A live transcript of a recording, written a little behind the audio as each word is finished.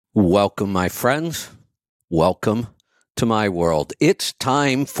Welcome, my friends. Welcome to my world. It's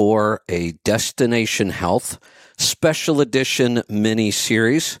time for a Destination Health special edition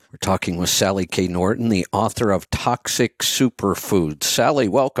mini-series. We're talking with Sally K. Norton, the author of Toxic Superfoods. Sally,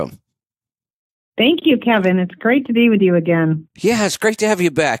 welcome. Thank you, Kevin. It's great to be with you again. Yeah, it's great to have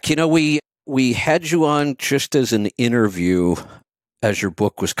you back. You know, we had you on just as an interview as your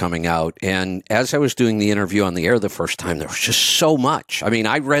book was coming out. And as I was doing the interview on the air the first time, there was just so much. I mean,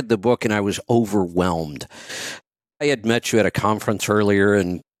 I read the book and I was overwhelmed. I had met you at a conference earlier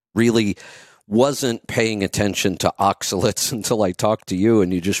and really wasn't paying attention to oxalates until I talked to you,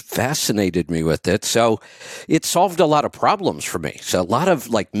 and you just fascinated me with it. So it solved a lot of problems for me. So a lot of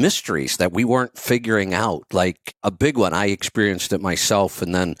mysteries that we weren't figuring out, like a big one. I experienced it myself,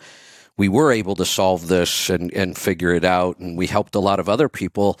 and then we were able to solve this and figure it out, and we helped a lot of other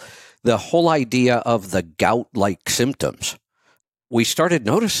people. The whole idea of the gout-like symptoms. We started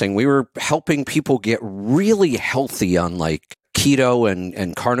noticing we were helping people get really healthy on keto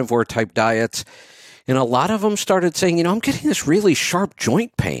and carnivore type diets. And a lot of them started saying, I'm getting this really sharp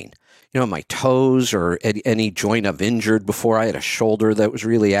joint pain, my toes or any joint I've injured before. I had a shoulder that was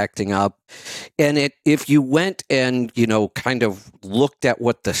really acting up. And if you went and, kind of looked at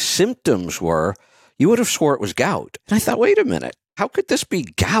what the symptoms were, you would have swore it was gout. And I thought, wait a minute, how could this be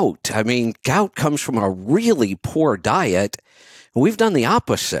gout? I mean, gout comes from a really poor diet. We've done the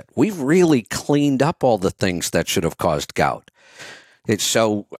opposite. We've really cleaned up all the things that should have caused gout.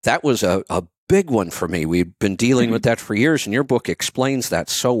 So that was a big one for me. We've been dealing with that for years, and your book explains that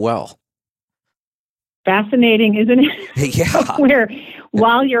so well. Fascinating, isn't it? Yeah. Where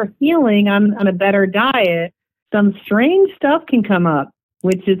while you're healing on a better diet, some strange stuff can come up,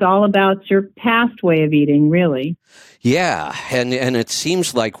 which is all about your past way of eating, really. Yeah, and it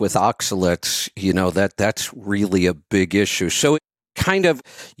seems like with oxalates, that's really a big issue. So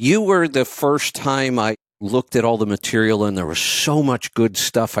you were the first time I looked at all the material, and there was so much good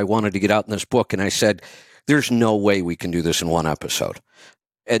stuff I wanted to get out in this book, and I said, there's no way we can do this in one episode.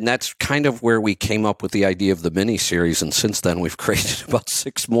 And that's kind of where we came up with the idea of the mini-series, and since then we've created about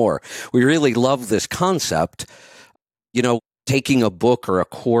 6 more. We really love this concept, taking a book or a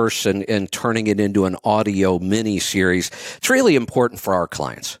course and turning it into an audio mini-series. It's really important for our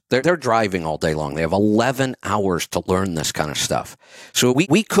clients. They're driving all day long. They have 11 hours to learn this kind of stuff. So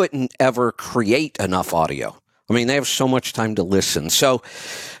we couldn't ever create enough audio. I mean, they have so much time to listen. So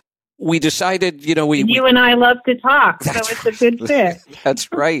we decided, you and I love to talk, so it's a good fit. That's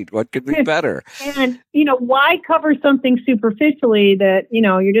right. What could be better? And, why cover something superficially that,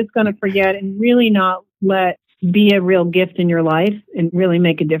 you're just going to forget and really not let be a real gift in your life and really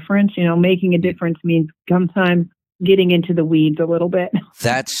make a difference? Making a difference means sometimes getting into the weeds a little bit.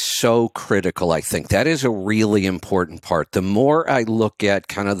 That's so critical, I think. That is a really important part. The more I look at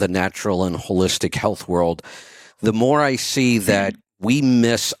kind of the natural and holistic health world, the more I see that we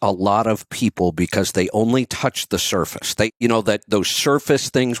miss a lot of people because they only touch the surface. That those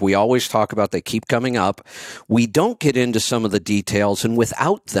surface things we always talk about, they keep coming up. We don't get into some of the details, and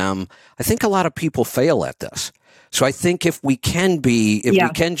without them, I think a lot of people fail at this. So I think if we can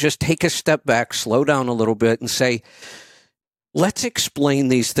just take a step back, slow down a little bit and say, let's explain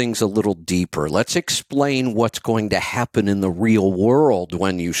these things a little deeper. Let's explain what's going to happen in the real world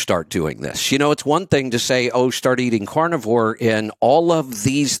when you start doing this. It's one thing to say, start eating carnivore and all of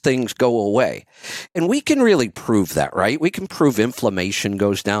these things go away. And we can really prove that, right? We can prove inflammation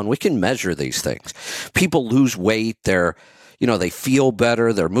goes down. We can measure these things. People lose weight. They feel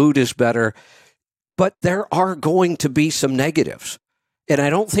better. Their mood is better. But there are going to be some negatives. And I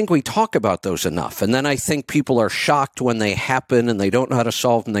don't think we talk about those enough. And then I think people are shocked when they happen and they don't know how to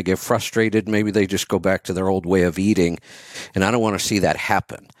solve them. They get frustrated. Maybe they just go back to their old way of eating. And I don't want to see that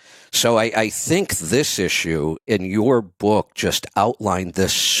happen. So I think this issue in your book just outlined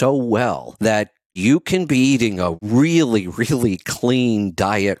this so well that you can be eating a really, really clean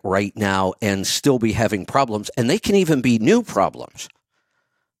diet right now and still be having problems. And they can even be new problems.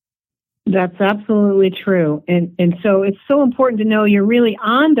 That's absolutely true. And so it's so important to know you're really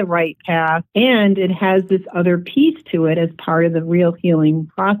on the right path, and it has this other piece to it as part of the real healing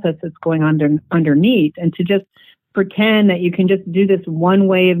process that's going on underneath. And to just pretend that you can just do this one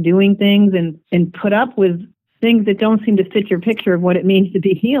way of doing things and put up with things that don't seem to fit your picture of what it means to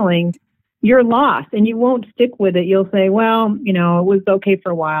be healing, you're lost and you won't stick with it. You'll say, well, it was okay for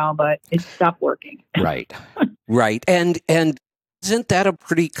a while, but it stopped working. Right. Right. And isn't that a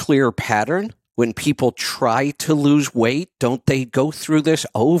pretty clear pattern? when people try to lose weight, don't they go through this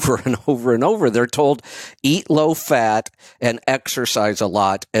over and over and over? They're told, eat low fat and exercise a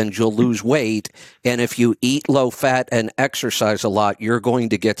lot and you'll lose weight. And if you eat low fat and exercise a lot, you're going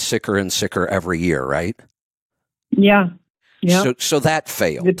to get sicker and sicker every year, right? Yeah. Yeah. So that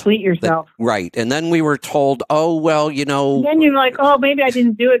failed. Deplete yourself. Right. And then we were told, oh, well, And then you're like, oh, maybe I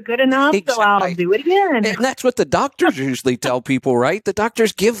didn't do it good enough, so I'll do it again. And that's what the doctors usually tell people, right? The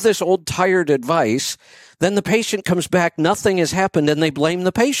doctors give this old tired advice. Then the patient comes back, nothing has happened, and they blame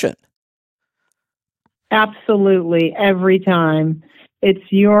the patient. Absolutely. Every time.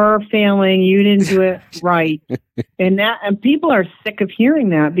 It's your failing. You didn't do it right. And people are sick of hearing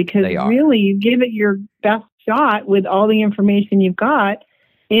that because really you give it your best shot with all the information you've got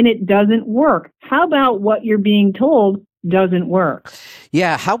and it doesn't work. How about what you're being told doesn't work?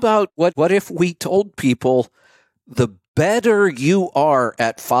 Yeah. How about what if we told people the better you are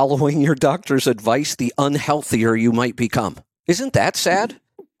at following your doctor's advice, the unhealthier you might become? Isn't that sad?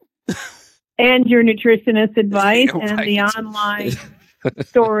 And your nutritionist advice and the online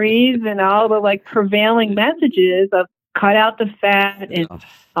stories and all the prevailing messages of cut out the fat and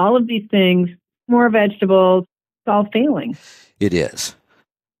all of these things, more vegetables, it's all failing. It is.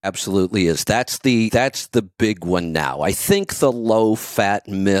 Absolutely is. That's the big one now. I think the low fat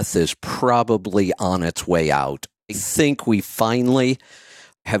myth is probably on its way out. I think we finally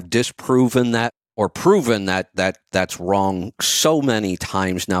have disproven that or proven that's wrong so many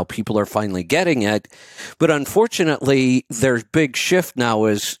times now. People are finally getting it. But unfortunately, their big shift now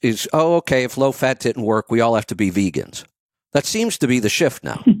is okay, if low fat didn't work, we all have to be vegans. That seems to be the shift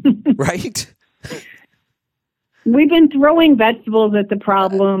now, right? We've been throwing vegetables at the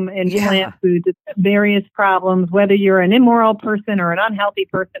problem and plant foods at various problems. Whether you're an immoral person or an unhealthy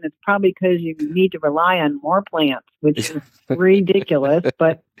person, it's probably because you need to rely on more plants, which is ridiculous.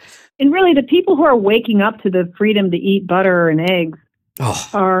 And really, the people who are waking up to the freedom to eat butter and eggs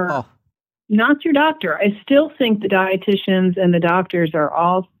are not your doctor. I still think the dietitians and the doctors are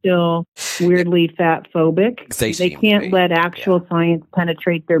all still weirdly fat phobic. They can't let actual science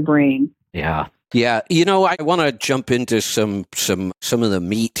penetrate their brain. Yeah. Yeah, I want to jump into some of the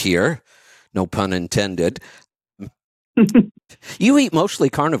meat here, no pun intended. You eat mostly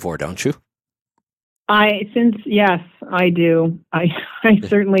carnivore, don't you? Yes, I do. I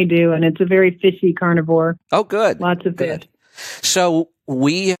certainly do, and it's a very fishy carnivore. Oh, good. Lots of fish. So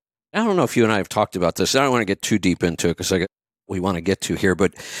I don't know if you and I have talked about this. I don't want to get too deep into it because we want to get to here,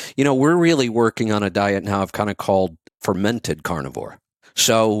 but we're really working on a diet now I've kind of called fermented carnivore.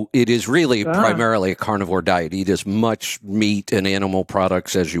 So it is really primarily a carnivore diet. Eat as much meat and animal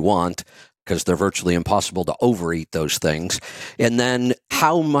products as you want because they're virtually impossible to overeat those things. And then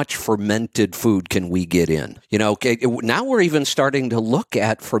how much fermented food can we get in? Now we're even starting to look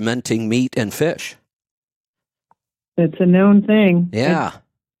at fermenting meat and fish. It's a known thing. Yeah.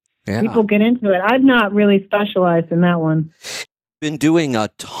 People get into it. I've not really specialized in that one. Been doing a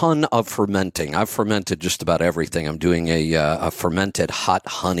ton of fermenting. I've fermented just about everything. I'm doing a fermented hot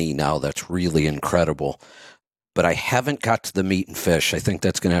honey now that's really incredible. But I haven't got to the meat and fish. I think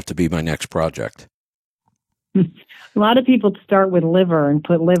that's going to have to be my next project. A lot of people start with liver and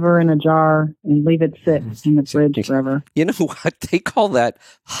put liver in a jar and leave it sit in the fridge forever. You know what? They call that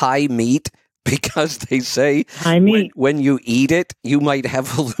high meat because they say high meat. When you eat it, you might have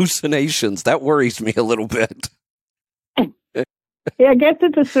hallucinations. That worries me a little bit. Yeah, I guess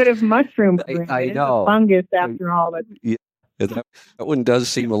it's a sort of mushroom. I know. It's a fungus after all. That one does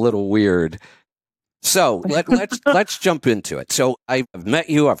seem a little weird. So let's jump into it. So I've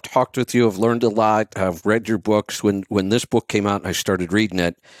met you, I've talked with you, I've learned a lot, I've read your books. When this book came out and I started reading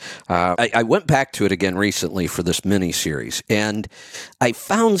it, I went back to it again recently for this mini series, and I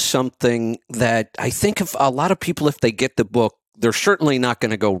found something that I think if a lot of people, if they get the book, they're certainly not going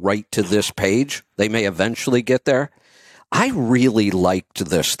to go right to this page. They may eventually get there. I really liked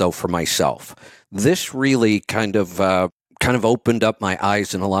this, though, for myself. This really kind of opened up my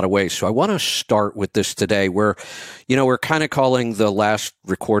eyes in a lot of ways. So I want to start with this today where, we're kind of calling the last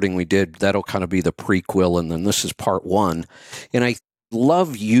recording we did, that'll kind of be the prequel, and then this is part one. And I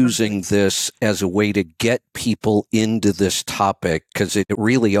love using this as a way to get people into this topic because it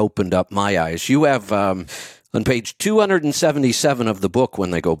really opened up my eyes. You have on page 277 of the book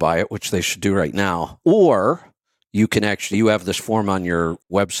when they go buy it, which they should do right now, or you have this form on your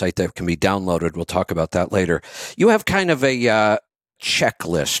website that can be downloaded. We'll talk about that later. You have kind of a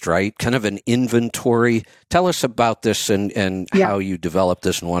checklist, right? Kind of an inventory. Tell us about this and how you developed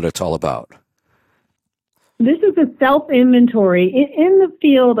this and what it's all about. This is a self-inventory in the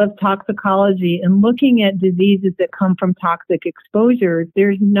field of toxicology and looking at diseases that come from toxic exposure.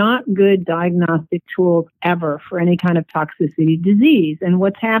 There's not good diagnostic tools ever for any kind of toxicity disease. And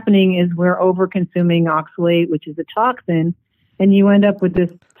what's happening is we're over-consuming oxalate, which is a toxin, and you end up with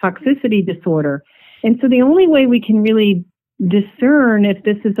this toxicity disorder. And so the only way we can really discern if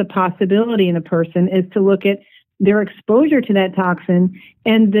this is a possibility in a person is to look at their exposure to that toxin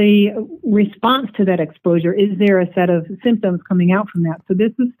and the response to that exposure. Is there a set of symptoms coming out from that? So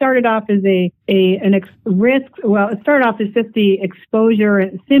this was started off as risk. Well, it started off as just the exposure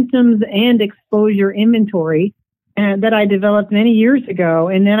symptoms and exposure inventory that I developed many years ago.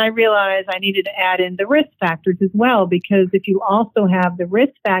 And then I realized I needed to add in the risk factors as well, because if you also have the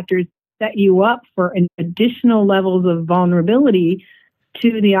risk factors set you up for an additional levels of vulnerability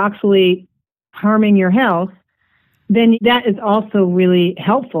to the oxalate harming your health, then that is also really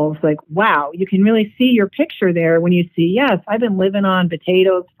helpful. It's like, wow, you can really see your picture there when you see, yes, I've been living on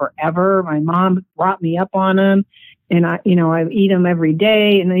potatoes forever. My mom brought me up on them, and I eat them every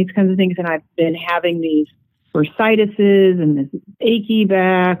day and these kinds of things. And I've been having these bursitis and this achy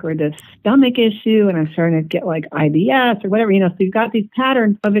back or this stomach issue, and I'm starting to get like IBS or whatever, So you've got these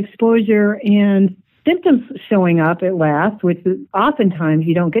patterns of exposure and symptoms showing up at last, which is oftentimes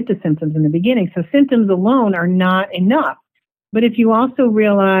you don't get the symptoms in the beginning. So symptoms alone are not enough. But if you also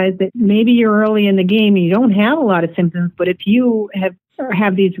realize that maybe you're early in the game and you don't have a lot of symptoms, but if you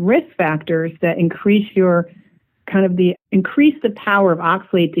have these risk factors that increase increase the power of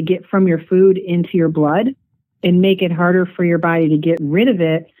oxalate to get from your food into your blood and make it harder for your body to get rid of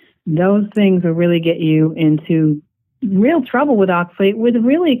it, those things will really get you into real trouble with oxalate with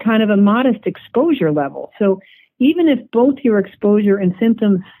really kind of a modest exposure level. So even if both your exposure and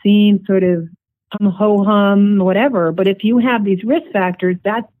symptoms seem sort of ho-hum, whatever, but if you have these risk factors,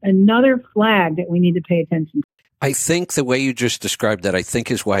 that's another flag that we need to pay attention to. I think the way you just described that, I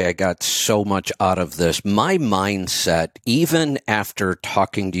think is why I got so much out of this. My mindset, even after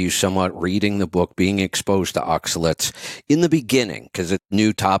talking to you somewhat, reading the book, being exposed to oxalates in the beginning, because it's a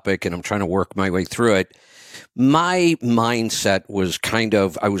new topic and I'm trying to work my way through it, my mindset was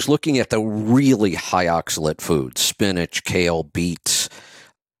I was looking at the really high oxalate foods, spinach, kale, beets,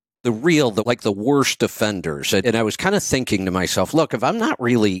 the worst offenders. And I was kind of thinking to myself, look, if I'm not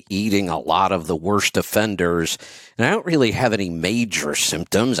really eating a lot of the worst offenders and I don't really have any major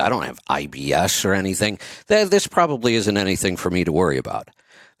symptoms, I don't have IBS or anything, this probably isn't anything for me to worry about.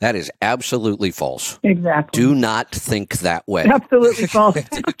 That is absolutely false. Exactly. Do not think that way. Absolutely false.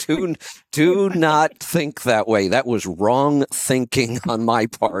 do not think that way. That was wrong thinking on my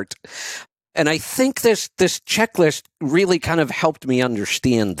part. And I think this checklist really kind of helped me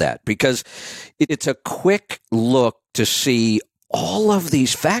understand that, because it's a quick look to see all of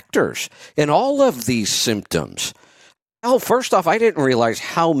these factors and all of these symptoms. Oh, first off, I didn't realize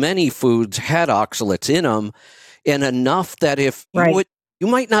how many foods had oxalates in them, and enough that if you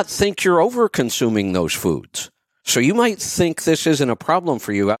might not think you're over-consuming those foods. So you might think this isn't a problem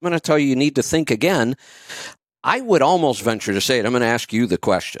for you. I'm going to tell you need to think again. I would almost venture to say it. I'm going to ask you the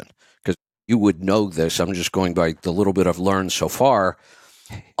question, because you would know this. I'm just going by the little bit I've learned so far.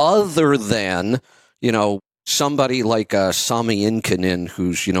 Other than, somebody like Sami Inkinen,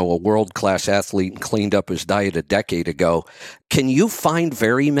 who's, a world-class athlete and cleaned up his diet a decade ago, can you find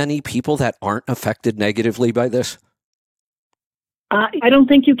very many people that aren't affected negatively by this? I don't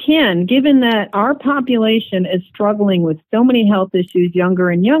think you can, given that our population is struggling with so many health issues younger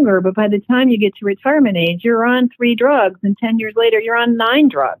and younger, but by the time you get to retirement age, you're on 3 drugs, and 10 years later, you're on 9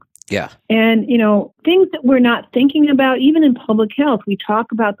 drugs. Yeah. And, things that we're not thinking about, even in public health, we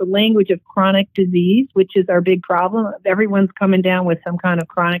talk about the language of chronic disease, which is our big problem. Everyone's coming down with some kind of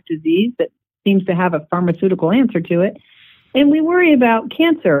chronic disease that seems to have a pharmaceutical answer to it. And we worry about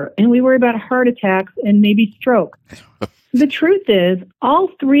cancer, and we worry about heart attacks and maybe stroke. The truth is, all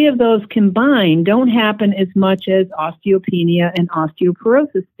 3 of those combined don't happen as much as osteopenia and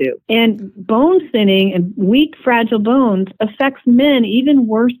osteoporosis do. And bone thinning and weak, fragile bones affects men even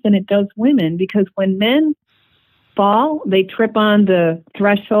worse than it does women, because when men fall, they trip on the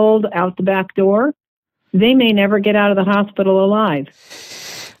threshold out the back door, they may never get out of the hospital alive.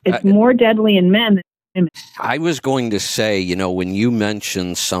 It's more deadly in men than women. I was going to say, when you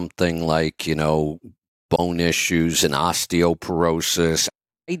mention something like, bone issues and osteoporosis,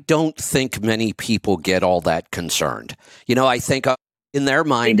 I don't think many people get all that concerned. I think in their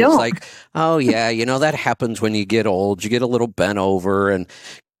mind it's like, oh yeah, that happens when you get old, you get a little bent over, and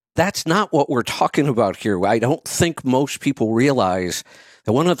that's not what we're talking about here. I don't think most people realize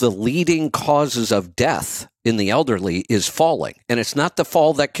that one of the leading causes of death in the elderly is falling, and it's not the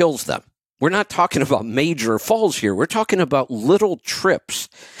fall that kills them. We're not talking about major falls here. We're talking about little trips,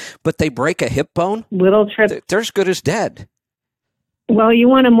 but they break a hip bone. Little trips. They're as good as dead. Well, you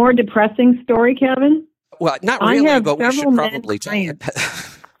want a more depressing story, Kevin? Well, not really, but we should probably tell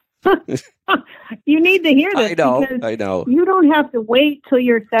it. You need to hear this. I know. You don't have to wait till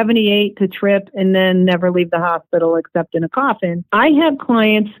you're 78 to trip and then never leave the hospital except in a coffin. I have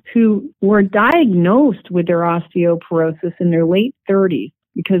clients who were diagnosed with their osteoporosis in their late 30s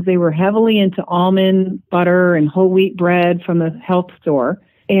because they were heavily into almond butter and whole wheat bread from the health store.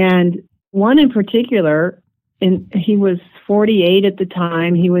 And one in particular, and he was 48 at the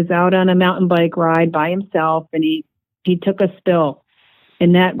time, he was out on a mountain bike ride by himself, and he took a spill.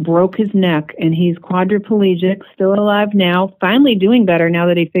 And that broke his neck, and he's quadriplegic, still alive now, finally doing better now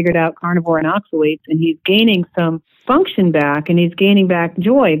that he figured out carnivore and oxalates, and he's gaining some function back, and he's gaining back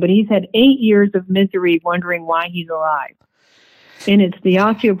joy. But he's had 8 years of misery wondering why he's alive. And it's the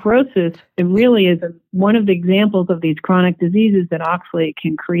osteoporosis. It really is one of the examples of these chronic diseases that oxalate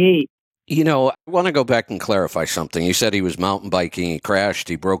can create. You know, I want to go back and clarify something. You said he was mountain biking, he crashed,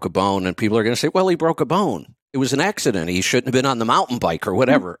 he broke a bone, and people are going to say, well, he broke a bone. It was an accident. He shouldn't have been on the mountain bike or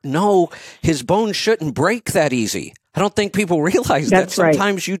whatever. No, his bones shouldn't break that easy. I don't think people realize that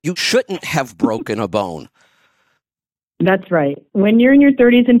sometimes you shouldn't have broken a bone. That's right. When you're in your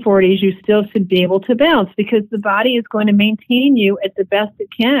 30s and 40s, you still should be able to bounce because the body is going to maintain you at the best it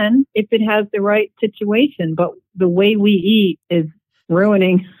can if it has the right situation. But the way we eat is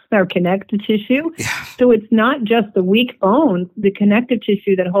ruining our connective tissue. Yeah. So it's not just the weak bones, the connective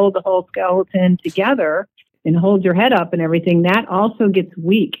tissue that hold the whole skeleton together and hold your head up and everything, that also gets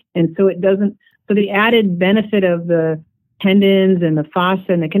weak. And so so the added benefit of the tendons and the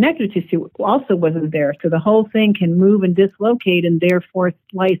fascia and the connective tissue also wasn't there. So the whole thing can move and dislocate and therefore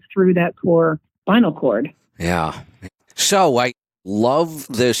slice through that poor spinal cord. Yeah. So I love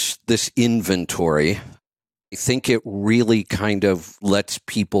this inventory. I think it really kind of lets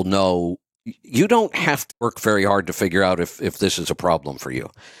people know you don't have to work very hard to figure out if this is a problem for you.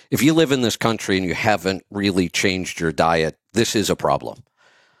 If you live in this country and you haven't really changed your diet, this is a problem.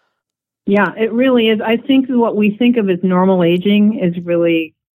 Yeah, it really is. I think what we think of as normal aging is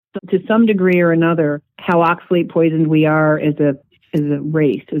really, to some degree or another, how oxalate poisoned we are as a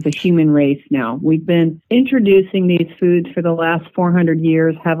race, as a human race now. We've been introducing these foods for the last 400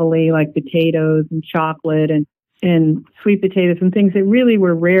 years heavily, like potatoes and chocolate and sweet potatoes and things that really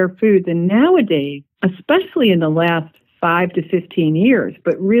were rare foods. And nowadays, especially in the last 5 to 15 years,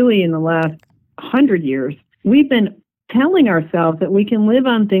 but really in the last 100 years, we've been telling ourselves that we can live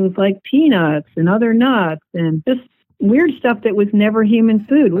on things like peanuts and other nuts and just weird stuff that was never human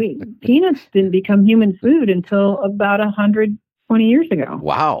food. Peanuts didn't become human food until about 120 years ago.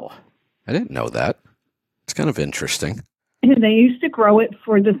 Wow. I didn't know that. It's kind of interesting. And they used to grow it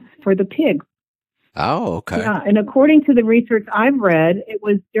for the pigs. Oh, okay. Yeah, and according to the research I've read, it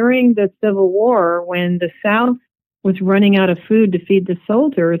was during the Civil War when the South was running out of food to feed the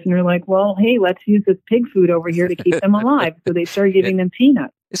soldiers, and they're like, well, hey, let's use this pig food over here to keep them alive. So they started giving them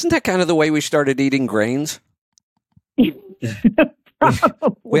peanuts. Isn't that kind of the way we started eating grains?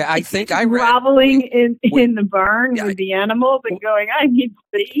 Probably. I think I read... Groveling in the barn with the animals and going, I need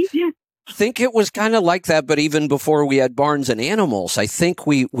to eat. I think it was kind of like that, but even before we had barns and animals, I think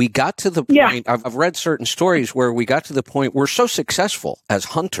we got to the point, Yeah. I've read certain stories where we got to the point, we're so successful as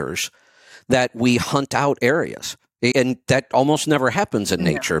hunters that we hunt out areas. And that almost never happens in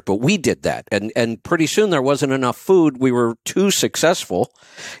nature, but we did that. And pretty soon there wasn't enough food. We were too successful.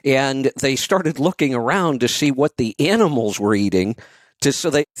 And they started looking around to see what the animals were eating. So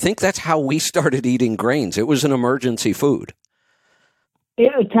they think that's how we started eating grains. It was an emergency food.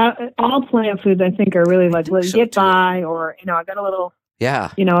 Yeah, all plant foods, I think, are really like, let's get by, or, I got a little,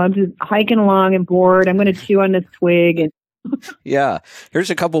 I'm just hiking along and bored. I'm going to chew on this twig. And yeah, here's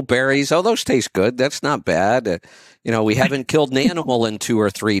a couple berries. Oh, those taste good. That's not bad. We haven't killed an animal in 2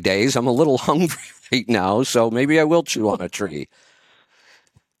 or 3 days. I'm a little hungry right now, so maybe I will chew on a tree.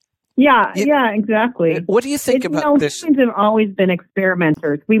 Yeah, exactly. What do you think about this? Humans have always been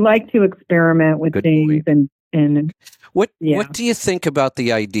experimenters. We like to experiment with things and what do you think about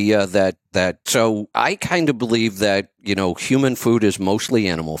the idea that so I kind of believe that, human food is mostly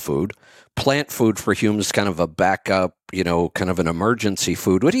animal food. Plant food for humans is kind of a backup, kind of an emergency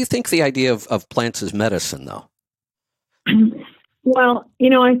food. What do you think the idea of plants as medicine, though? Well,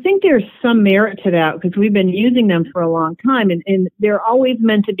 I think there's some merit to that because we've been using them for a long time, and they're always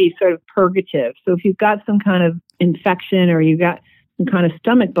meant to be sort of purgative. So if you've got some kind of infection or you've got some kind of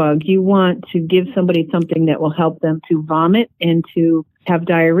stomach bug, you want to give somebody something that will help them to vomit and to have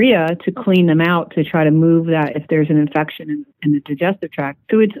diarrhea to clean them out to try to move that if there's an infection in the digestive tract.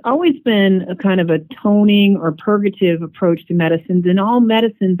 So it's always been a kind of a toning or purgative approach to medicines, and all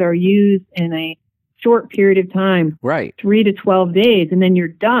medicines are used in a short period of time, right? 3 to 12 days, and then you're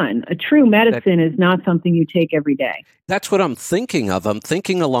done. A true medicine is not something you take every day. That's what I'm thinking of. I'm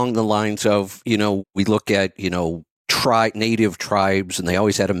thinking along the lines of, we look at, native tribes, and they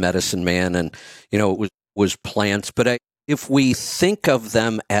always had a medicine man, and, it was plants. But if we think of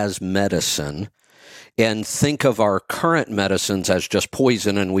them as medicine and think of our current medicines as just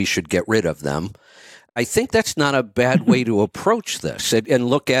poison and we should get rid of them, I think that's not a bad way to approach this, and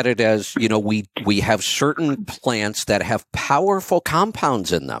look at it as, we have certain plants that have powerful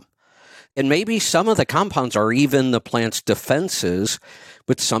compounds in them. And maybe some of the compounds are even the plant's defenses,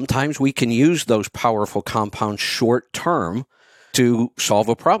 but sometimes we can use those powerful compounds short term to solve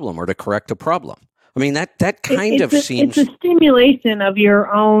a problem or to correct a problem. I mean, that kind of seems... It's a stimulation of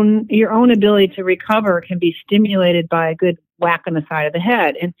your own ability to recover can be stimulated by a good whack on the side of the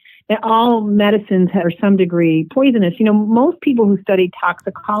head. And all medicines are some degree poisonous. Most people who study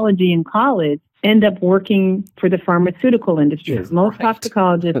toxicology in college end up working for the pharmaceutical industry. Yeah, most right.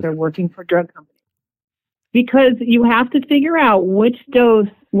 toxicologists are working for drug companies. Because you have to figure out which dose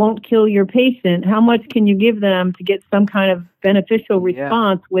won't kill your patient, how much can you give them to get some kind of beneficial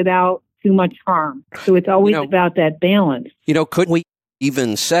response without too much harm. So it's always about that balance. Could we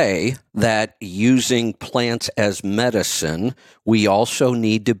even say that using plants as medicine, we also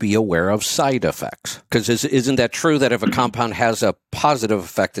need to be aware of side effects? Because isn't that true that if a compound has a positive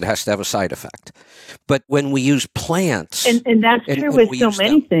effect, it has to have a side effect? But when we use plants... And that's true with so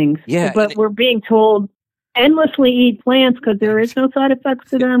many things. Yeah, but we're being told endlessly eat plants because there is no side effects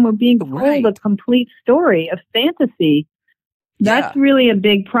to them. We're being told a complete story of fantasy. That's really a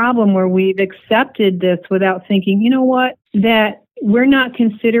big problem where we've accepted this without thinking, that we're not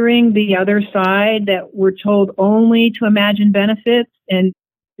considering the other side, that we're told only to imagine benefits and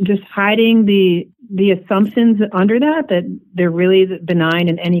just hiding the assumptions under that they're really benign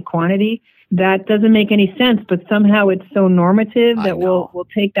in any quantity. That doesn't make any sense, but somehow it's so normative that we'll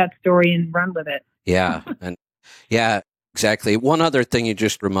take that story and run with it. Yeah. Yeah, exactly. One other thing you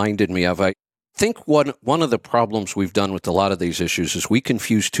just reminded me of, I think one of the problems we've done with a lot of these issues is we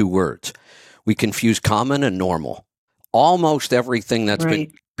confuse two words. We confuse common and normal. Almost everything that's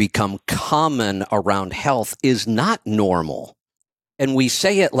become common around health is not normal. And we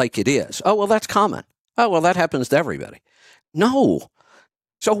say it like it is. Oh, well, that's common. Oh, well, that happens to everybody. No.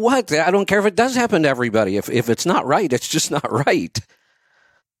 So what? I don't care if it does happen to everybody. If it's not right, it's just not right.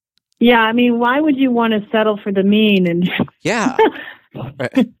 Yeah, I mean, why would you want to settle for the mean? And yeah.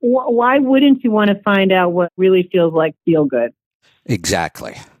 Why wouldn't you want to find out what really feels like feel good?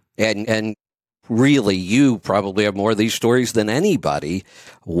 Exactly. And really, you probably have more of these stories than anybody.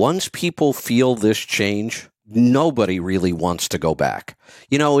 Once people feel this change, nobody really wants to go back.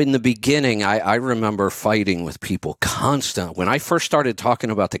 In the beginning, I remember fighting with people constant. When I first started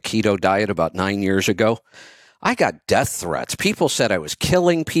talking about the keto diet about 9 years ago, I got death threats. People said I was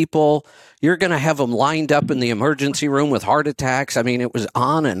killing people. You're going to have them lined up in the emergency room with heart attacks. I mean, it was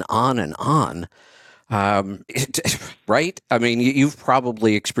on and on and on. Right? I mean, you've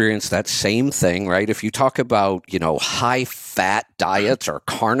probably experienced that same thing, right? If you talk about, high-fat diets or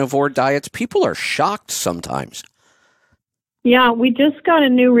carnivore diets, people are shocked sometimes. Yeah, we just got a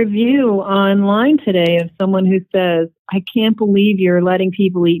new review online today of someone who says, I can't believe you're letting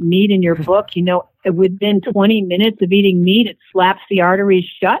people eat meat in your book. Within 20 minutes of eating meat, it slaps the arteries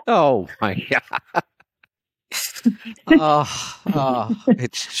shut. Oh, my God.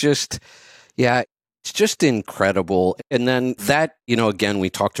 It's just, it's just incredible. And then that, again, we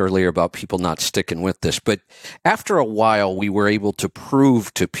talked earlier about people not sticking with this. But after a while, we were able to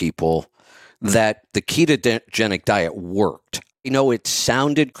prove to people that the ketogenic diet worked. It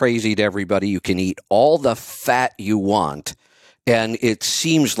sounded crazy to everybody. You can eat all the fat you want, and it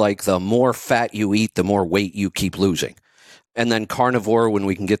seems like the more fat you eat, the more weight you keep losing. And then carnivore, when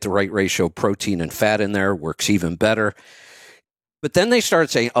we can get the right ratio of protein and fat in there, works even better. But then they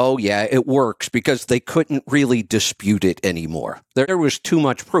started saying, oh, yeah, it works, because they couldn't really dispute it anymore. There was too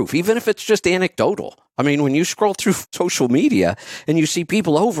much proof, even if it's just anecdotal. I mean, when you scroll through social media and you see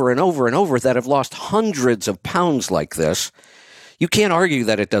people over and over and over that have lost hundreds of pounds like this, you can't argue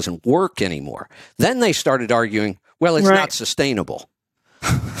that it doesn't work anymore. Then they started arguing, well, it's not sustainable.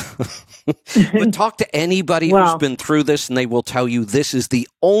 But talk to anybody who's been through this, and they will tell you this is the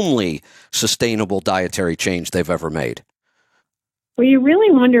only sustainable dietary change they've ever made. Well, you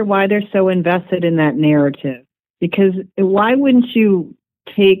really wonder why they're so invested in that narrative. Because why wouldn't you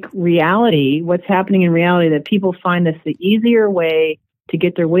take reality, what's happening in reality, that people find this the easier way to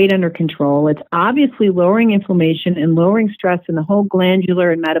get their weight under control. It's obviously lowering inflammation and lowering stress in the whole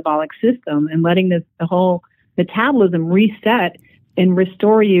glandular and metabolic system and letting the whole metabolism reset and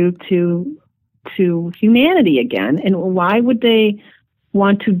restore you to humanity again. And why would they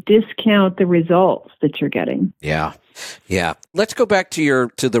want to discount the results that you're getting? Yeah. Yeah. Let's go back to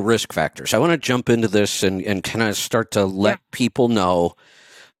the risk factors. I want to jump into this and kind of start to let people know.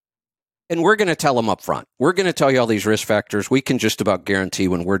 And we're going to tell them up front. We're going to tell you all these risk factors. We can just about guarantee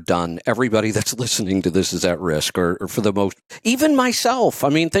when we're done, everybody that's listening to this is at risk, or for the most, even myself. I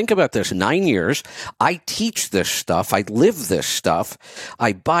mean, think about this. 9 years, I teach this stuff. I live this stuff.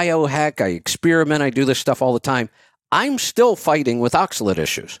 I biohack, I experiment, I do this stuff all the time. I'm still fighting with oxalate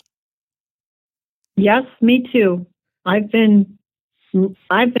issues. Yes, me too. I've been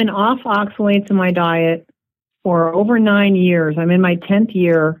off oxalates in my diet for over 9 years. I'm in my 10th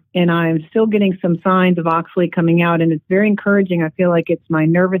year, and I'm still getting some signs of oxalate coming out, and it's very encouraging. I feel like it's my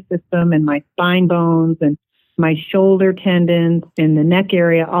nervous system and my spine bones and my shoulder tendons and the neck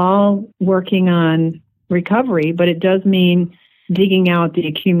area all working on recovery, but it does mean digging out the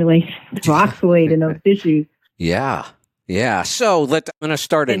accumulation of oxalate in those tissues. Yeah. Yeah. So I'm going to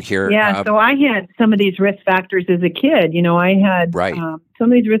start in here. Yeah. So I had some of these risk factors as a kid. I had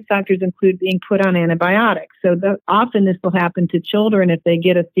some of these risk factors include being put on antibiotics. So often this will happen to children if they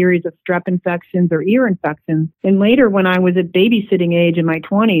get a series of strep infections or ear infections. And later, when I was at babysitting age in my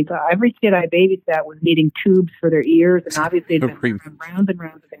 20s, every kid I babysat was needing tubes for their ears. And obviously, it's been rounds and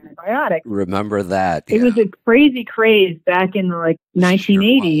rounds of antibiotics. Remember that. It was a crazy craze back in the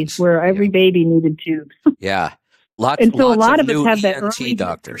 1980s where every baby needed tubes. Yeah. Lots of us have that early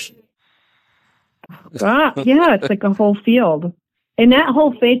doctors. Yeah, it's like a whole field. And that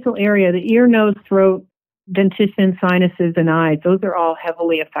whole facial area, the ear, nose, throat, dentition, sinuses, and eyes, those are all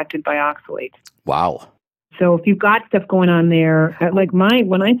heavily affected by oxalates. Wow. So if you've got stuff going on there,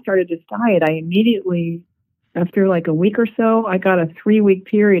 when I started this diet, I immediately, after a week or so, I got a 3-week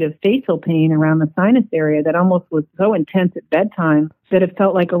period of facial pain around the sinus area that almost was so intense at bedtime that it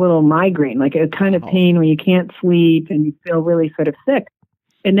felt like a little migraine, like a kind of pain where you can't sleep and you feel really sort of sick.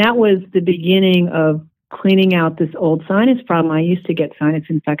 And that was the beginning of cleaning out this old sinus problem. I used to get sinus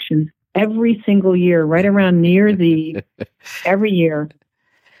infections every single year, right around New Year's Eve, every year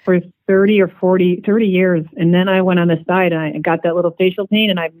for 30 years. And then I went on this diet and I got that little facial pain,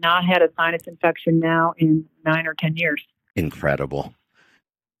 and I've not had a sinus infection now in 9 or 10 years. Incredible.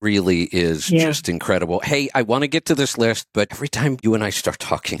 Really is just incredible. Hey, I want to get to this list, but every time you and I start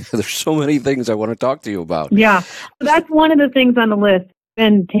talking, there's so many things I want to talk to you about. Yeah, that's one of the things on the list.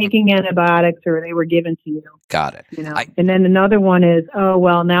 And taking antibiotics, or they were given to you. Got it. And then another one is,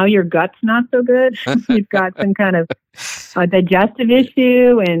 now your gut's not so good. You've got some kind of a digestive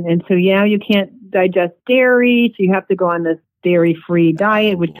issue, and so you can't digest dairy, so you have to go on this dairy-free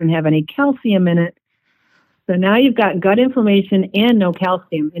diet, which doesn't have any calcium in it. So now you've got gut inflammation and no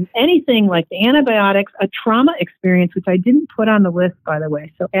calcium. And anything like the antibiotics, a trauma experience, which I didn't put on the list, by the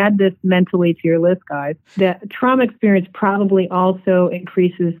way. So add this mentally to your list, guys. The trauma experience probably also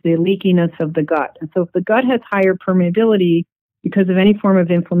increases the leakiness of the gut. And so if the gut has higher permeability because of any form of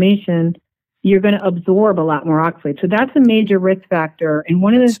inflammation, you're going to absorb a lot more oxalate. So that's a major risk factor. And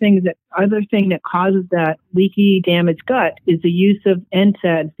one of the other thing that causes that leaky, damaged gut is the use of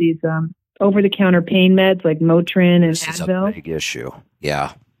NSAIDs, these over-the-counter pain meds like Motrin and Advil. This is a big issue.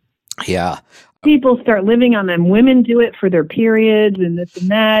 Yeah. Yeah. People start living on them. Women do it for their periods and this and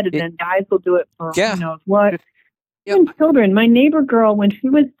that, and then guys will do it for who knows what. Even children. My neighbor girl, when she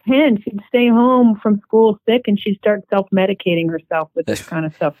was 10, she'd stay home from school sick, and she'd start self-medicating herself with this kind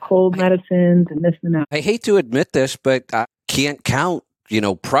of stuff, cold medicines and this and that. I hate to admit this, but I can't count,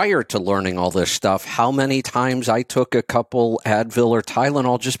 prior to learning all this stuff, how many times I took a couple Advil or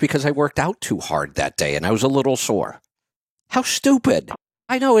Tylenol just because I worked out too hard that day and I was a little sore. How stupid.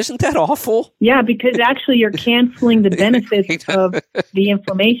 I know, isn't that awful? Yeah, because actually you're canceling the benefits of the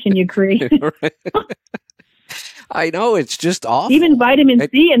inflammation you create. I know, it's just awful. Even vitamin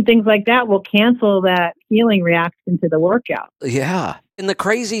C and things like that will cancel that healing reaction to the workout. Yeah. And the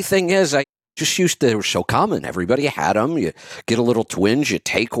crazy thing is, they were so common. Everybody had them. You get a little twinge, you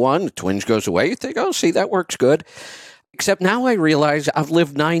take one, the twinge goes away. You think, see, that works good. Except now I realize I've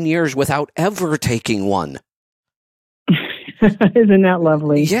lived 9 years without ever taking one. Isn't that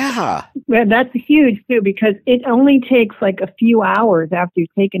lovely? Yeah. That's huge, too, because it only takes a few hours after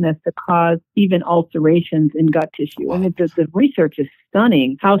you've taken this to cause even ulcerations in gut tissue. Wow. And the research is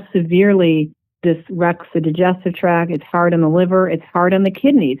stunning how severely this wrecks the digestive tract. It's hard on the liver. It's hard on the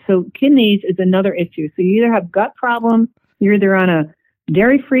kidneys. So kidneys is another issue. So you either have gut problems, you're either on a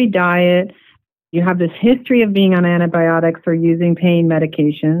dairy-free diet, you have this history of being on antibiotics or using pain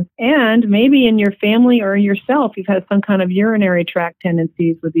medications, and maybe in your family or yourself, you've had some kind of urinary tract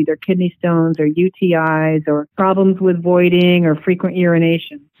tendencies with either kidney stones or UTIs or problems with voiding or frequent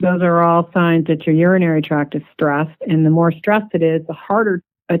urination. Those are all signs that your urinary tract is stressed, and the more stressed it is, the harder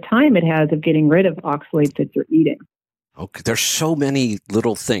a time it has of getting rid of oxalates that you're eating. Okay, there's so many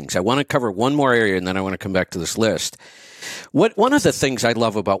little things. I want to cover one more area, and then I want to come back to this list. One of the things I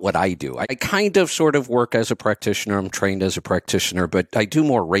love about what I do, I kind of sort of work as a practitioner. I'm trained as a practitioner, but I do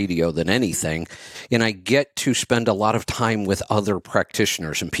more radio than anything, and I get to spend a lot of time with other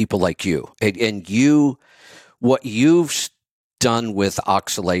practitioners and people like you. And you, what you've done with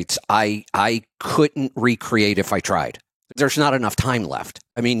oxalates, I couldn't recreate if I tried. There's not enough time left.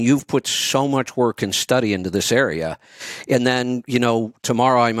 I mean, you've put so much work and study into this area. And then,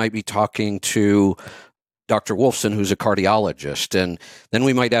 tomorrow I might be talking to Dr. Wolfson, who's a cardiologist, and then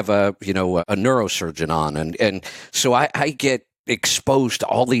we might have a neurosurgeon on. And so I get exposed to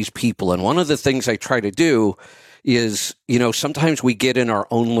all these people. And one of the things I try to do is, sometimes we get in our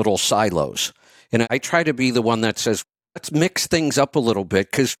own little silos. And I try to be the one that says, let's mix things up a little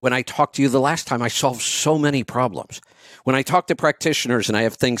bit, because when I talked to you the last time, I solved so many problems. When I talk to practitioners and I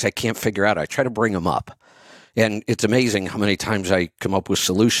have things I can't figure out, I try to bring them up. And it's amazing how many times I come up with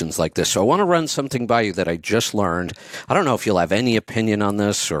solutions like this. So I want to run something by you that I just learned. I don't know if you'll have any opinion on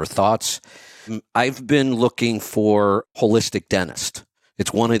this or thoughts. I've been looking for holistic dentist.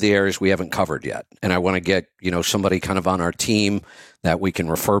 It's one of the areas we haven't covered yet. And I want to get, somebody kind of on our team that we can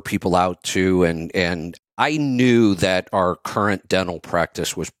refer people out to. And I knew that our current dental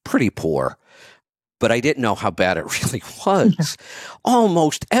practice was pretty poor, but I didn't know how bad it really was.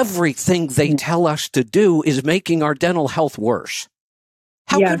 Almost everything they tell us to do is making our dental health worse.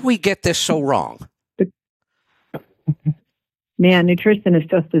 How could we get this so wrong? Man, nutrition is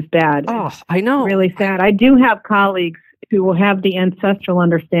just as bad. Oh, I know. It's really sad. I do have colleagues who will have the ancestral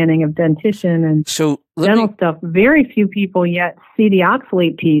understanding of dentition and dental stuff. Very few people yet see the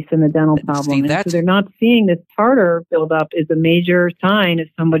oxalate piece in the dental problem. So they're not seeing this tartar buildup is a major sign if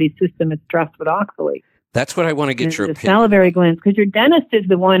somebody's system is stressed with oxalate. That's what I want to get your the opinion. Salivary glands, because your dentist is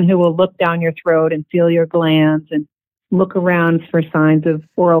the one who will look down your throat and feel your glands and look around for signs of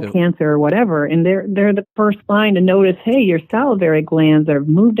oral cancer or whatever. And they're the first line to notice, hey, your salivary glands are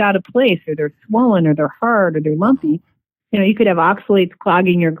moved out of place, or they're swollen, or they're hard, or they're lumpy. You could have oxalates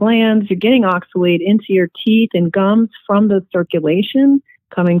clogging your glands. You're getting oxalate into your teeth and gums from the circulation,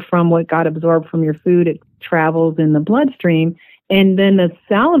 coming from what got absorbed from your food. It travels in the bloodstream. And then the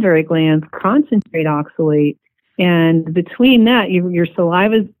salivary glands concentrate oxalate. And between that, your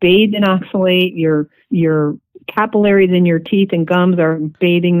saliva is bathed in oxalate. Your capillaries in your teeth and gums are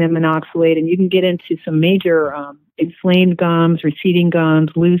bathing them in oxalate. And you can get into some major inflamed gums, receding gums,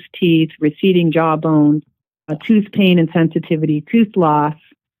 loose teeth, receding jawbones, tooth pain and sensitivity, tooth loss.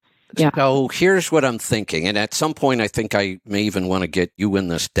 Yeah. So here's what I'm thinking. And at some point, I think I may even want to get you and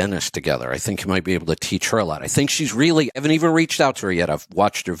this dentist together. I think you might be able to teach her a lot. I think I haven't even reached out to her yet. I've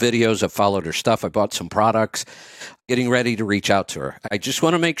watched her videos. I've followed her stuff. I bought some products, getting ready to reach out to her. I just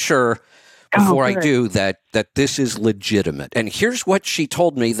want to make sure before I do that this is legitimate. And here's what she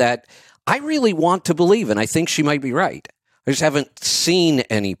told me that I really want to believe, and I think she might be right. I just haven't seen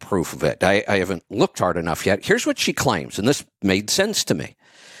any proof of it. I haven't looked hard enough yet. Here's what she claims, and this made sense to me.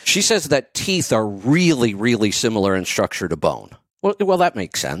 She says that teeth are really, really similar in structure to bone. Well, that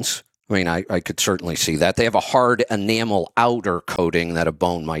makes sense. I mean, I could certainly see that. They have a hard enamel outer coating that a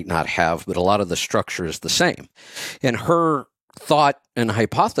bone might not have, but a lot of the structure is the same. And her thought and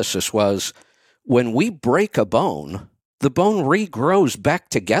hypothesis was when we break a bone, the bone regrows back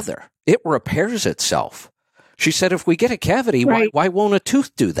together. It repairs itself. She said, if we get a cavity, why won't a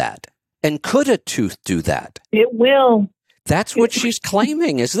tooth do that? And could a tooth do that? It will. That's what she's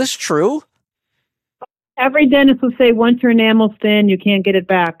claiming. Is this true? Every dentist will say once your enamel's thin, you can't get it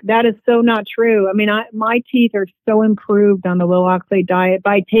back. That is so not true. I mean, my teeth are so improved on the low oxalate diet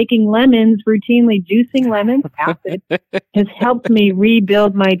by taking lemons, routinely juicing lemons, acid, has helped me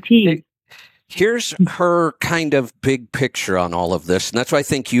rebuild my teeth. Here's her kind of big picture on all of this, and that's why I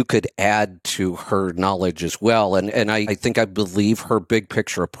think you could add to her knowledge as well. And I think I believe her big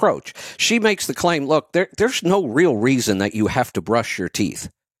picture approach. She makes the claim, look, there's no real reason that you have to brush your teeth.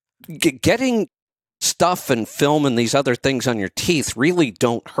 Getting stuff and film and these other things on your teeth really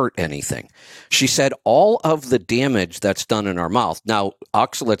don't hurt anything. She said all of the damage that's done in our mouth. Now,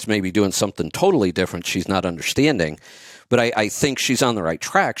 oxalates may be doing something totally different she's not understanding, but I think she's on the right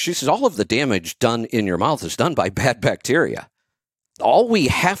track. She says all of the damage done in your mouth is done by bad bacteria. all we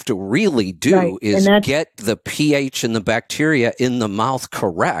have to really do Right. is get the pH and the bacteria in the mouth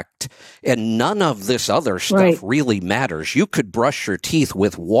correct, and none of this other stuff really matters. You could brush your teeth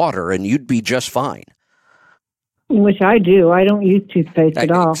with water and you'd be just fine. Which I do. I don't use toothpaste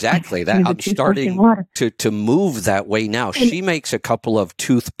at all. Exactly. That I'm starting to move that way now. She makes a couple of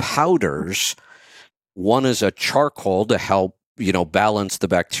tooth powders. One is a charcoal to help, balance the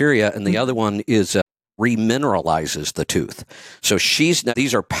bacteria, and the other one is remineralizes the tooth. So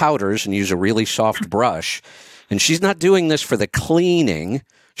these are powders, and use a really soft brush. And she's not doing this for the cleaning.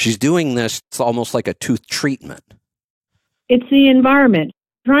 She's doing this, it's almost like a tooth treatment. It's the environment.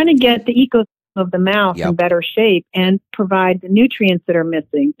 Trying to get the ecosystem of the mouth in better shape and provide the nutrients that are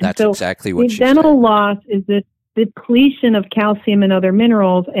missing. That's exactly what she said. The dental loss is this depletion of calcium and other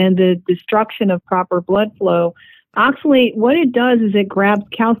minerals and the destruction of proper blood flow. Oxalate, what it does is it grabs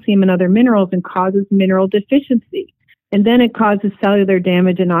calcium and other minerals and causes mineral deficiency. And then it causes cellular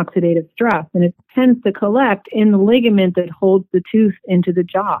damage and oxidative stress. And it tends to collect in the ligament that holds the tooth into the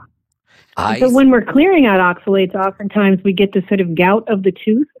jaw. So when we're clearing out oxalates, oftentimes we get this sort of gout of the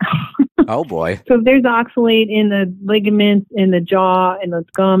tooth. Oh, boy. So if there's oxalate in the ligaments, in the jaw, in the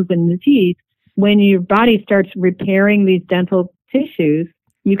gums, and the teeth, when your body starts repairing these dental tissues,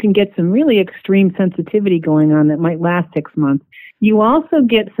 you can get some really extreme sensitivity going on that might last 6 months. You also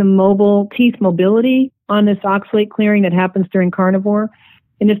get some teeth mobility on this oxalate clearing that happens during carnivore.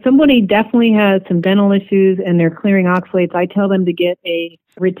 And if somebody definitely has some dental issues and they're clearing oxalates, I tell them to get a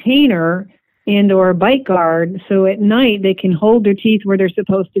retainer and or a bite guard so at night they can hold their teeth where they're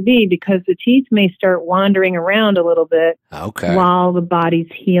supposed to be, because the teeth may start wandering around a little bit while the body's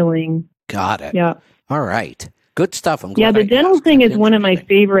healing. Got it. Yeah. All right. Good stuff. I'm glad the dental thing is one of my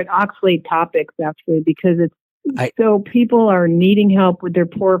favorite oxalate topics, actually, because so people are needing help with their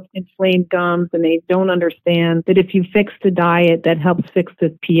poor inflamed gums, and they don't understand that if you fix the diet, that helps fix the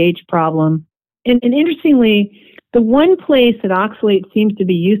pH problem. And interestingly, the one place that oxalate seems to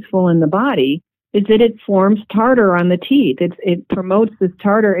be useful in the body is that it forms tartar on the teeth. It promotes this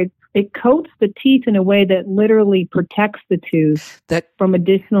tartar. It coats the teeth in a way that literally protects the tooth from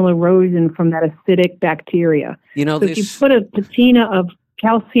additional erosion from that acidic bacteria. So if you put a patina of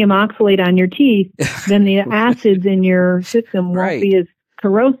calcium oxalate on your teeth, then the acids in your system won't be as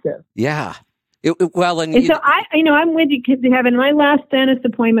corrosive. Yeah. I'm with you, kids. In my last dentist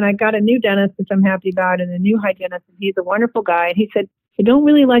appointment, I got a new dentist, which I'm happy about, and a new hygienist, and he's a wonderful guy. And he said, I don't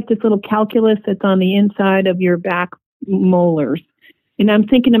really like this little calculus that's on the inside of your back molars. And I'm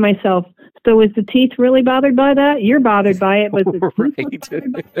thinking to myself, so is the teeth really bothered by that? You're bothered by it, but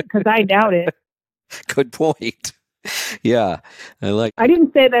because I doubt it. Good point. Yeah. I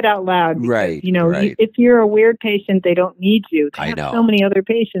didn't say that out loud. Because, if you're a weird patient, they don't need you. They have so many other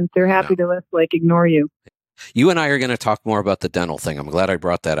patients. They're happy to ignore you. You and I are going to talk more about the dental thing. I'm glad I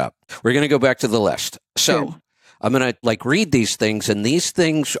brought that up. We're going to go back to the list. So I'm going to read these things, and these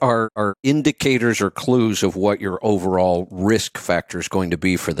things are indicators or clues of what your overall risk factor is going to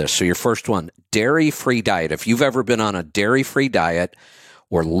be for this. So your first one, dairy-free diet. If you've ever been on a dairy-free diet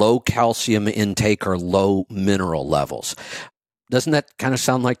or low calcium intake or low mineral levels, doesn't that kind of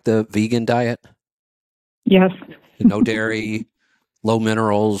sound like the vegan diet? Yes. No dairy, low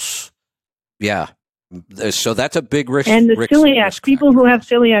minerals. Yeah. So that's a big risk. And the celiac, people who have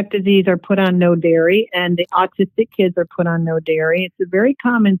celiac disease are put on no dairy, and the autistic kids are put on no dairy. It's a very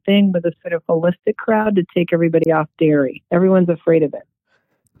common thing with a sort of holistic crowd to take everybody off dairy. Everyone's afraid of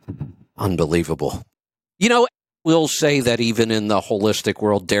it. Unbelievable. We'll say that even in the holistic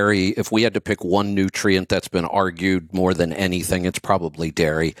world, dairy, if we had to pick one nutrient that's been argued more than anything, it's probably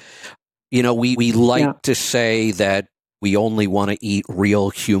dairy. We like to say that we only want to eat real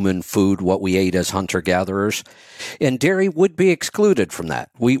human food, what we ate as hunter-gatherers. And dairy would be excluded from that.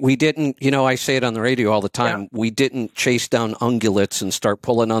 We didn't, I say it on the radio all the time, we didn't chase down ungulates and start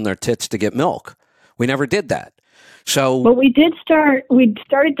pulling on their tits to get milk. We never did that. But we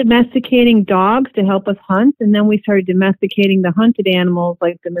started domesticating dogs to help us hunt, and then we started domesticating the hunted animals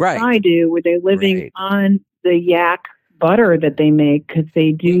like the Maasai do, where they're living on the yak butter that they make, because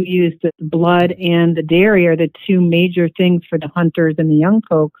they do use the blood and the dairy are the two major things for the hunters and the young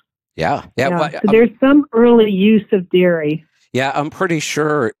folks. Yeah. So there's some early use of dairy. Yeah, I'm pretty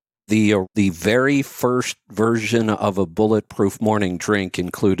sure the very first version of a bulletproof morning drink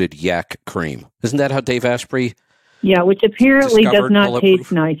included yak cream. Isn't that how Dave Asprey? Yeah, which apparently does not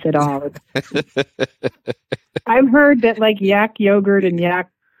taste nice at all. I've heard that yak yogurt and yak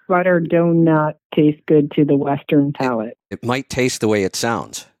butter do not taste good to the Western palate. It might taste the way it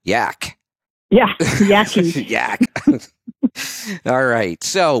sounds. Yak. Yeah, yacky. Yak. All right.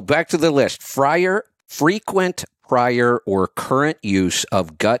 So back to the list. Frequent prior or current use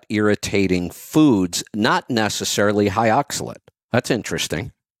of gut irritating foods, not necessarily high oxalate. That's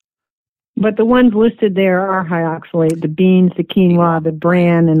interesting. But the ones listed there are high oxalate, the beans, the quinoa, the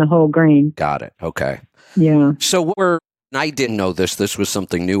bran, and the whole grain. Got it. Okay. Yeah. So I didn't know this. This was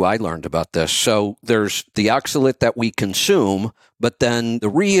something new. I learned about this. So there's the oxalate that we consume, but then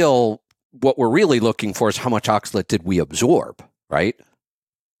what we're really looking for is how much oxalate did we absorb, right?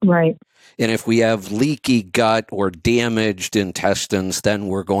 Right. And if we have leaky gut or damaged intestines, then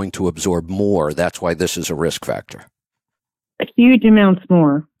we're going to absorb more. That's why this is a risk factor. Huge amounts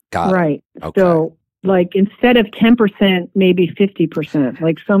more. Got right. It. Okay. So, like, instead of 10%, maybe 50%.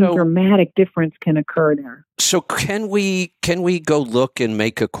 Like, some dramatic difference can occur there. So can we go look and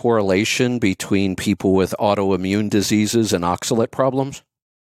make a correlation between people with autoimmune diseases and oxalate problems?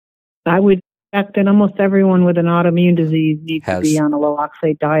 I would expect that almost everyone with an autoimmune disease needs to be on a low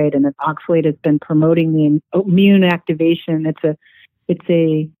oxalate diet, and that oxalate has been promoting the immune activation. It's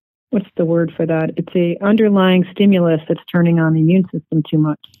a what's the word for that? It's a underlying stimulus that's turning on the immune system too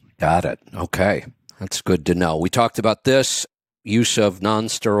much. Got it. Okay. That's good to know. We talked about this, use of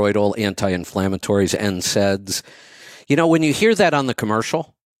non-steroidal anti-inflammatories, NSAIDs. You know, when you hear that on the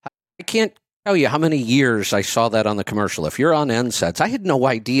commercial, I can't tell you how many years I saw that on the commercial. If you're on NSAIDs, I had no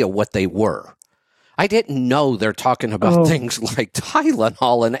idea what they were. I didn't know they're talking about things like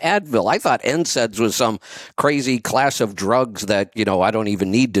Tylenol and Advil. I thought NSAIDs was some crazy class of drugs that, I don't even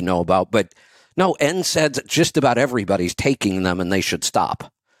need to know about. But no, NSAIDs, just about everybody's taking them and they should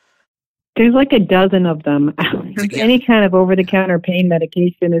stop. There's like a dozen of them. Any kind of over-the-counter pain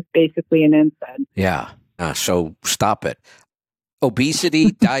medication is basically an NSAID. Yeah. So stop it.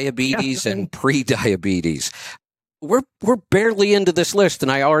 Obesity, diabetes, and pre-diabetes. We're barely into this list,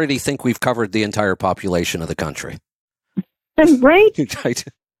 and I already think we've covered the entire population of the country. Right?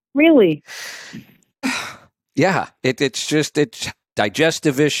 Really? Yeah. It's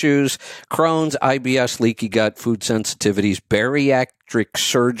digestive issues, Crohn's, IBS, leaky gut, food sensitivities, bariatric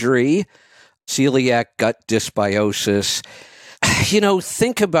surgery, celiac gut dysbiosis.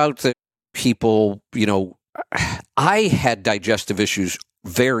 Think about the people, I had digestive issues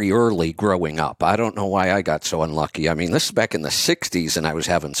very early growing up. I don't know why I got so unlucky. I mean, this is back in the 60s and I was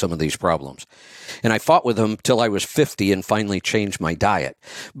having some of these problems. And I fought with them till I was 50 and finally changed my diet.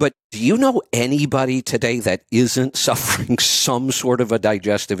 But do you know anybody today that isn't suffering some sort of a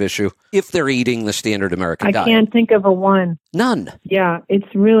digestive issue if they're eating the standard American diet? I can't think of a one. None. Yeah,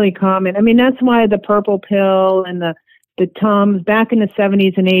 it's really common. I mean, that's why the purple pill and the Tums, back in the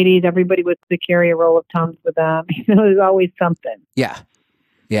 70s and 80s, everybody would carry a roll of Tums with them. There's always something. Yeah.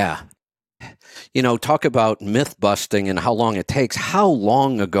 Yeah. Talk about myth busting and how long it takes. How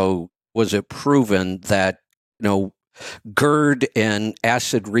long ago was it proven that, GERD and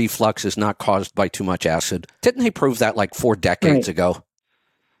acid reflux is not caused by too much acid? Didn't they prove that like 4 decades ago?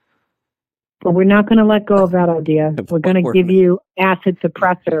 But we're not going to let go of that idea. We're going to give you acid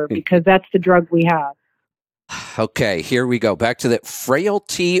suppressor because that's the drug we have. Okay, here we go. Back to the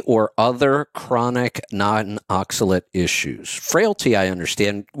frailty or other chronic non-oxalate issues. Frailty, I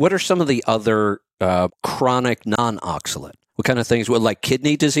understand. What are some of the other chronic non-oxalate? What kind of things? Well, like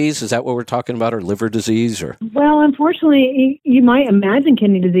kidney disease? Is that what we're talking about? Or liver disease? Or Well, unfortunately, you might imagine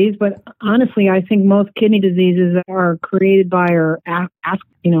kidney disease, but honestly, I think most kidney diseases are created by or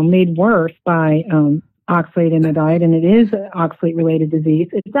made worse by oxalate in the diet, and it is an oxalate-related disease.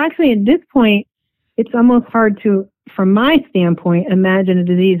 It's actually, at this point, it's almost hard to, from my standpoint, imagine a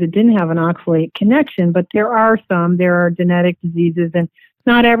disease that didn't have an oxalate connection, but there are some. There are genetic diseases, and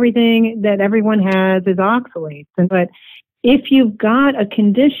not everything that everyone has is oxalates. But if you've got a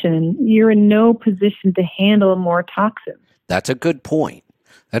condition, you're in no position to handle more toxins. That's a good point.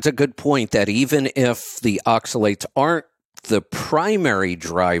 That's a good point, that even if the oxalates aren't the primary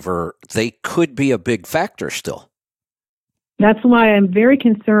driver, they could be a big factor still. That's why I'm very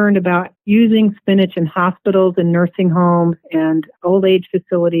concerned about using spinach in hospitals and nursing homes and old age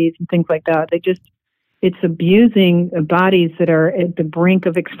facilities and things like that. It's abusing bodies that are at the brink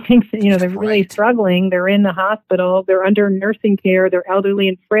of extinction. They're really struggling. They're in the hospital. They're under nursing care. They're elderly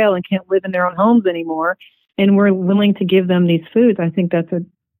and frail and can't live in their own homes anymore. And we're willing to give them these foods. I think that's a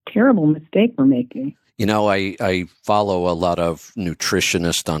terrible mistake we're making. I follow a lot of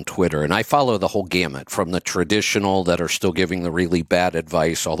nutritionists on Twitter, and I follow the whole gamut from the traditional that are still giving the really bad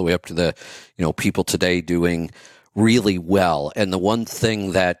advice all the way up to the, people today doing really well. And the one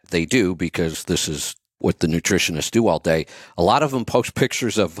thing that they do, because this is what the nutritionists do all day, a lot of them post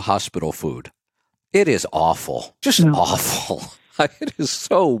pictures of hospital food. It is awful, just awful. It is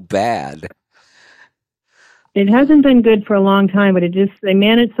so bad. It hasn't been good for a long time, but they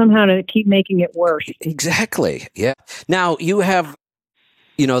managed somehow to keep making it worse. Exactly. Yeah. Now you have,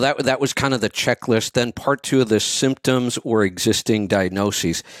 that was kind of the checklist. Then part 2 of the symptoms or existing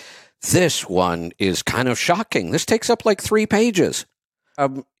diagnoses. This one is kind of shocking. This takes up like 3 pages.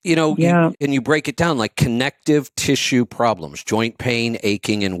 And you break it down like connective tissue problems, joint pain,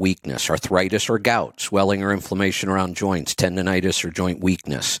 aching, and weakness, arthritis or gout, swelling or inflammation around joints, tendonitis or joint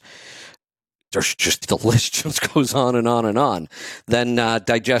weakness. There's just, the list just goes on and on and on. Then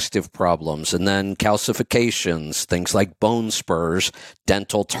digestive problems, and then calcifications, things like bone spurs,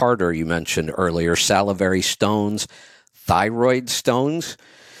 dental tartar you mentioned earlier, salivary stones, thyroid stones.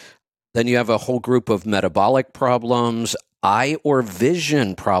 Then you have a whole group of metabolic problems, eye or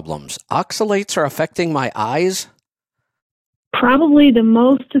vision problems. Oxalates are affecting my eyes? Probably the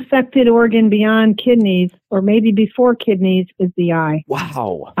most affected organ beyond kidneys, or maybe before kidneys, is the eye.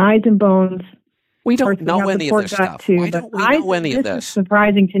 Wow. Eyes and bones. We don't know any of this stuff. Too, Why don't we know any of this? This is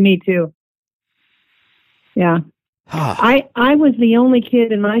surprising to me, too. Yeah. I was the only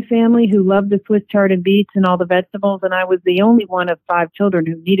kid in my family who loved the Swiss chard and beets and all the vegetables, and I was the only one of 5 children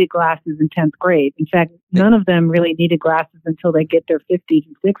who needed glasses in 10th grade. In fact, none of them really needed glasses until they get their 50s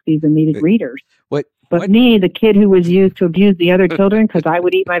and 60s and needed readers. But me, the kid who was used to abuse the other children because I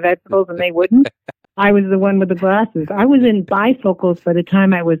would eat my vegetables and they wouldn't, I was the one with the glasses. I was in bifocals by the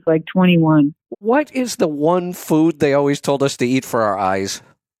time I was like 21. What is the one food they always told us to eat for our eyes?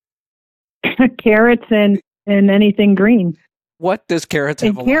 Carrots and anything green. What does carrots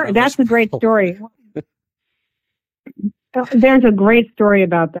have? That's a great story. There's a great story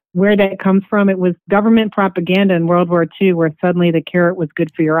about that, where that comes from. It was government propaganda in World War II where suddenly the carrot was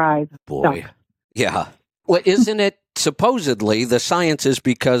good for your eyes. Boy. So. Yeah. Well, isn't it supposedly the science is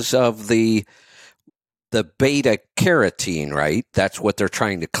because of the beta carotene, right? That's what they're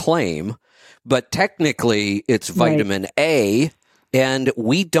trying to claim. But technically, it's vitamin A, and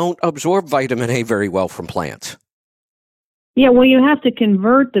we don't absorb vitamin A very well from plants. Yeah, well, you have to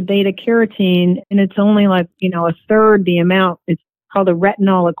convert the beta carotene, and it's only like, a third the amount. It's called a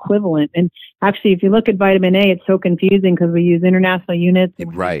retinol equivalent. And actually, if you look at vitamin A, it's so confusing because we use international units.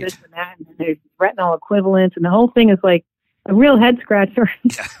 And right. This and that, and there's retinol equivalents, and the whole thing is like a real head scratcher.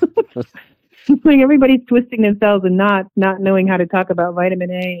 Like everybody's twisting themselves and not knowing how to talk about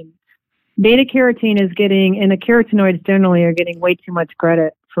vitamin A. And beta carotene is getting, and the carotenoids generally are getting way too much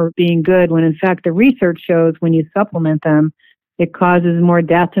credit for being good, when in fact the research shows when you supplement them, it causes more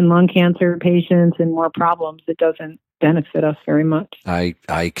death in lung cancer patients and more problems. It doesn't benefit us very much. I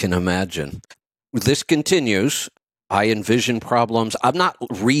can imagine. This continues. Eye and vision problems. I'm not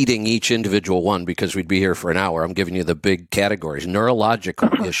reading each individual one because we'd be here for an hour. I'm giving you the big categories.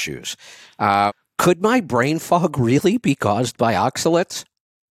 Neurological issues. Could my brain fog really be caused by oxalates?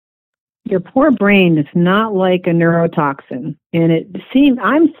 Your poor brain is not like a neurotoxin. And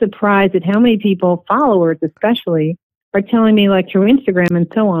I'm surprised at how many people, followers especially, are telling me, like through Instagram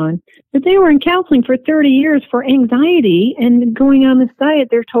and so on, that they were in counseling for 30 years for anxiety and going on this diet.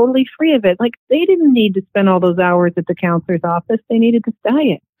 They're totally free of it. Like, they didn't need to spend all those hours at the counselor's office. They needed this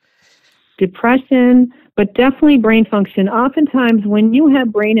diet. Depression, but definitely brain function. Oftentimes, when you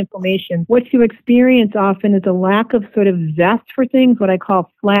have brain inflammation, what you experience often is a lack of sort of zest for things, what I call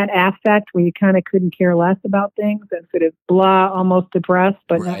flat affect, where you kind of couldn't care less about things and sort of blah, almost depressed,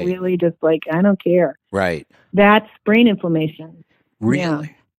 but not really, just like, I don't care. Right. That's brain inflammation. Really?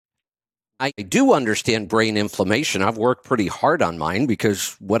 Yeah. I do understand brain inflammation. I've worked pretty hard on mine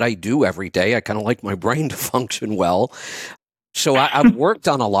because what I do every day, I kind of like my brain to function well. So I've worked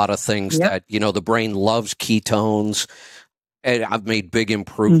on a lot of things that, the brain loves ketones, and I've made big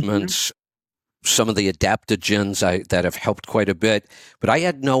improvements. Mm-hmm. Some of the adaptogens that have helped quite a bit, but I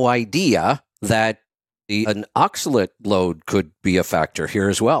had no idea that an oxalate load could be a factor here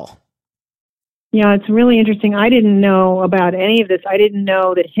as well. Yeah, it's really interesting. I didn't know about any of this. I didn't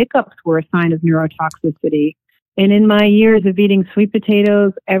know that hiccups were a sign of neurotoxicity. And in my years of eating sweet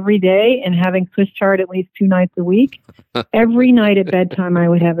potatoes every day and having Swiss chard at least 2 nights a week, every night at bedtime I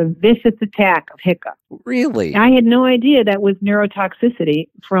would have a vicious attack of hiccups. Really? I had no idea that was neurotoxicity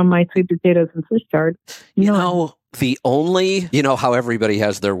from my sweet potatoes and Swiss chard. The only, how everybody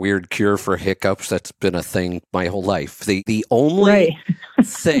has their weird cure for hiccups, that's been a thing my whole life. The only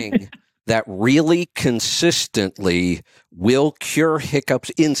thing that really consistently will cure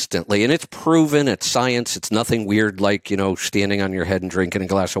hiccups instantly. And it's proven, it's science, it's nothing weird like, standing on your head and drinking a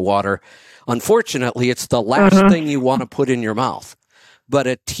glass of water. Unfortunately, it's the last thing you want to put in your mouth. But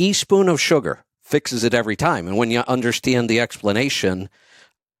a teaspoon of sugar fixes it every time. And when you understand the explanation,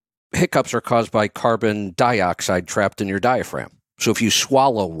 hiccups are caused by carbon dioxide trapped in your diaphragm. So if you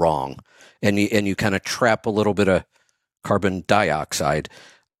swallow wrong and you kind of trap a little bit of carbon dioxide,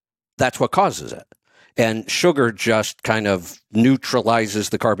 that's what causes it. And sugar just kind of neutralizes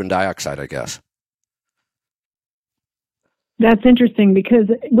the carbon dioxide, I guess. That's interesting because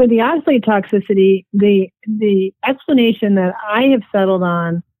with the oxalate toxicity, the explanation that I have settled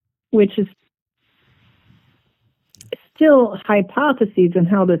on, which is still hypotheses on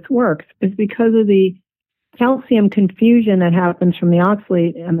how this works, is because of the calcium confusion that happens from the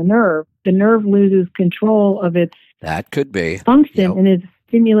oxalate and the nerve. The nerve loses control of its that could be function and is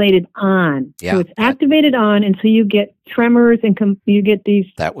stimulated on. Yeah, so it's activated on, and so you get tremors and you get these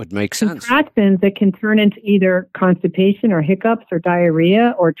that would make sense. Contractions that can turn into either constipation or hiccups or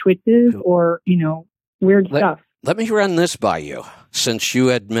diarrhea or twitches or, weird stuff. Let me run this by you, since you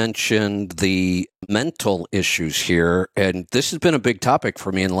had mentioned the mental issues here, and this has been a big topic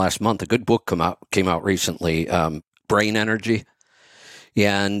for me in the last month. A good book came out recently, Brain Energy,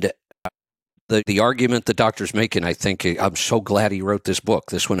 and the argument the doctor's making, I think, I'm so glad he wrote this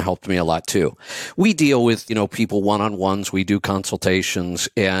book. This one helped me a lot too. We deal with, people one-on-ones. We do consultations,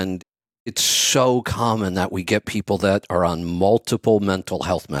 and it's so common that we get people that are on multiple mental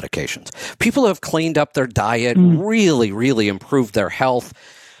health medications. People who have cleaned up their diet, really, really improved their health.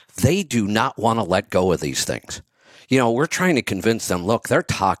 They do not want to let go of these things. We're trying to convince them, look, they're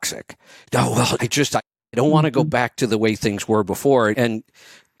toxic. No, well, I don't want to go back to the way things were before.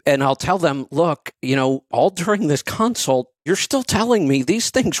 And I'll tell them, look, all during this consult, you're still telling me these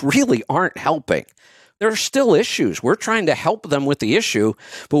things really aren't helping. There are still issues. We're trying to help them with the issue,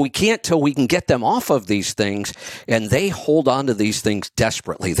 but we can't till we can get them off of these things. And they hold on to these things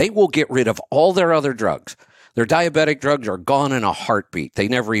desperately. They will get rid of all their other drugs. Their diabetic drugs are gone in a heartbeat. They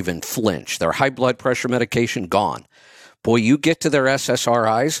never even flinch. Their high blood pressure medication, gone. Boy, you get to their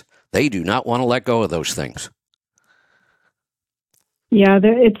SSRIs, they do not want to let go of those things. Yeah,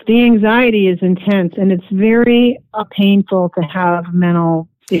 it's the anxiety is intense, and it's very painful to have mental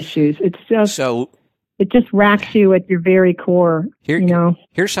issues. It's just it just racks you at your very core.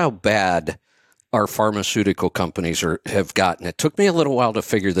 Here's how bad our pharmaceutical companies have gotten. It took me a little while to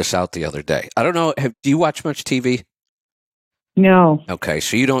figure this out the other day. I don't know. Do you watch much TV? No. Okay,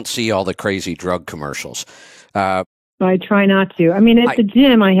 so you don't see all the crazy drug commercials. I try not to. I mean, at the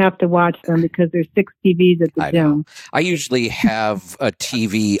gym, I have to watch them because there's 6 TVs at the gym. I usually have a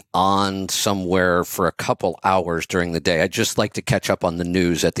TV on somewhere for a couple hours during the day. I just like to catch up on the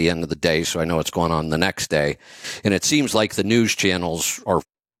news at the end of the day so I know what's going on the next day. And it seems like the news channels are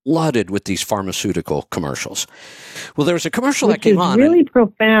flooded with these pharmaceutical commercials. Well, there was a commercial that came on. Which is really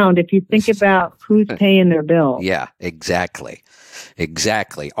profound if you think about who's paying their bill. Yeah, exactly.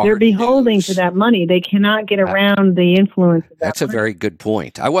 They're beholden to that money. They cannot get around the influence of that. That's a very good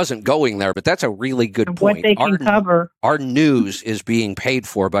point. I wasn't going there, but that's a really good point. What they can cover. Our news is being paid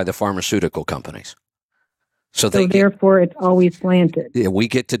for by the pharmaceutical companies. So therefore, it's always slanted. We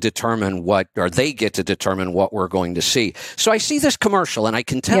get to determine they get to determine what we're going to see. So I see this commercial, and I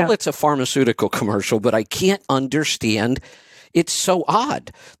can tell it's a pharmaceutical commercial, but I can't understand. It's so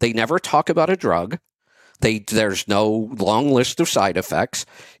odd. They never talk about a drug. There's no long list of side effects.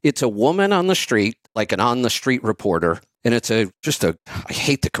 It's a woman on the street, like an on-the-street reporter, and I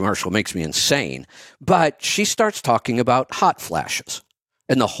hate the commercial, it makes me insane, but she starts talking about hot flashes.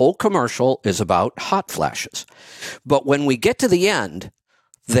 And the whole commercial is about hot flashes. But when we get to the end,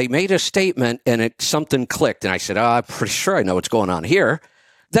 they made a statement and something clicked. And I said, I'm pretty sure I know what's going on here.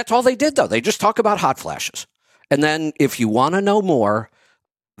 That's all they did, though. They just talk about hot flashes. And then if you want to know more,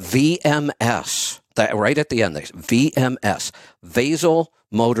 VMS, that right at the end, VMS,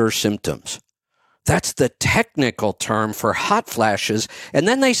 vasomotor symptoms. That's the technical term for hot flashes. And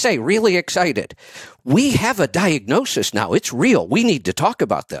then they say, really excited, we have a diagnosis now. It's real. We need to talk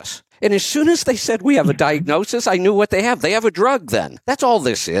about this. And as soon as they said we have a diagnosis, I knew what they have. They have a drug then. That's all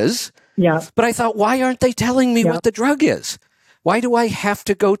this is. Yeah. But I thought, why aren't they telling me what the drug is? Why do I have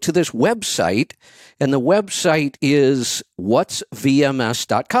to go to this website? And the website is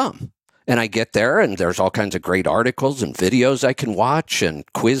whatsvms.com. And I get there, and there's all kinds of great articles and videos I can watch and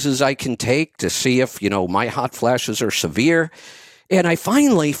quizzes I can take to see if, my hot flashes are severe. And I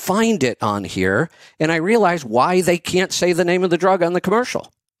finally find it on here, and I realize why they can't say the name of the drug on the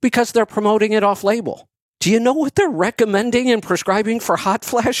commercial. Because they're promoting it off-label. Do you know what they're recommending and prescribing for hot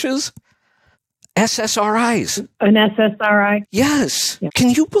flashes? SSRIs. An SSRI? Yes. Yeah. Can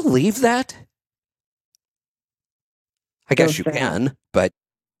you believe that? I guess you can, but...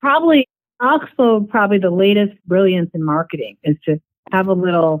 Probably the latest brilliance in marketing is to have a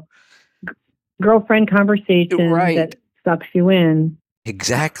little girlfriend conversation that sucks you in.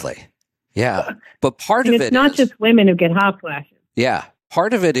 Exactly. Yeah. But part of it it's not just women who get hot flashes. Yeah.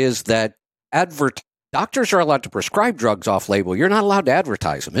 Part of it is that doctors are allowed to prescribe drugs off label. You're not allowed to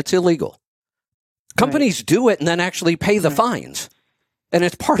advertise them. It's illegal. Companies do it and then actually pay the fines. And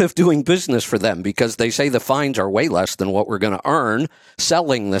it's part of doing business for them because they say the fines are way less than what we're going to earn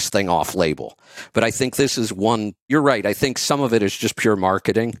selling this thing off label. But I think this is one, you're right. I think some of it is just pure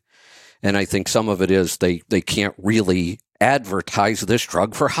marketing. And I think some of it is they can't really advertise this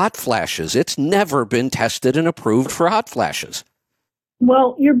drug for hot flashes. It's never been tested and approved for hot flashes.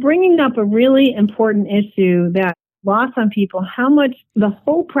 Well, you're bringing up a really important issue that lost on people, how much the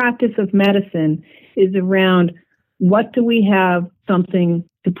whole practice of medicine is around what do we have something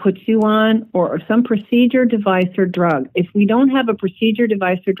to put you on or some procedure, device, or drug. If we don't have a procedure,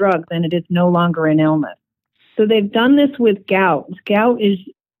 device, or drug, then it is no longer an illness. So they've done this with gout. Gout is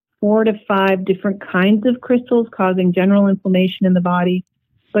 4 to 5 different kinds of crystals causing general inflammation in the body.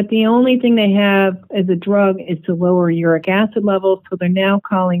 But the only thing they have as a drug is to lower uric acid levels. So they're now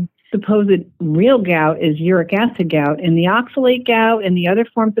calling supposed real gout is uric acid gout. And the oxalate gout and the other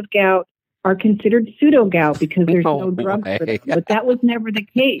forms of gout are considered pseudo gout because there's no drugs for them. But that was never the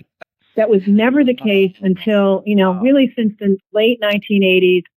case. That was never the case until, really since the late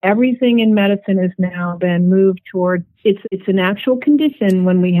 1980s, everything in medicine has now been moved toward it's an actual condition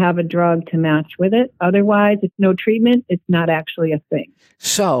when we have a drug to match with it. Otherwise, it's no treatment. It's not actually a thing.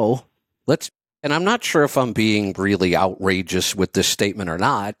 So and I'm not sure if I'm being really outrageous with this statement or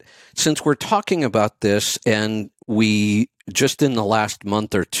not, since we're talking about this and we just in the last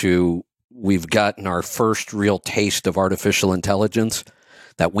month or two, we've gotten our first real taste of artificial intelligence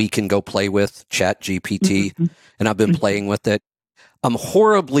that we can go play with, ChatGPT, and I've been playing with it. I'm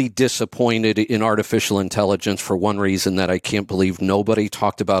horribly disappointed in artificial intelligence for one reason that I can't believe nobody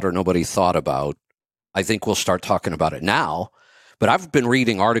talked about or nobody thought about. I think we'll start talking about it now, but I've been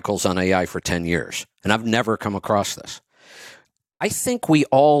reading articles on AI for 10 years, and I've never come across this. I think we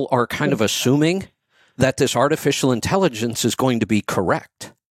all are kind of assuming that this artificial intelligence is going to be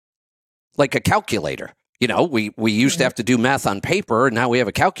correct, like a calculator. We used to have to do math on paper, and now we have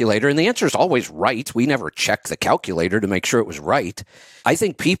a calculator, and the answer is always right. We never check the calculator to make sure it was right. I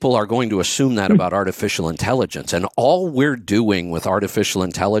think people are going to assume that about artificial intelligence, and all we're doing with artificial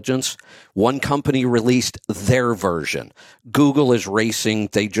intelligence, one company released their version. Google is racing.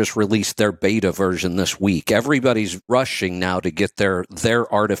 They just released their beta version this week. Everybody's rushing now to get their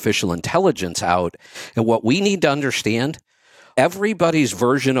artificial intelligence out, and what we need to understand, everybody's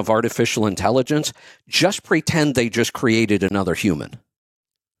version of artificial intelligence, just pretend they just created another human.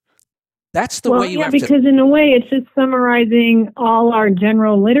 That's the way you have to... because in a way, it's just summarizing all our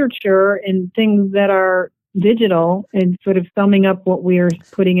general literature and things that are digital and sort of summing up what we are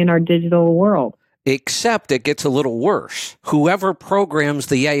putting in our digital world. Except it gets a little worse. Whoever programs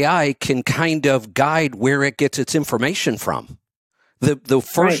the AI can kind of guide where it gets its information from. The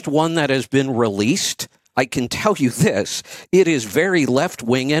first one that has been released, I can tell you this, it is very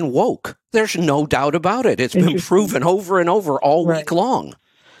left-wing and woke. There's no doubt about it. It's been proven over and over all week long.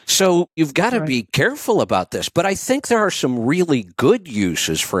 So you've got to be careful about this. But I think there are some really good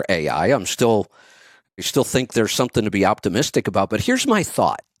uses for AI. I still think there's something to be optimistic about. But here's my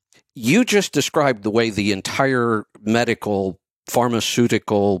thought. You just described the way the entire medical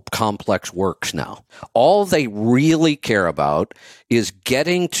pharmaceutical complex works now. All they really care about is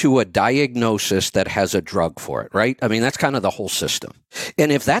getting to a diagnosis that has a drug for it, right? I mean, that's kind of the whole system.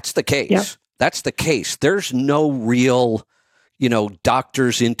 And if that's the case, there's no real,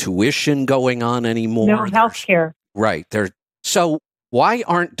 doctor's intuition going on anymore. No healthcare. Right. So why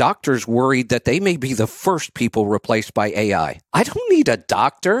aren't doctors worried that they may be the first people replaced by AI? I don't need a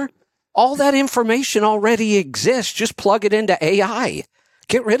doctor. All that information already exists. Just plug it into AI.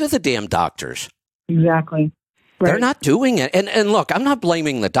 Get rid of the damn doctors. Exactly. Right. They're not doing it. And look, I'm not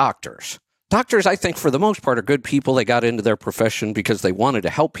blaming the doctors. Doctors, I think, for the most part, are good people. They got into their profession because they wanted to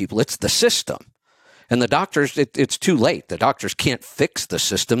help people. It's the system. And the doctors, it's too late. The doctors can't fix the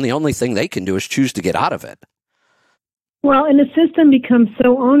system. The only thing they can do is choose to get out of it. Well, and the system becomes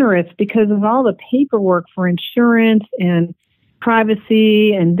so onerous because of all the paperwork for insurance and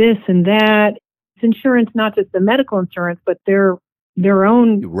privacy and this and that. It's insurance, not just the medical insurance, but their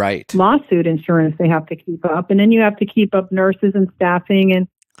own lawsuit insurance they have to keep up. And then you have to keep up nurses and staffing and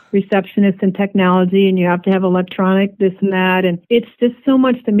receptionists and technology, and you have to have electronic this and that. And it's just so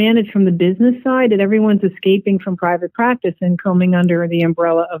much to manage from the business side that everyone's escaping from private practice and coming under the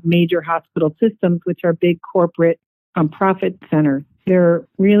umbrella of major hospital systems, which are big corporate profit centers. Their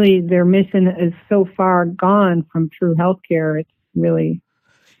mission is so far gone from true healthcare. It's really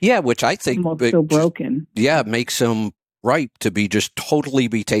which I think so broken. Makes them ripe to be just totally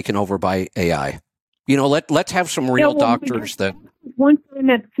be taken over by AI. let's have some real doctors that. Once you're in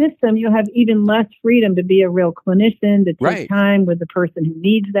that system, you'll have even less freedom to be a real clinician, to take Right. time with the person who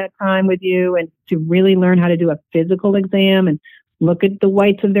needs that time with you, and to really learn how to do a physical exam and look at the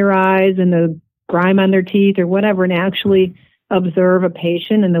whites of their eyes and the grime on their teeth or whatever, and actually observe a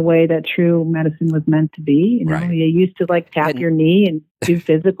patient in the way that true medicine was meant to be. Right. You used to tap your knee and do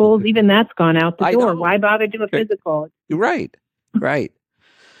physicals. Even that's gone out the door. Why bother do a physical? Right.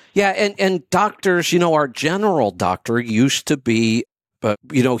 Yeah, and doctors, our general doctor used to be,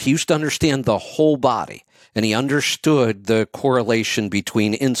 he used to understand the whole body, and he understood the correlation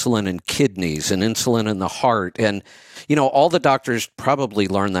between insulin and kidneys and insulin and the heart. And, all the doctors probably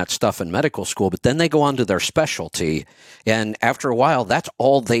learn that stuff in medical school, but then they go on to their specialty. And after a while, that's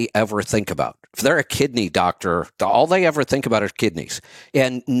all they ever think about. If they're a kidney doctor, all they ever think about is kidneys.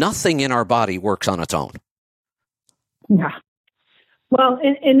 And nothing in our body works on its own. Yeah. Well,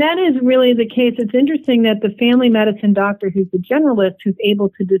 and that is really the case. It's interesting that the family medicine doctor who's a generalist, who's able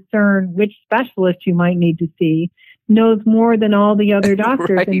to discern which specialist you might need to see, knows more than all the other doctors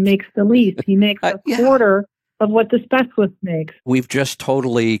Right. And makes the least. He makes a quarter of what the specialist makes. We've just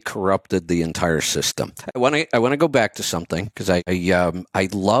totally corrupted the entire system. I want to go back to something because I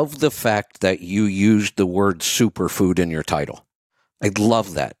love the fact that you used the word superfood in your title. I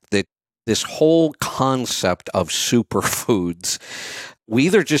love that. This whole concept of superfoods, we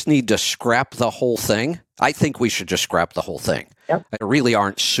either just need to scrap the whole thing. I think we should just scrap the whole thing. Yep. There really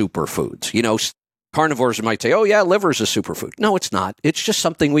aren't superfoods. Carnivores might say, oh, yeah, liver's a superfood. No, it's not. It's just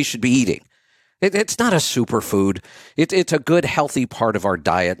something we should be eating. It's not a superfood. It's a good, healthy part of our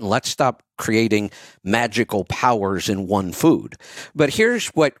diet. And let's stop creating magical powers in one food. But here's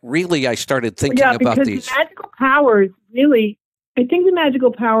what really I started thinking about these. The magical powers really... I think the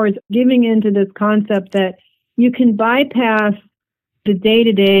magical power is giving into this concept that you can bypass the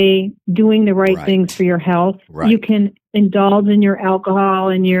day-to-day doing the right things for your health. Right. You can indulge in your alcohol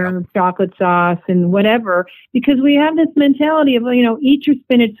and your chocolate sauce and whatever, because we have this mentality of, eat your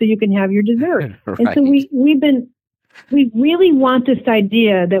spinach so you can have your dessert. Right. And so we really want this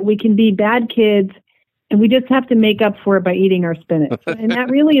idea that we can be bad kids and we just have to make up for it by eating our spinach. And that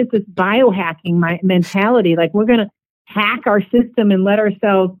really is this biohacking mentality. Like we're going to hack our system and let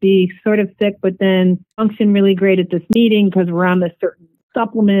ourselves be sort of sick, but then function really great at this meeting because we're on this certain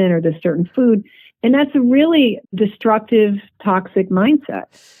supplement or this certain food. And that's a really destructive, toxic mindset.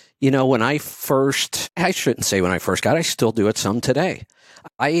 I shouldn't say when I first got it, I still do it some today.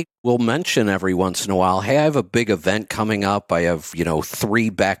 I will mention every once in a while, hey, I have a big event coming up. I have, 3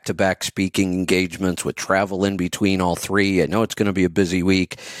 back-to-back speaking engagements with travel in between all 3. I know it's going to be a busy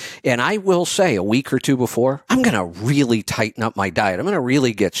week. And I will say a week or 2 before, I'm going to really tighten up my diet. I'm going to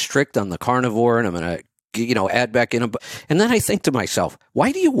really get strict on the carnivore, and I'm going to add back in. And then I think to myself,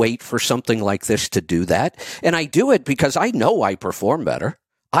 why do you wait for something like this to do that? And I do it because I know I perform better.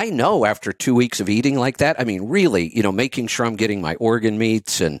 I know after 2 weeks of eating like that, really, making sure I'm getting my organ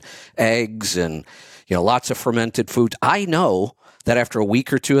meats and eggs and, lots of fermented foods. I know that after a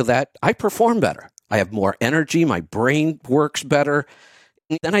week or 2 of that, I perform better. I have more energy. My brain works better.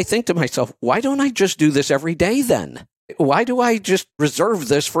 And then I think to myself, why don't I just do this every day then? Why do I just reserve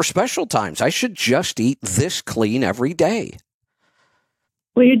this for special times? I should just eat this clean every day.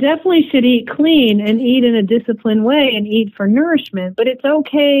 Well, you definitely should eat clean and eat in a disciplined way and eat for nourishment, but it's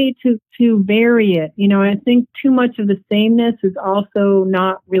okay to vary it. I think too much of the sameness is also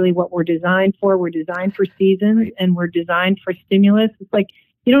not really what we're designed for. We're designed for seasons and we're designed for stimulus. It's like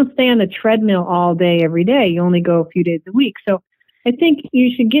you don't stay on the treadmill all day, every day. You only go a few days a week. So I think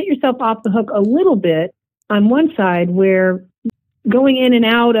you should get yourself off the hook a little bit on one side where going in and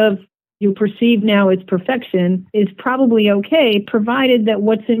out of you perceive now as perfection is probably okay, provided that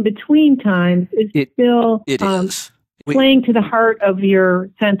what's in between times is still playing to the heart of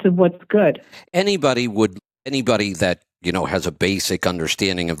your sense of what's good. Anybody that has a basic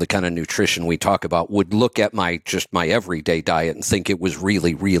understanding of the kind of nutrition we talk about would look at my everyday diet and think it was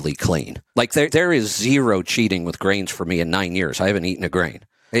really, really clean. Like there is zero cheating with grains for me in 9 years. I haven't eaten a grain.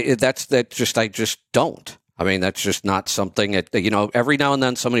 I just don't. That's just not something that, every now and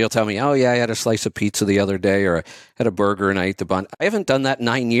then somebody will tell me, oh, yeah, I had a slice of pizza the other day or I had a burger and I ate the bun. I haven't done that in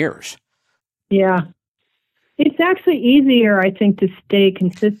 9 years. Yeah. It's actually easier, I think, to stay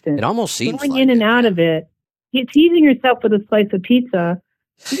consistent. It almost seems going in and out of it. Teasing yourself with a slice of pizza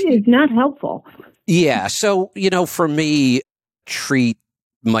is not helpful. Yeah. So, for me, treat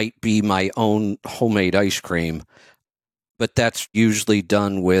might be my own homemade ice cream. But that's usually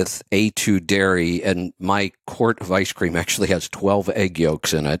done with A2 dairy, and my quart of ice cream actually has 12 egg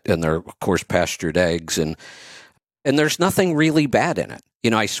yolks in it, and they're, of course, pastured eggs, and there's nothing really bad in it.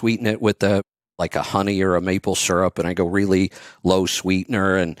 I sweeten it with the like a honey or a maple syrup, and I go really low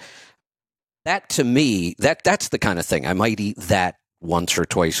sweetener. And that, to me, that's the kind of thing. I might eat that once or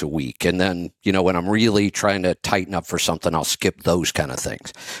twice a week. And then, when I'm really trying to tighten up for something, I'll skip those kind of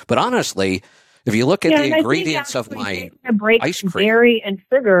things. But honestly, if you look at the ingredients of my ice cream, dairy and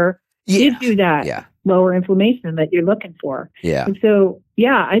sugar gives you that lower inflammation that you're looking for. Yeah. And so,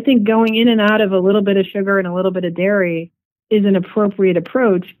 I think going in and out of a little bit of sugar and a little bit of dairy is an appropriate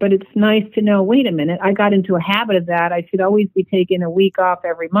approach, but it's nice to know, wait a minute, I got into a habit of that. I should always be taking a week off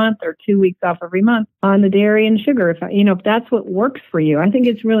every month or 2 weeks off every month on the dairy and sugar. If that's what works for you. I think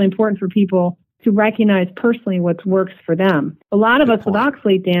it's really important for people to recognize personally what works for them. A lot of us with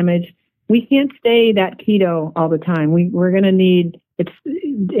oxalate damage, we can't stay that keto all the time. We're going to need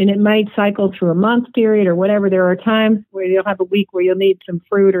and it might cycle through a month period or whatever. There are times where you'll have a week where you'll need some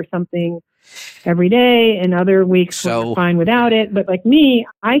fruit or something every day, and other weeks we're fine without it. But like me,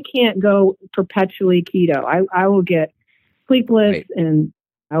 I can't go perpetually keto. I will get sleepless and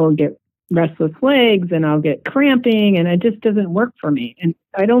I will get restless legs and I'll get cramping, and it just doesn't work for me. And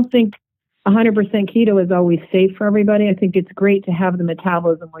I don't think 100% keto is always safe for everybody. I think it's great to have the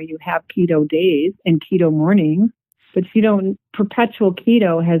metabolism where you have keto days and keto mornings, but perpetual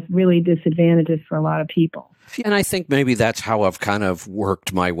keto has really disadvantages for a lot of people. And I think maybe that's how I've kind of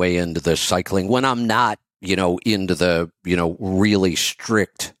worked my way into the cycling. When I'm not, into the, really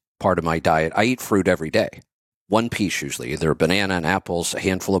strict part of my diet, I eat fruit every day. One piece usually, either a banana and apples, a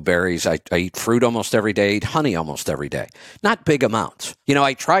handful of berries. I eat fruit almost every day, eat honey almost every day. Not big amounts.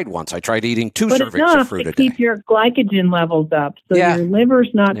 I tried once. I tried eating 2 servings of fruit a day. Keep your glycogen levels up. So your liver's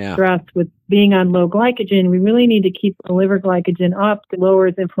not stressed with being on low glycogen. We really need to keep the liver glycogen up. It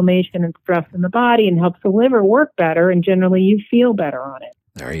lowers inflammation and stress in the body and helps the liver work better. And generally you feel better on it.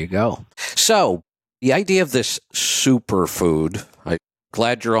 There you go. So the idea of this superfood, I'm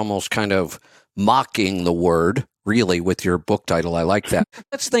glad you're almost kind of mocking the word, really, with your book title. I like that.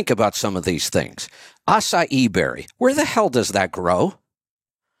 Let's think about some of these things. Acai berry. Where the hell does that grow?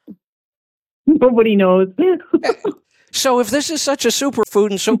 Nobody knows. So if this is such a superfood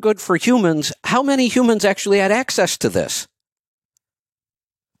and so good for humans, how many humans actually had access to this?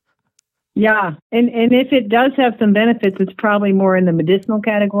 Yeah. And if it does have some benefits, it's probably more in the medicinal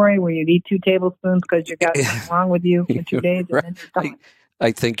category where you'd eat 2 tablespoons because you've got something wrong with you for 2 days. And then you're done.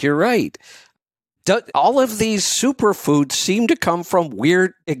 I think you're right. All of these superfoods seem to come from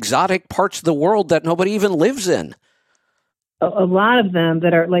weird, exotic parts of the world that nobody even lives in. A lot of them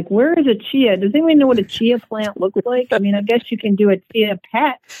that are like, where is a chia? Does anyone know what a chia plant looks like? I mean, I guess you can do a chia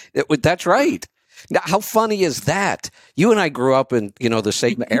pet. That's right. Now, how funny is that? You and I grew up in, the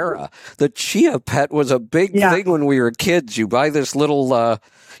same era. The chia pet was a big thing when we were kids. You buy this little, or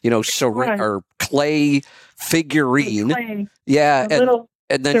clay figurine. Clay. Yeah.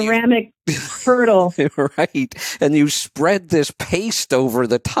 And then ceramic turtle. Right. And you spread this paste over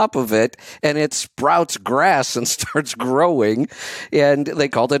the top of it, and it sprouts grass and starts growing. And they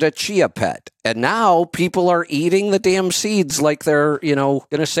called it a chia pet. And now people are eating the damn seeds like they're, going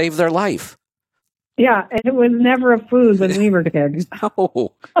to save their life. Yeah, and it was never a food when we were kids.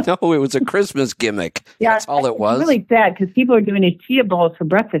 No, it was a Christmas gimmick. That's all it was. It's really sad because people are doing these chia bowls for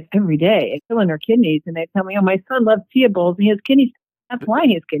breakfast every day. It's killing their kidneys. And they tell me, my son loves chia bowls and he has kidney. That's why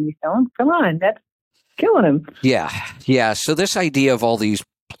he has kidney stones. Come on, that's killing him. Yeah. So this idea of all these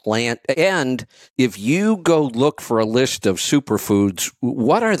and if you go look for a list of superfoods,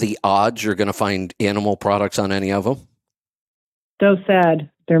 what are the odds you're going to find animal products on any of them? So sad.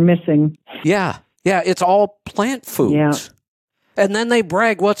 They're missing. Yeah, it's all plant foods. Yeah. And then they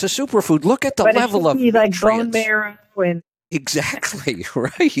brag, what's a superfood? Look at the level of like bone marrow and exactly,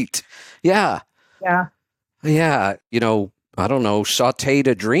 right. Yeah. I don't know, sauteed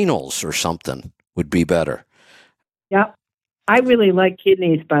adrenals or something would be better. Yeah. I really like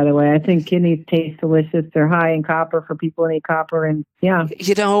kidneys, by the way. I think kidneys taste delicious. They're high in copper for people who eat copper. And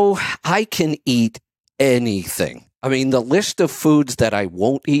I can eat anything. I mean, the list of foods that I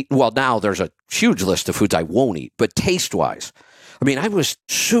won't eat, well, now there's a huge list of foods I won't eat, but taste-wise, I mean, I was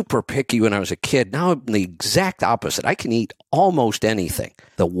super picky when I was a kid. Now I'm the exact opposite. I can eat almost anything.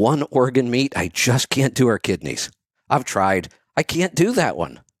 The one organ meat I just can't do are kidneys. I've tried. I can't do that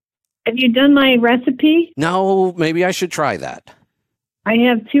one. Have you done my recipe? No, maybe I should try that. I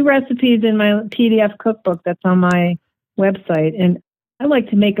have 2 recipes in my PDF cookbook that's on my website, and I like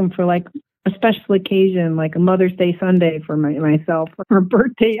to make them for like a special occasion, like a Mother's Day Sunday for myself or a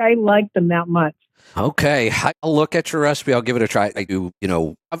birthday. I like them that much. Okay, I'll look at your recipe. I'll give it a try. I do,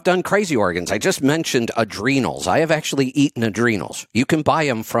 I've done crazy organs. I just mentioned adrenals. I have actually eaten adrenals. You can buy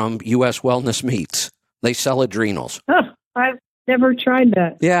them from U.S. Wellness Meats. They sell adrenals. Oh, Never tried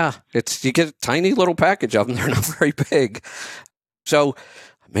that. Yeah, you get a tiny little package of them. They're not very big. So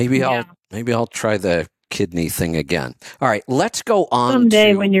maybe I'll try the kidney thing again. All right, let's go on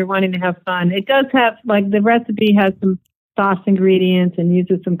someday when you're wanting to have fun. It does have, like, the recipe has some sauce ingredients and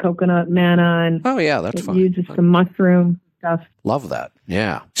uses some coconut manna, and that's fine. Uses some mushroom stuff. Love that.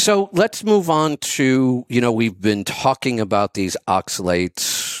 Yeah. So let's move on to, we've been talking about these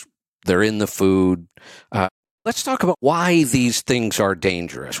oxalates. They're in the food. Let's talk about why these things are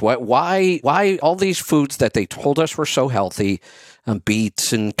dangerous. Why all these foods that they told us were so healthy,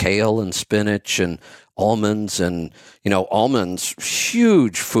 beets and kale and spinach and almonds and, almonds,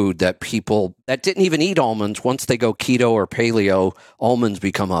 huge food that people that didn't even eat almonds, once they go keto or paleo, almonds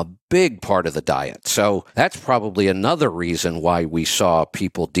become a big part of the diet. So that's probably another reason why we saw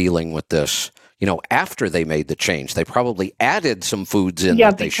people dealing with this. After they made the change, they probably added some foods in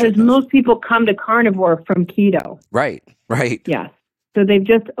that they shouldn't have. Yeah, because most people come to carnivore from keto. Right. Yes. So they've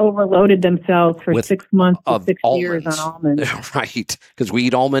just overloaded themselves for 6 months to 6 years on almonds. Right. Because we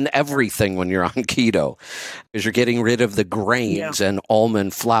eat almond everything when you're on keto. Because you're getting rid of the grains and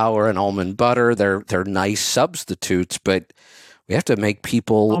almond flour and almond butter. They're nice substitutes, but we have to make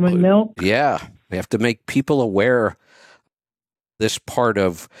people... Almond milk? Yeah. We have to make people aware this part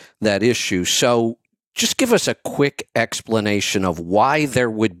of that issue. So just give us a quick explanation of why there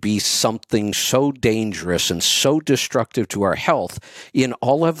would be something so dangerous and so destructive to our health in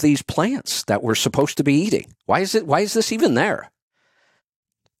all of these plants that we're supposed to be eating. Why is this even there?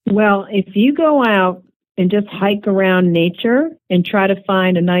 Well, if you go out and just hike around nature and try to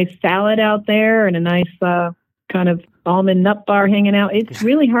find a nice salad out there and a nice kind of almond nut bar hanging out, it's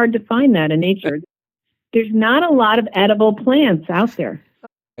really hard to find that in nature. There's not a lot of edible plants out there.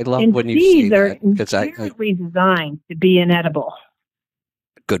 I love when you say that. Seeds are entirely designed to be inedible.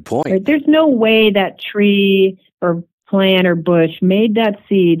 Good point. Right? There's no way that tree or plant or bush made that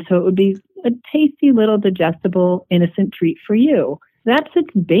seed so it would be a tasty little digestible, innocent treat for you. That's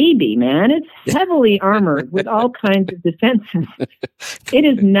its baby, man. It's heavily armored with all kinds of defenses. It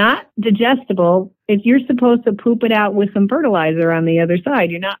is not digestible if you're supposed to poop it out with some fertilizer on the other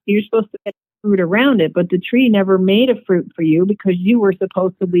side. You're supposed to get fruit around it, but the tree never made a fruit for you because you were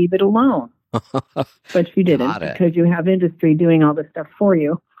supposed to leave it alone. But you didn't because you have industry doing all this stuff for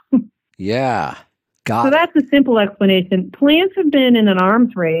you. Yeah. So that's a simple explanation. Plants have been in an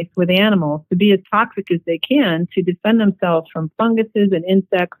arms race with animals to be as toxic as they can to defend themselves from funguses and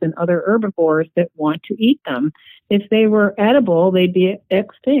insects and other herbivores that want to eat them. If they were edible, they'd be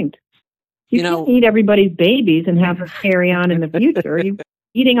extinct. You can't eat everybody's babies and have them carry on in the future. You're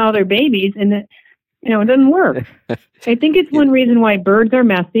eating all their babies, and it doesn't work. I think it's one reason why birds are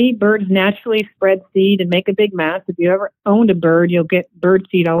messy. Birds naturally spread seed and make a big mess. If you ever owned a bird, you'll get bird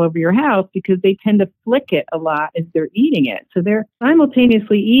seed all over your house because they tend to flick it a lot as they're eating it. So they're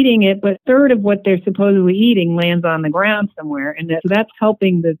simultaneously eating it, but a third of what they're supposedly eating lands on the ground somewhere. And so that's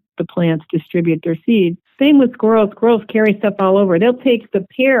helping the plants distribute their seeds. Same with squirrels. Squirrels carry stuff all over. They'll take the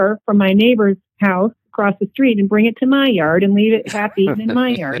pear from my neighbor's house across the street and bring it to my yard and leave it half eaten in my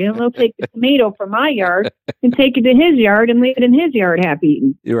yard. And they'll take the tomato from my yard and take it to his yard and leave it in his yard half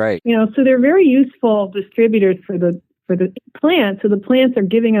eaten. You're right. So they're very useful distributors for the plants. So the plants are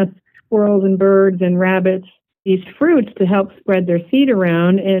giving us squirrels and birds and rabbits these fruits to help spread their seed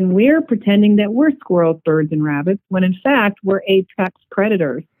around, and we're pretending that we're squirrels, birds, and rabbits when in fact we're apex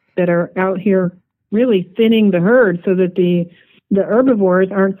predators that are out here really thinning the herd so that the herbivores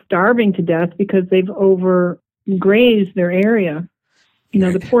aren't starving to death because they've overgrazed their area.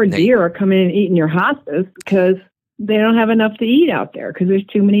 The poor deer are coming in and eating your hostas because they don't have enough to eat out there because there's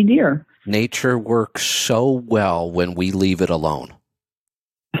too many deer. Nature works so well when we leave it alone.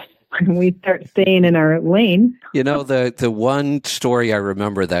 When we start staying in our lane. The one story I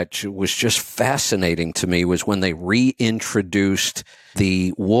remember that was just fascinating to me was when they reintroduced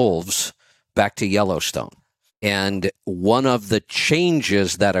the wolves back to Yellowstone. And one of the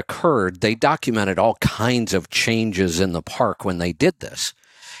changes that occurred, they documented all kinds of changes in the park when they did this.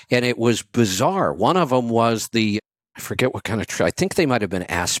 And it was bizarre. One of them was I forget what kind of tree, I think they might have been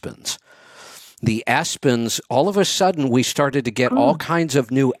aspens. The aspens, all of a sudden, we started to get all kinds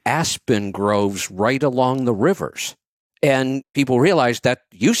of new aspen groves right along the rivers. And people realized that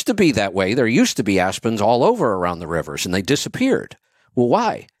used to be that way. There used to be aspens all over around the rivers, and they disappeared. Well,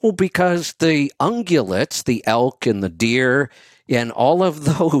 why? Well, because the ungulates, the elk and the deer, and all of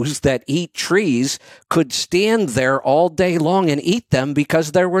those that eat trees could stand there all day long and eat them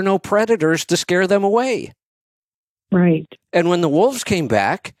because there were no predators to scare them away. Right. And when the wolves came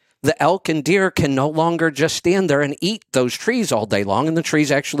back, the elk and deer can no longer just stand there and eat those trees all day long, and the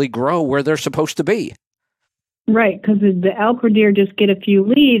trees actually grow where they're supposed to be. Right, because the elk or deer just get a few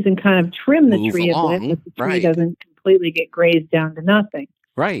leaves and kind of trim the Move tree a along, bit, but the tree right. doesn't completely get grazed down to nothing.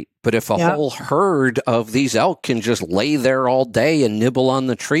 Right. But if a Yeah. whole herd of these elk can just lay there all day and nibble on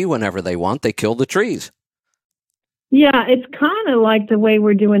the tree whenever they want, they kill the trees. Yeah, it's kind of like the way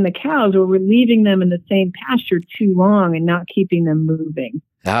we're doing the cows, where we're leaving them in the same pasture too long and not keeping them moving.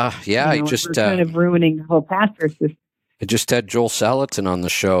 Yeah. We're kind of ruining the whole pasture system. I just had Joel Salatin on the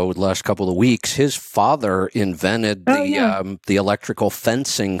show the last couple of weeks. His father invented the electrical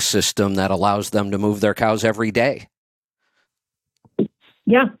fencing system that allows them to move their cows every day.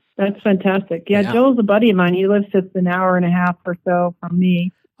 Yeah, that's fantastic. Yeah, Joel's a buddy of mine. He lives just an hour and a half or so from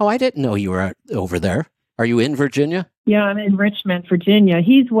me. Oh, I didn't know you were over there. Are you in Virginia? Yeah, I'm in Richmond, Virginia.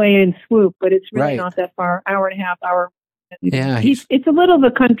 He's way in Swoop, but it's really not that far. Hour and a half, hour. Yeah, it's a little of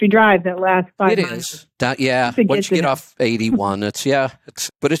a country drive that lasts 5 miles. It is. Once you get off 81,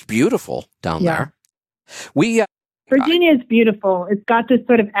 but it's beautiful down there. Virginia is beautiful. It's got this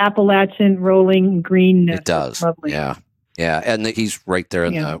sort of Appalachian rolling greenness. It does. It's lovely. Yeah, and he's right there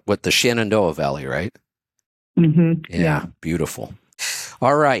in the Shenandoah Valley, right? Mm-hmm. Yeah, beautiful.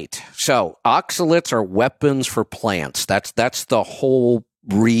 All right. So oxalates are weapons for plants. That's the whole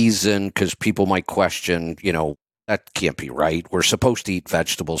reason, because people might question, that can't be right. We're supposed to eat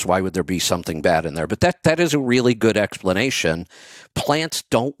vegetables. Why would there be something bad in there? But that is a really good explanation. Plants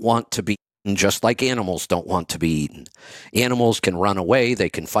don't want to be eaten, just like animals don't want to be eaten. Animals can run away. They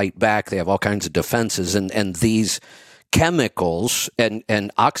can fight back. They have all kinds of defenses. And these chemicals, and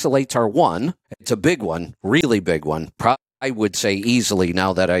oxalates are one. It's a big one, really big one. I would say easily,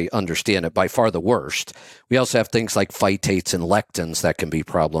 now that I understand it, by far the worst. We also have things like phytates and lectins that can be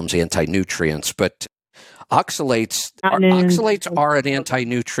problems, anti-nutrients. But oxalates are an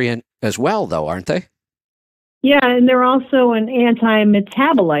anti-nutrient as well, though, aren't they? Yeah, and they're also an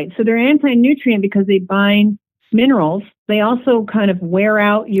anti-metabolite. So they're anti-nutrient because they bind minerals. They also kind of wear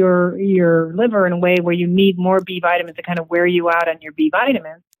out your liver in a way where you need more B vitamins to kind of wear you out on your B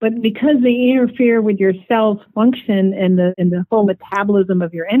vitamins. But because they interfere with your cell's function and the whole metabolism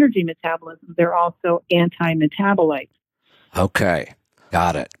of your energy metabolism, they're also anti-metabolites. Okay,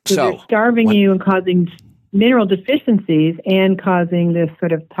 got it. So they're starving you and causing mineral deficiencies and causing this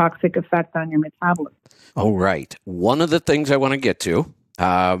sort of toxic effect on your metabolism. Oh, right. One of the things I want to get to,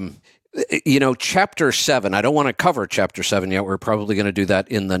 Chapter 7, I don't want to cover Chapter 7 yet. We're probably going to do that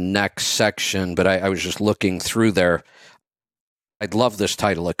in the next section, but I was just looking through there. I'd love this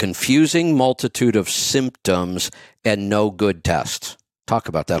title, A Confusing Multitude of Symptoms and No Good Tests. Talk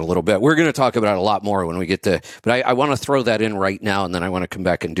about that a little bit. We're going to talk about it a lot more when we get to, but I want to throw that in right now, and then I want to come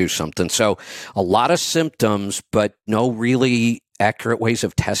back and do something. So a lot of symptoms, but no really accurate ways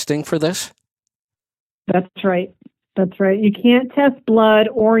of testing for this? That's right. That's right. You can't test blood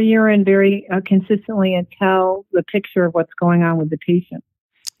or urine very consistently and tell the picture of what's going on with the patient.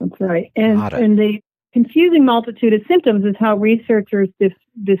 That's right. And the confusing multitude of symptoms is how researchers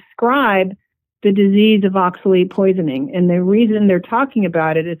describe the disease of oxalate poisoning. And the reason they're talking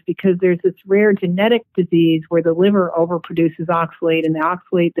about it is because there's this rare genetic disease where the liver overproduces oxalate, and the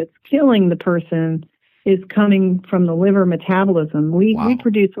oxalate that's killing the person is coming from the liver metabolism. We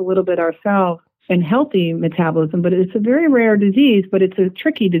produce a little bit ourselves and healthy metabolism, but it's a very rare disease, but it's a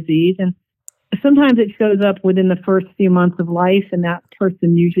tricky disease. And sometimes it shows up within the first few months of life, and that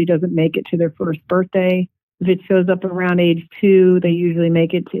person usually doesn't make it to their first birthday. If it shows up around age 2, they usually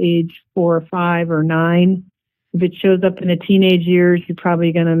make it to age 4 or 5 or 9. If it shows up in the teenage years, you're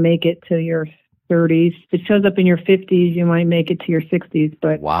probably going to make it to your 30s. If it shows up in your 50s, you might make it to your 60s.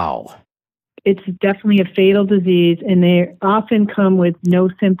 But it's definitely a fatal disease, and they often come with no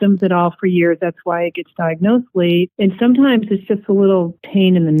symptoms at all for years. That's why it gets diagnosed late. And sometimes it's just a little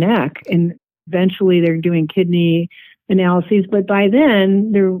pain in the neck, and eventually they're doing kidney analyses. But by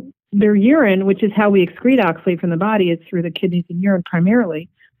then, their urine, which is how we excrete oxalate from the body, is through the kidneys and urine primarily.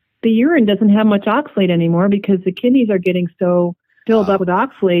 The urine doesn't have much oxalate anymore because the kidneys are getting so filled up with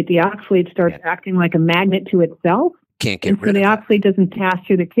oxalate. The oxalate starts acting like a magnet to itself. Can't get rid of it. So the oxalate doesn't pass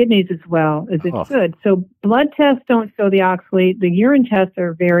through the kidneys as well as it should. So blood tests don't show the oxalate. The urine tests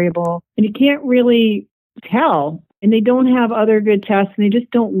are variable, and you can't really tell. And they don't have other good tests, and they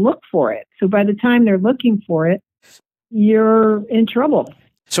just don't look for it. So by the time they're looking for it, you're in trouble.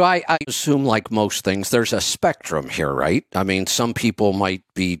 So I assume, like most things, there's a spectrum here, right? I mean, some people might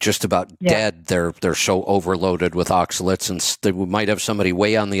be just about dead. They're so overloaded with oxalates, and they might have somebody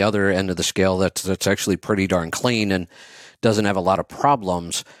way on the other end of the scale that's actually pretty darn clean and doesn't have a lot of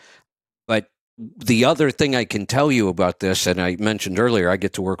problems. But the other thing I can tell you about this, and I mentioned earlier, I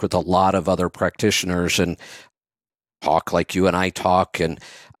get to work with a lot of other practitioners and talk like you and I talk, and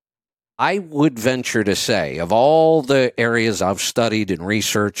I would venture to say, of all the areas I've studied and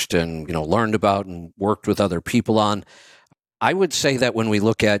researched and, learned about and worked with other people on, I would say that when we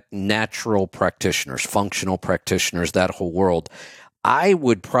look at natural practitioners, functional practitioners, that whole world, I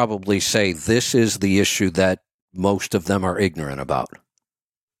would probably say this is the issue that most of them are ignorant about.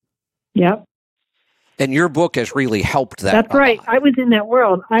 Yep. And your book has really helped that. That's right. I was in that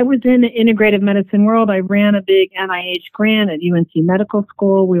world. I was in the integrative medicine world. I ran a big NIH grant at UNC Medical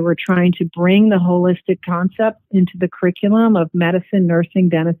School. We were trying to bring the holistic concept into the curriculum of medicine, nursing,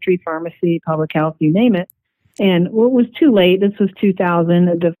 dentistry, pharmacy, public health, you name it. And it was too late. This was 2000.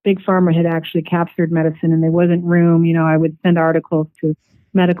 The big pharma had actually captured medicine and there wasn't room. I would send articles to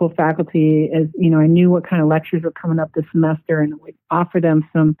medical faculty as, I knew what kind of lectures were coming up this semester and would offer them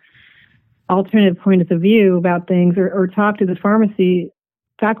some alternative points of view about things or talk to the pharmacy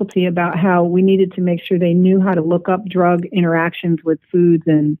faculty about how we needed to make sure they knew how to look up drug interactions with foods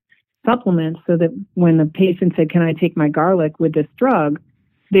and supplements so that when the patient said, can I take my garlic with this drug,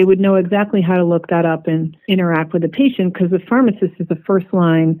 they would know exactly how to look that up and interact with the patient because the pharmacist is the first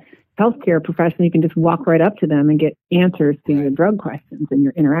line healthcare professional. You can just walk right up to them and get answers to your drug questions and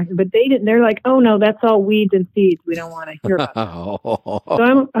your interaction. But they didn't. They're like, oh no, that's all weeds and seeds. We don't want to hear about that.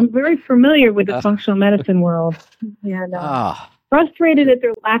 So I'm very familiar with the functional medicine world and frustrated at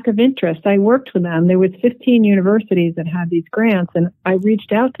their lack of interest. I worked with them. There was 15 universities that had these grants, and I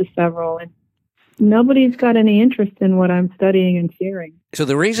reached out to several, and nobody's got any interest in what I'm studying and sharing. So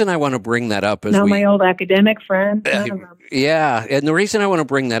the reason I want to bring that up is my old academic friends. Yeah, and the reason I want to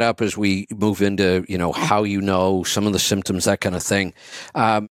bring that up is we move into, how some of the symptoms, that kind of thing.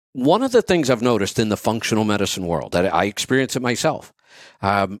 One of the things I've noticed in the functional medicine world, that I experience it myself,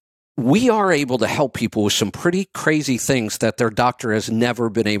 we are able to help people with some pretty crazy things that their doctor has never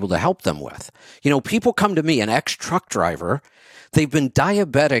been able to help them with. People come to me, an ex-truck driver, they've been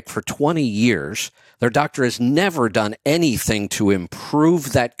diabetic for 20 years. Their doctor has never done anything to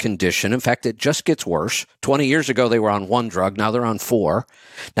improve that condition. In fact, it just gets worse. 20 years ago, they were on one drug. Now they're on 4.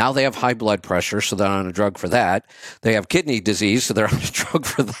 Now they have high blood pressure, so they're on a drug for that. They have kidney disease, so they're on a drug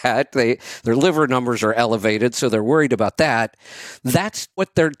for that. Their liver numbers are elevated, so they're worried about that. That's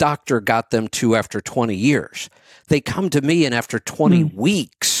what their doctor got them to after 20 years. They come to me, and after 20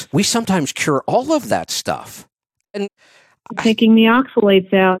 weeks, we sometimes cure all of that stuff. And taking the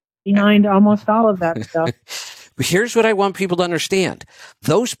oxalates out behind almost all of that stuff. Here's what I want people to understand.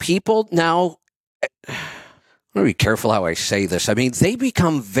 Those people now, I'm going to be careful how I say this. I mean, they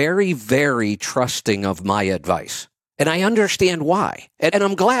become very, very trusting of my advice. And I understand why. And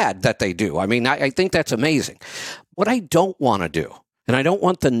I'm glad that they do. I mean, I think that's amazing. What I don't want to do, and I don't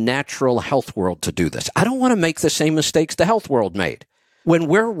want the natural health world to do this, I don't want to make the same mistakes the health world made. When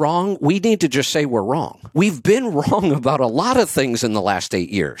we're wrong, we need to just say we're wrong. We've been wrong about a lot of things in the last 8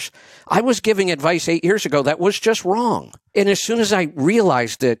 years. I was giving advice 8 years ago that was just wrong. And as soon as I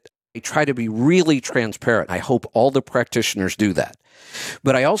realized it, I try to be really transparent. I hope all the practitioners do that.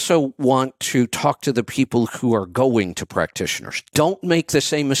 But I also want to talk to the people who are going to practitioners. Don't make the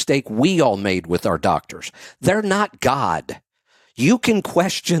same mistake we all made with our doctors. They're not God. You can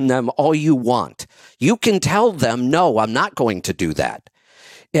question them all you want. You can tell them, no, I'm not going to do that.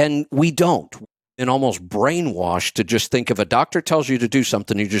 And we don't. And almost brainwashed to just think if a doctor tells you to do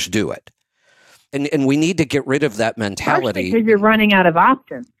something, you just do it. And we need to get rid of that mentality. Because you're running out of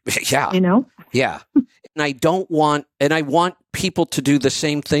options. Yeah. Yeah. And I want people to do the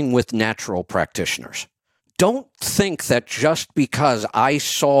same thing with natural practitioners. Don't think that just because I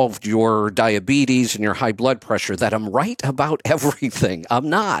solved your diabetes and your high blood pressure that I'm right about everything. I'm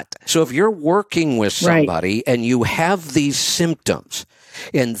not. So if you're working with somebody and you have these symptoms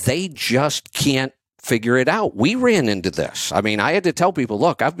and they just can't figure it out. We ran into this. I mean, I had to tell people,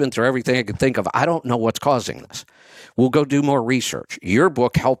 look, I've been through everything I could think of. I don't know what's causing this. We'll go do more research. Your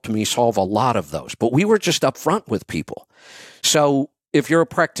book helped me solve a lot of those, but we were just upfront with people. So if you're a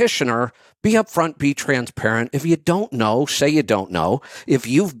practitioner, be upfront, be transparent. If you don't know, say you don't know. If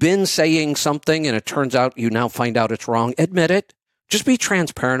you've been saying something and it turns out you now find out it's wrong, admit it. Just be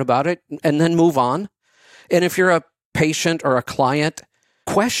transparent about it and then move on. And if you're a patient or a client,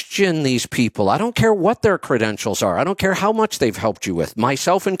 question these people. I don't care what their credentials are. I don't care how much they've helped you with,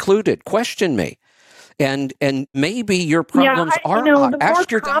 myself included. Question me. And maybe your problems are the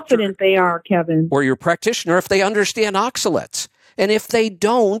more confident they are, Kevin, or your practitioner, if they understand oxalates. And if they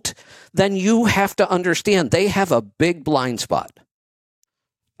don't, then you have to understand they have a big blind spot.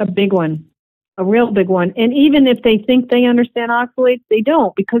 A big one. A real big one. And even if they think they understand oxalates, they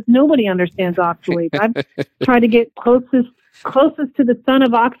don't, because nobody understands oxalates. I've tried to get closest to the sun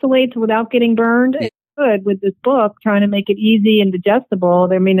of oxalates without getting burned. could with this book, trying to make it easy and digestible.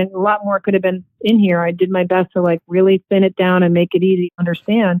 I mean, a lot more could have been in here. I did my best to really thin it down and make it easy to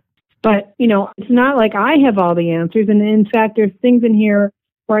understand. But, it's not like I have all the answers. And in fact, there's things in here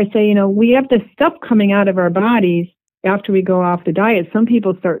where I say, we have this stuff coming out of our bodies after we go off the diet. Some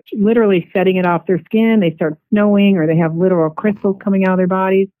people start literally shedding it off their skin. They start snowing, or they have literal crystals coming out of their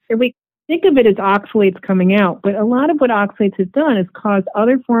bodies. And we think of it as oxalates coming out, but a lot of what oxalates has done is caused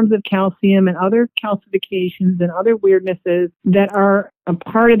other forms of calcium and other calcifications and other weirdnesses that are a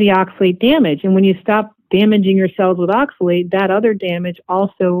part of the oxalate damage. And when you stop damaging your cells with oxalate, that other damage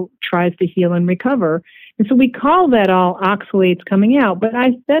also tries to heal and recover. And so we call that all oxalates coming out. But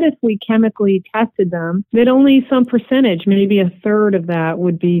I said if we chemically tested them, that only some percentage, maybe a third of that,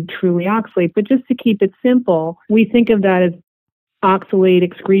 would be truly oxalate. But just to keep it simple, we think of that as oxalate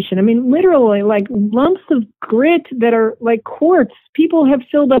excretion. I mean, literally, like lumps of grit that are like quartz. People have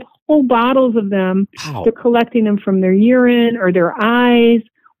filled up whole bottles of them. Wow. They're collecting them from their urine or their eyes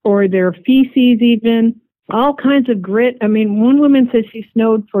or their feces even. All kinds of grit. I mean, one woman says she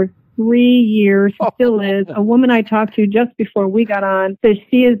snowed for 3 years. She still is. A woman I talked to just before we got on says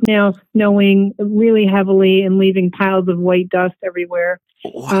she is now snowing really heavily and leaving piles of white dust everywhere.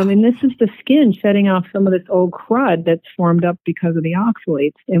 Wow. And this is the skin shedding off some of this old crud that's formed up because of the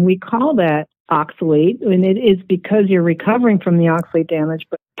oxalates. And we call that oxalate, and it is because you're recovering from the oxalate damage.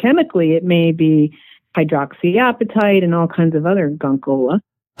 But chemically, it may be hydroxyapatite and all kinds of other gunkola.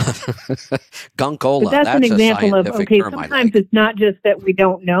 Gunkola. But that's an example of, okay, sometimes it's not just that we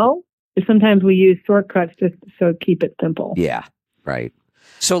don't know, but sometimes we use shortcuts just to keep it simple. Yeah, right.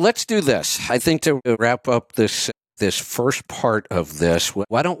 So let's do this. I think to wrap up this first part of this,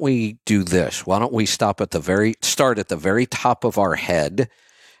 why don't we do this? Why don't we start at the very top of our head,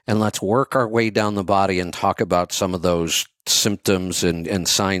 and let's work our way down the body and talk about some of those symptoms and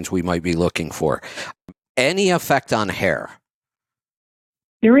signs we might be looking for. Any effect on hair?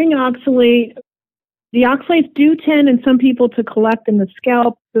 During oxalate, the oxalates do tend in some people to collect in the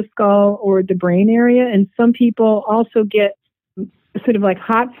scalp, the skull, or the brain area. And some people also get sort of like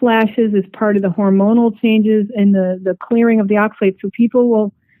hot flashes as part of the hormonal changes and the clearing of the oxalates. So people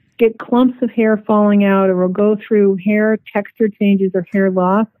will get clumps of hair falling out, or will go through hair texture changes or hair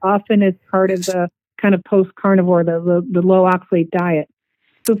loss, often as part of the kind of post-carnivore, the low oxalate diet.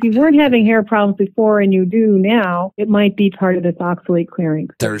 So if you weren't having hair problems before and you do now, it might be part of this oxalate clearing.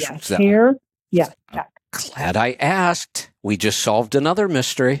 So hair, yes. Glad I asked. We just solved another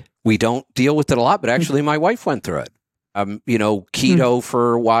mystery. We don't deal with it a lot, but actually my wife went through it. Keto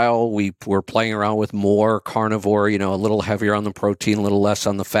for a while. We were playing around with more carnivore, a little heavier on the protein, a little less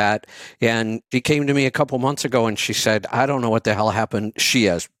on the fat. And she came to me a couple months ago and she said, I don't know what the hell happened. She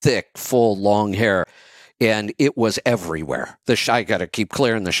has thick, full, long hair. And it was everywhere. I got to keep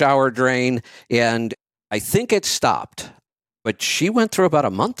clearing the shower drain. And I think it stopped. But she went through about a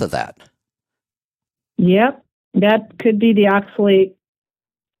month of that. Yep. That could be the oxalate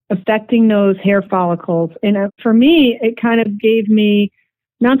affecting those hair follicles. And for me, it kind of gave me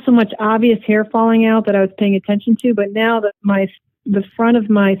not so much obvious hair falling out that I was paying attention to, but now that the front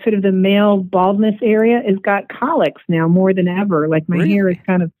of my sort of the male baldness area has got colics now more than ever. Like my hair is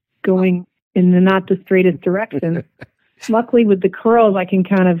kind of going in the not the straightest direction. Luckily, with the curls, I can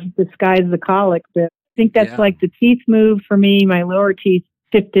kind of disguise the colic. But I think that's like the teeth moved for me. My lower teeth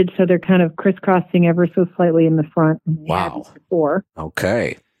shifted, so they're kind of crisscrossing ever so slightly in the front. Wow. Before.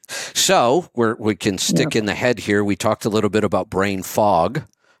 Okay. So we can stick in the head here. We talked a little bit about brain fog.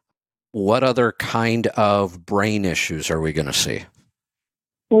 What other kind of brain issues are we going to see?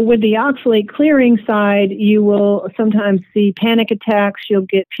 Well, with the oxalate clearing side, you will sometimes see panic attacks. You'll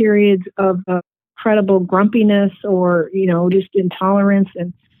get periods of incredible grumpiness or, just intolerance.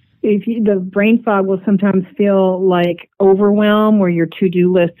 And the brain fog will sometimes feel like overwhelm, where your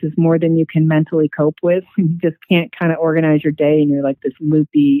to-do list is more than you can mentally cope with. You just can't kind of organize your day, and you're like this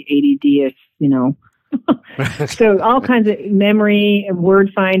loopy ADD-ish, So all kinds of memory and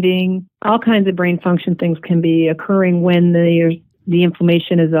word finding, all kinds of brain function things can be occurring when the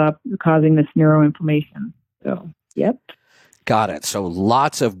inflammation is up, causing this neuroinflammation. So, yep. Got it. So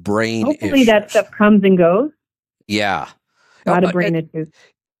lots of brain Hopefully issues. that stuff comes and goes. Yeah. A lot of brain issues.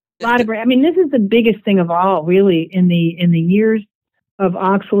 I mean, this is the biggest thing of all, really, in the years of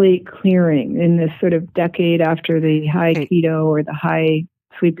oxalate clearing, in this sort of decade after the high keto or the high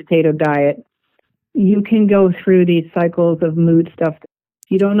sweet potato diet. You can go through these cycles of mood stuff. If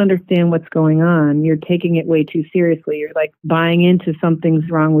you don't understand what's going on, you're taking it way too seriously. You're like buying into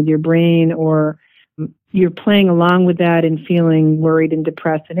something's wrong with your brain, or you're playing along with that and feeling worried and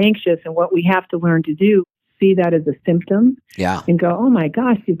depressed and anxious. And what we have to learn to do see that as a symptom and go, oh my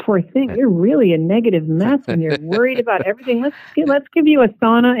gosh, you poor thing, you're really a negative mess and you're worried about everything. Let's give you a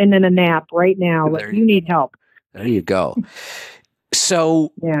sauna and then a nap right now. You need help. There you go.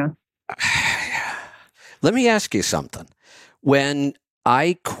 So let me ask you something. When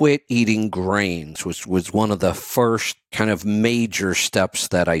I quit eating grains, which was one of the first kind of major steps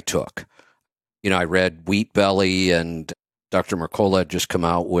that I took. I read Wheat Belly, and Dr. Mercola had just come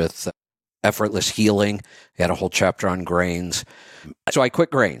out with Effortless Healing. He had a whole chapter on grains. So I quit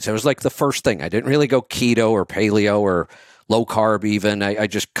grains. It was like the first thing. I didn't really go keto or paleo or low carb even. I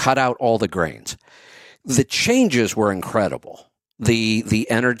just cut out all the grains. The changes were incredible. The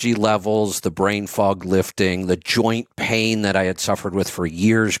energy levels, the brain fog lifting, the joint pain that I had suffered with for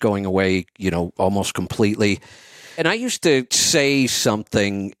years going away, almost completely. And I used to say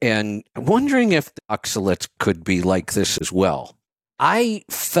something, and I'm wondering if the oxalates could be like this as well. I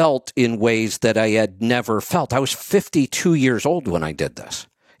felt in ways that I had never felt. I was 52 years old when I did this.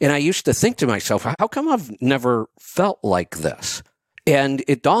 And I used to think to myself, how come I've never felt like this? And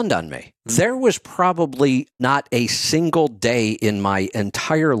it dawned on me, there was probably not a single day in my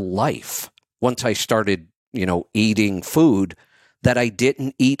entire life, once I started, eating food, that I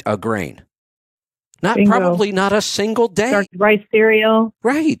didn't eat a grain. Probably not a single day. Dark rice cereal.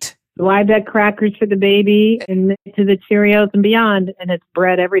 Right. Live crackers for the baby and to the Cheerios and beyond. And it's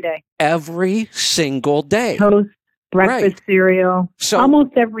bread every day. Every single day. Toast, breakfast cereal. So,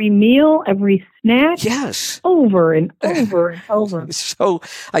 almost every meal, every snack. Yes. Over and over and over. So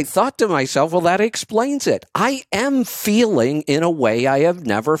I thought to myself, well, that explains it. I am feeling in a way I have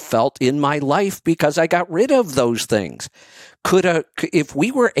never felt in my life because I got rid of those things. If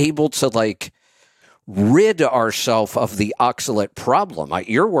we were able to rid ourselves of the oxalate problem.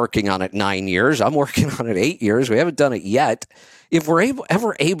 You're working on it 9 years. I'm working on it 8 years. We haven't done it yet. If we're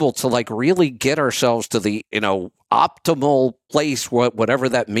ever able to really get ourselves to the, optimal place, whatever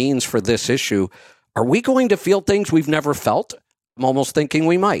that means for this issue, are we going to feel things we've never felt? I'm almost thinking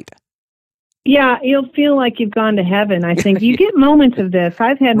we might. Yeah, you'll feel like you've gone to heaven. I think you get moments of this.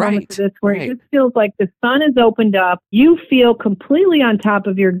 I've had moments of this where it just feels like the sun has opened up. You feel completely on top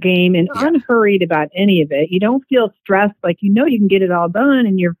of your game and unhurried about any of it. You don't feel stressed, you can get it all done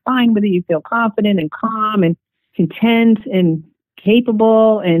and you're fine with it. You feel confident and calm and content and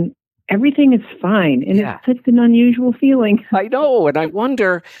capable and everything is fine. And it's such an unusual feeling. I know. And I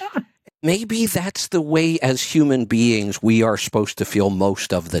wonder, maybe that's the way as human beings we are supposed to feel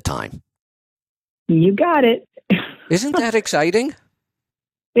most of the time. You got it. Isn't that exciting?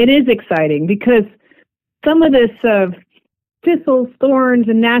 It is exciting because some of this thistles, thorns,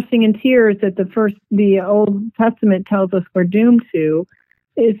 and gnashing and tears that the Old Testament tells us we're doomed to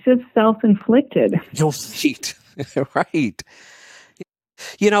is just self-inflicted. Right.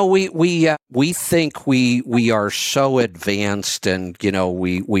 We think we are so advanced and,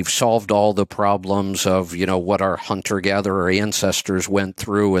 we've solved all the problems of, what our hunter-gatherer ancestors went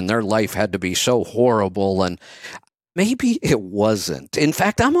through and their life had to be so horrible. And maybe it wasn't. In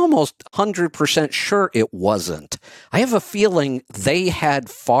fact, I'm almost 100% sure it wasn't. I have a feeling they had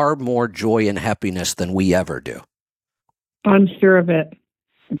far more joy and happiness than we ever do. I'm sure of it.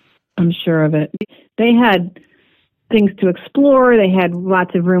 They had things to explore. They had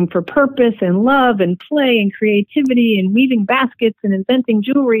lots of room for purpose and love and play and creativity and weaving baskets and inventing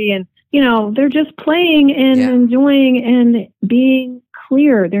jewelry. And, they're just playing and enjoying and being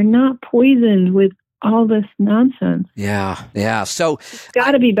clear. They're not poisoned with all this nonsense. Yeah. So it's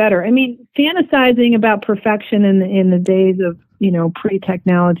got to be better. I mean, fantasizing about perfection in the days of,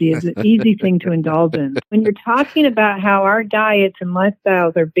 pre-technology is an easy thing to indulge in. When you're talking about how our diets and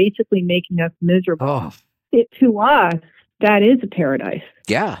lifestyles are basically making us miserable, to us, that is a paradise.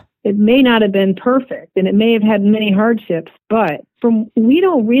 Yeah. It may not have been perfect and it may have had many hardships, but we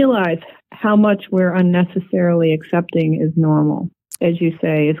don't realize how much we're unnecessarily accepting as normal. As you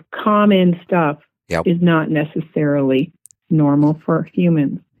say, is common stuff is not necessarily normal for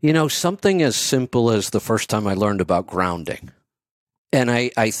humans. Something as simple as the first time I learned about grounding. And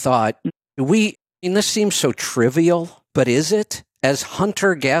I thought, this seems so trivial, but is it? As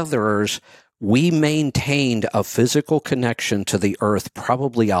hunter-gatherers, we maintained a physical connection to the earth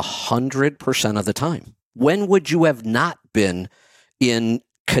probably 100% of the time. When would you have not been in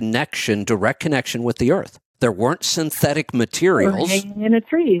direct connection with the earth? There weren't synthetic materials. Or hanging in a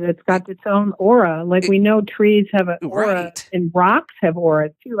tree that's got its own aura. We know trees have an aura and rocks have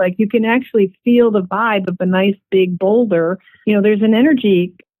auras too. You can actually feel the vibe of a nice big boulder. There's an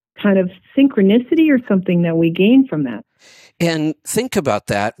energy kind of synchronicity or something that we gain from that. And think about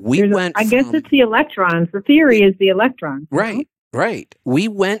that. I guess it's the electrons. The theory is the electrons. Right. We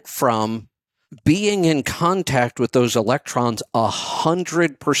went from being in contact with those electrons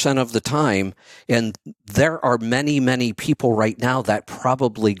 100% of the time. And there are many, many people right now that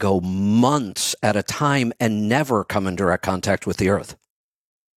probably go months at a time and never come in direct contact with the Earth.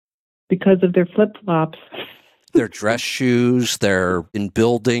 Because of their flip-flops. Their dress shoes, they're in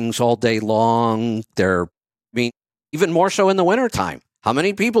buildings all day long. Even more so in the wintertime. How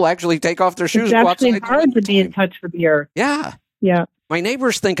many people actually take off their shoes? It's actually hard to be in touch with the Earth. Yeah. Yeah. My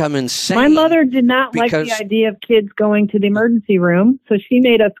neighbors think I'm insane. My mother did not like the idea of kids going to the emergency room, so she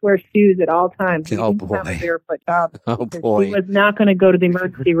made us wear shoes at all times. Oh, boy. Oh, boy. She was not going to go to the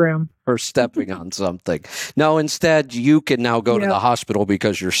emergency room. Or stepping on something. No, instead, you can now go to the hospital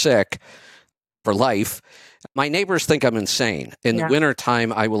because you're sick for life. My neighbors think I'm insane. In the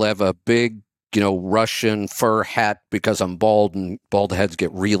wintertime, I will have a big, Russian fur hat because I'm bald, and bald heads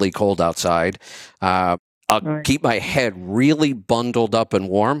get really cold outside. I'll keep my head really bundled up and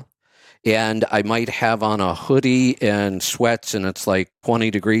warm, and I might have on a hoodie and sweats, and it's like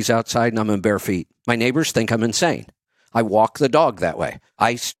 20 degrees outside, and I'm in bare feet. My neighbors think I'm insane. I walk the dog that way.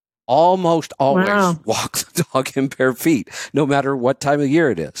 I almost always walk the dog in bare feet, no matter what time of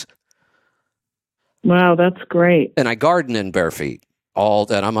year it is. Wow, that's great. And I garden in bare feet.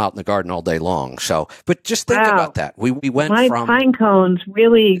 And I'm out in the garden all day long. So, but just think about that. We went from pine cones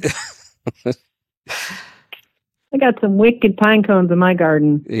really. I got some wicked pine cones in my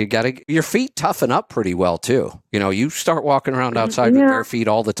garden. Your feet toughen up pretty well too. You start walking around outside with bare feet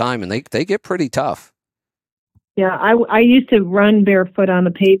all the time, and they get pretty tough. Yeah, I used to run barefoot on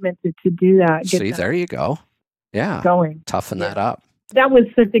the pavement to do that. See, there you go. Yeah, toughen that up. That was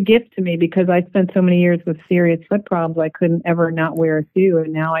such a gift to me because I spent so many years with serious foot problems. I couldn't ever not wear a shoe,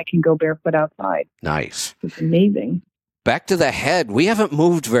 and now I can go barefoot outside. Nice. It's amazing. Back to the head. We haven't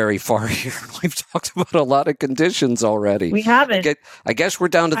moved very far here. We've talked about a lot of conditions already. We haven't. I guess we're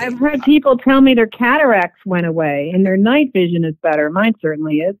down to I've heard people tell me their cataracts went away and their night vision is better. Mine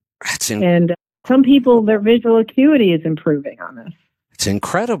certainly is. And some people, their visual acuity is improving on this. It's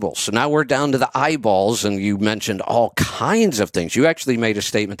incredible. So now we're down to the eyeballs, and you mentioned all kinds of things. You actually made a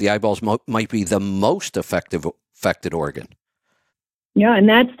statement the eyeballs might be the most affected organ. Yeah, and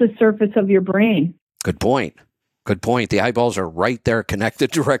that's the surface of your brain. Good point. The eyeballs are right there connected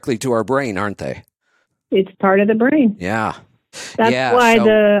directly to our brain, aren't they? It's part of the brain. Yeah. That's why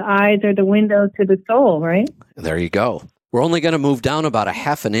the eyes are the window to the soul, right? There you go. We're only going to move down about a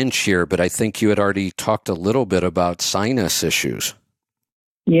half an inch here, but I think you had already talked a little bit about sinus issues.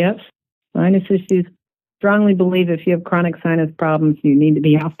 Yes, sinus issues. Strongly believe if you have chronic sinus problems, you need to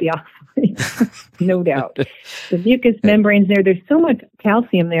be off the oxygen. No doubt. The mucous membranes there's so much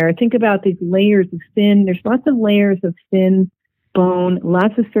calcium there. Think about these layers of thin. There's lots of layers of thin bone,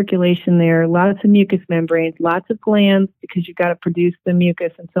 lots of circulation there, lots of mucous membranes, lots of glands because you've got to produce the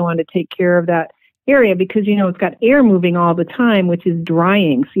mucus and so on to take care of that area because, it's got air moving all the time, which is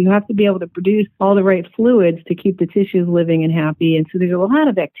drying. So you have to be able to produce all the right fluids to keep the tissues living and happy. And so there's a lot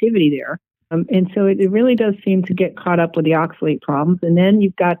of activity there. And so it really does seem to get caught up with the oxalate problems. And then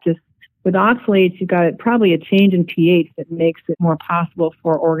you've got with oxalates, you've got probably a change in pH that makes it more possible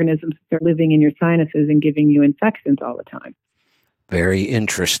for organisms to start living in your sinuses and giving you infections all the time. Very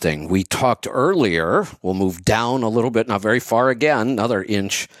interesting. We talked earlier, we'll move down a little bit, not very far again, another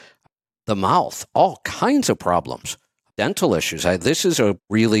inch. The mouth, all kinds of problems, dental issues. This is a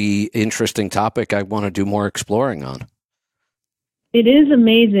really interesting topic I want to do more exploring on. It is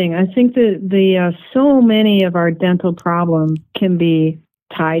amazing. I think that so many of our dental problems can be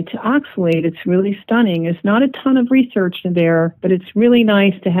tied to oxalate. It's really stunning. There's not a ton of research there, but it's really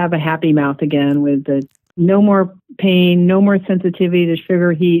nice to have a happy mouth again with no more pain, no more sensitivity to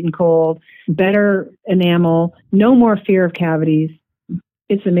sugar, heat, and cold, better enamel, no more fear of cavities.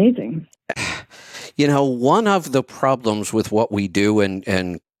 It's amazing. One of the problems with what we do,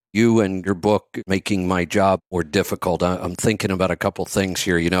 and you and your book making my job more difficult, I'm thinking about a couple things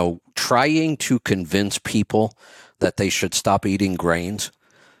here. Trying to convince people that they should stop eating grains,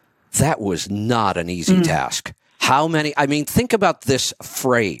 that was not an easy task. Think about this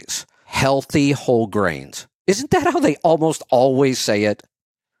phrase, healthy whole grains. Isn't that how they almost always say it?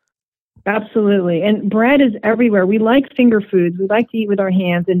 Absolutely. And bread is everywhere. We like finger foods. We like to eat with our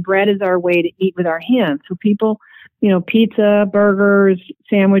hands, and bread is our way to eat with our hands. So people, pizza, burgers,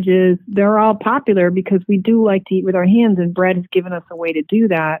 sandwiches, they're all popular because we do like to eat with our hands, and bread has given us a way to do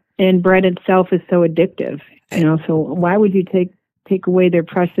that. And bread itself is so addictive, so why would you take away their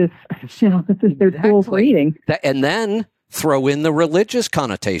precious, this is their tool for eating. And then throw in the religious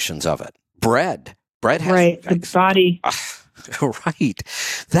connotations of it. Bread has... Right, the body... Right.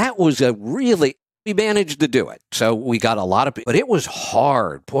 That was a really... we managed to do it. So we got a lot of, but it was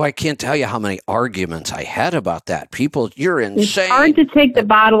hard. Boy, I can't tell you how many arguments I had about that. People, you're insane. It's hard to take the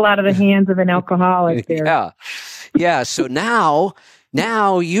bottle out of the hands of an alcoholic there. Yeah. Yeah. So now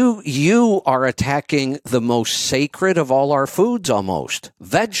you are attacking the most sacred of all our foods almost.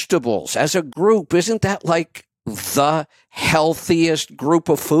 Vegetables as a group. Isn't that like the healthiest group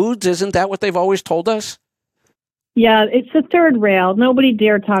of foods? Isn't that what they've always told us? Yeah, it's the third rail. Nobody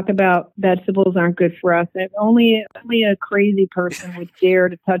dare talk about vegetables aren't good for us. Only a crazy person would dare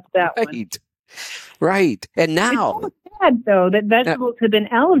to touch that one. Right. And now... It's so sad, though, that vegetables have been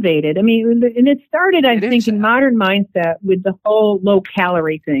elevated. I mean, and it started, I think, in modern mindset with the whole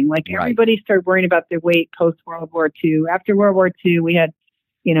low-calorie thing. Like, everybody started worrying about their weight post-World War II. After World War II, we had,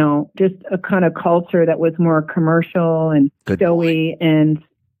 just a kind of culture that was more commercial and showy and,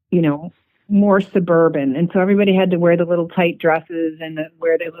 more suburban. And so everybody had to wear the little tight dresses and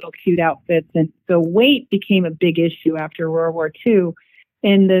wear their little cute outfits. And so weight became a big issue after World War II.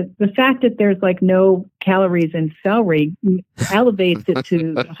 And the fact that there's like no calories in celery elevates it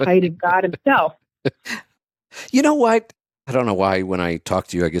to the height of God himself. You know what? I don't know why when I talk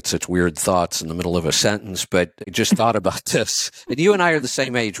to you, I get such weird thoughts in the middle of a sentence, but I just thought about this. And you and I are the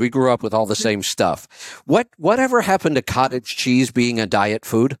same age. We grew up with all the same stuff. Whatever happened to cottage cheese being a diet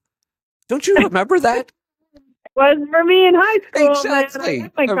food? Don't you remember that? It was for me in high school. Exactly.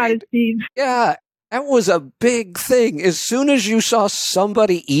 Man. I cottage cheese. Yeah. That was a big thing. As soon as you saw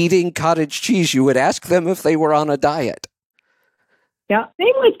somebody eating cottage cheese, you would ask them if they were on a diet. Yeah.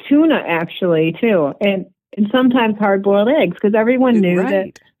 Same with tuna, actually, too. And sometimes hard-boiled eggs, because everyone knew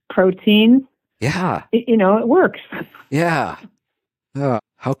that protein, it works. Yeah.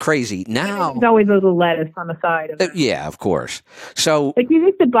 How crazy. Now there's always a little lettuce on the side of it. Yeah, of course. So like you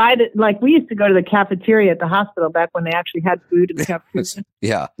used to buy we used to go to the cafeteria at the hospital back when they actually had food in the cafeteria.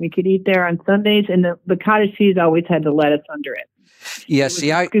 Yeah. We could eat there on Sundays, and the cottage cheese always had the lettuce under it. Yeah, a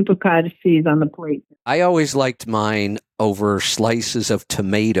scoop of cottage cheese on the plate. I always liked mine over slices of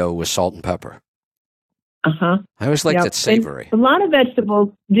tomato with salt and pepper. Uh-huh. I always liked it savory. And a lot of vegetables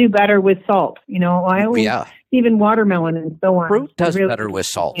do better with salt. Even watermelon and so on. Fruit does better with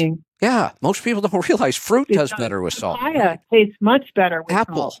salt. Yeah, most people don't realize fruit does better with salt. Papaya tastes much better with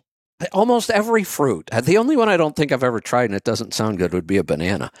Apple. salt. Almost every fruit. The only one I don't think I've ever tried and it doesn't sound good would be a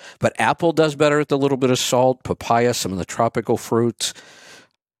banana. But apple does better with a little bit of salt. Papaya, some of the tropical fruits.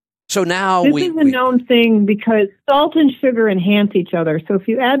 So now this is a known thing because salt and sugar enhance each other. So if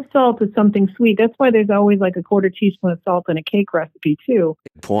you add salt to something sweet, that's why there's always like a quarter teaspoon of salt in a cake recipe too.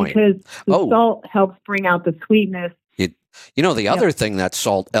 Good point. Because the salt helps bring out the sweetness. The other thing that's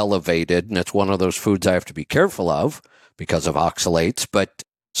salt elevated, and it's one of those foods I have to be careful of because of oxalates, but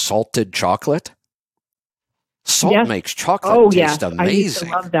salted chocolate. Salt makes chocolate taste amazing. I used to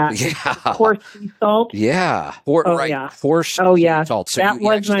love that. Yeah. Coarse sea salt. Yeah. Coarse salt. So that you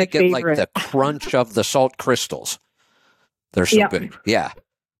was actually my get favorite. like the crunch of the salt crystals. They're so good. Yeah.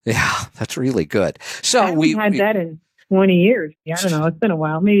 Yeah. That's really good. So I haven't had that in 20 years. Yeah, I don't know. It's been a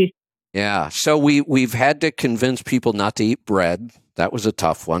while. Maybe. Yeah. So we've had to convince people not to eat bread. That was a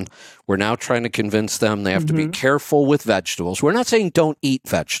tough one. We're now trying to convince them they have to be careful with vegetables. We're not saying don't eat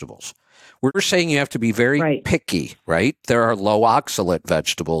vegetables. We're saying you have to be very picky, right? There are low oxalate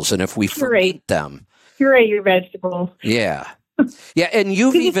vegetables, and if we ferment them... Puree your vegetables. Yeah. Yeah, and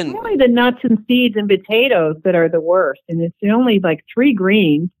you've even... It's really the nuts and seeds and potatoes that are the worst, and it's only like 3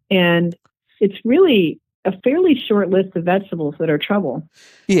 greens, and it's really a fairly short list of vegetables that are trouble.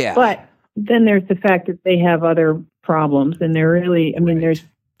 Yeah. But then there's the fact that they have other problems, and they're really... there's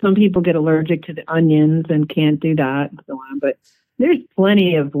some people get allergic to the onions and can't do that and so on, but... There's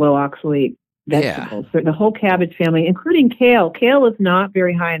plenty of low oxalate vegetables. Yeah. The whole cabbage family, including kale. Kale is not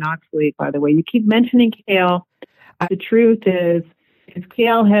very high in oxalate, by the way. You keep mentioning kale. The truth is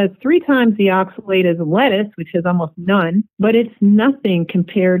kale has 3 times the oxalate as lettuce, which has almost none, but it's nothing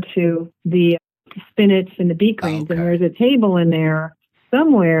compared to the spinach and the beet greens. Okay. And there's a table in there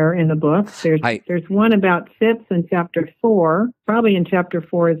somewhere in the book. There's one about chips in chapter 4, probably in chapter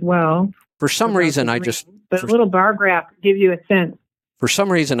 4 as well. For some reason, But a little bar graph gives you a sense. For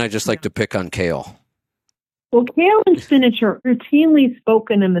some reason, I just like to pick on kale. Well, kale and spinach are routinely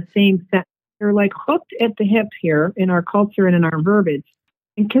spoken in the same sentence. They're like hooked at the hip here in our culture and in our verbiage.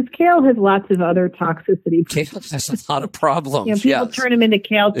 And because kale has lots of other toxicity. Kale has a lot of problems. People turn them into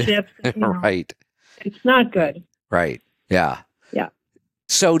kale chips. Right. It's not good. Right. Yeah. Yeah.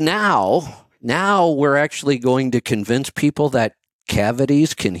 So now we're actually going to convince people that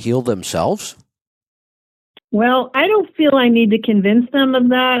cavities can heal themselves? Well, I don't feel I need to convince them of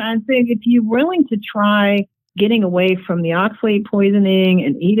that. I think if you're willing to try getting away from the oxalate poisoning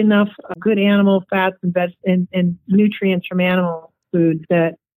and eat enough good animal fats and nutrients from animal foods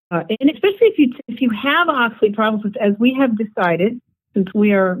that, and especially if you have oxalate problems, which, as we have decided, since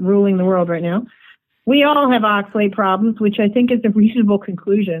we are ruling the world right now, we all have oxalate problems, which I think is a reasonable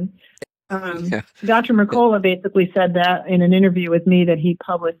conclusion. Dr. Mercola basically said that in an interview with me that he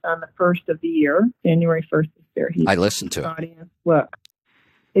published on the 1st of the year, January 1st this year. I listened to it. Look,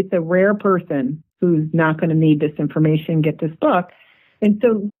 it's a rare person who's not going to need this information, get this book. And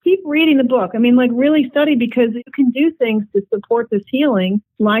so keep reading the book. I mean, like, really study, because you can do things to support this healing,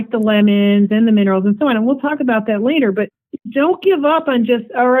 like the lemons and the minerals and so on. And we'll talk about that later. But don't give up on just,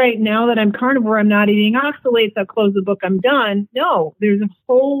 all right, now that I'm carnivore, I'm not eating oxalates, I'll close the book, I'm done. No, there's a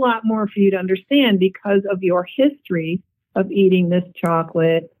whole lot more for you to understand because of your history of eating this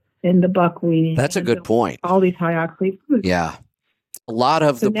chocolate and the buckwheat. That's a good point. All these high oxalate foods. Yeah. A lot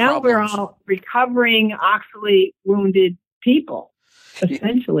of the now problems. We're all recovering oxalate wounded people.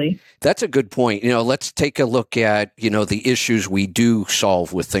 Essentially. That's a good point. Let's take a look at, the issues we do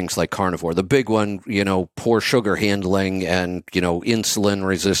solve with things like carnivore. The big one, poor sugar handling and, insulin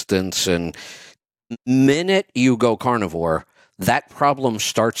resistance. And minute you go carnivore, that problem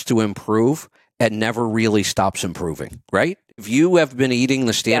starts to improve and never really stops improving, right? If you have been eating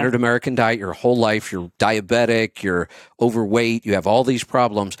the standard American diet your whole life, you're diabetic, you're overweight, you have all these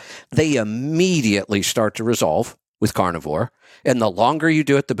problems, they immediately start to resolve with carnivore. And the longer you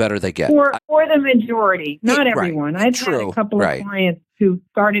do it, the better they get. For the majority, not everyone. Right. I've had a couple of clients who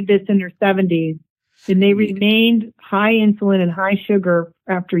started this in their 70s, and they remained high insulin and high sugar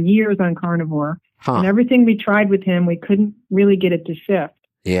after years on carnivore. And everything we tried with him, we couldn't really get it to shift.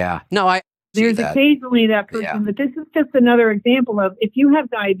 Yeah. No, there's occasionally that person, but this is just another example of, if you have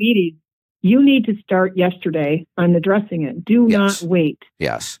diabetes, you need to start yesterday on addressing it. Do not wait.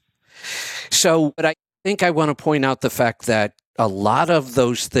 Yes. So, but I think I want to point out the fact that a lot of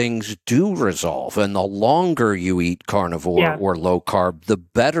those things do resolve, and the longer you eat carnivore or low carb, the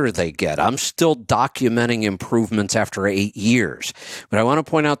better they get. I'm still documenting improvements after 8 years, but I want to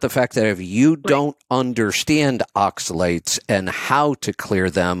point out the fact that if you don't understand oxalates and how to clear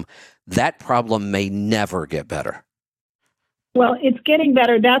them, that problem may never get better. Well, it's getting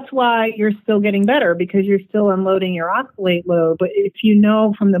better. That's why you're still getting better, because you're still unloading your oxalate load. But if you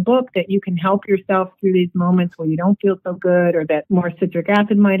know from the book that you can help yourself through these moments where you don't feel so good, or that more citric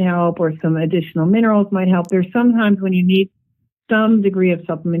acid might help, or some additional minerals might help, there's sometimes when you need some degree of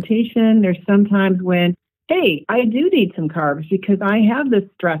supplementation. There's sometimes when, hey, I do need some carbs because I have this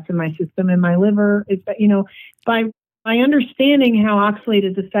stress in my system and my liver is that, by understanding how oxalate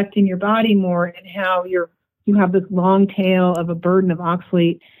is affecting your body more, and how you have this long tail of a burden of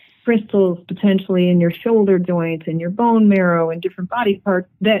oxalate crystals potentially in your shoulder joints and your bone marrow and different body parts,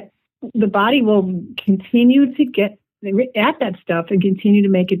 that the body will continue to get at that stuff and continue to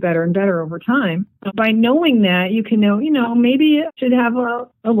make it better and better over time. By knowing that, you can know, maybe I should have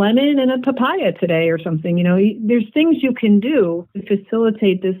a lemon and a papaya today or something. There's things you can do to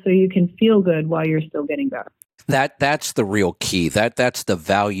facilitate this so you can feel good while you're still getting better. That's the real key. That's the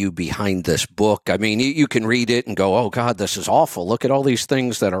value behind this book. I mean, you can read it and go, oh, God, this is awful. Look at all these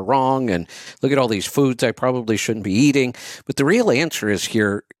things that are wrong, and look at all these foods I probably shouldn't be eating. But the real answer is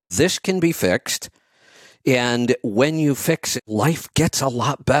here, this can be fixed. And when you fix it, life gets a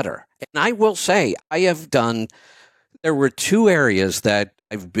lot better. And I will say, there were 2 areas that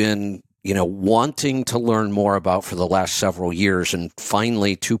I've been wanting to learn more about for the last several years. And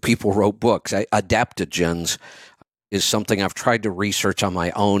finally, 2 people wrote books. Adaptogens is something I've tried to research on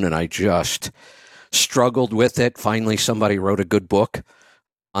my own, and I just struggled with it. Finally, somebody wrote a good book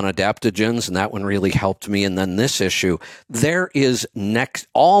on adaptogens, and that one really helped me. And then this issue, there is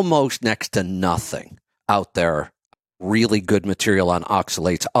almost next to nothing out there, really good material on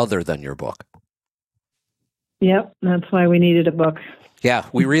oxalates other than your book. Yep, that's why we needed a book. Yeah,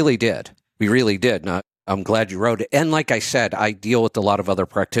 we really did. We really did. And I'm glad you wrote it. And like I said, I deal with a lot of other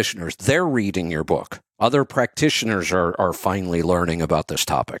practitioners. They're reading your book. Other practitioners are finally learning about this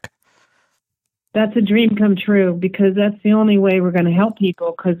topic. That's a dream come true, because that's the only way we're going to help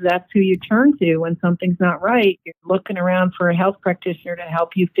people, because that's who you turn to when something's not right. You're looking around for a health practitioner to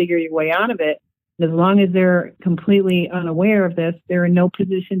help you figure your way out of it. As long as they're completely unaware of this, they're in no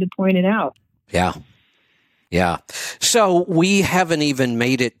position to point it out. Yeah. Yeah. So we haven't even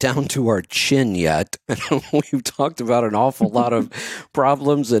made it down to our chin yet. We've talked about an awful lot of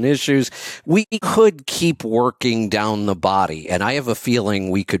problems and issues. We could keep working down the body, and I have a feeling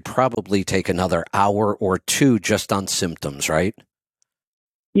we could probably take another hour or 2 just on symptoms, right?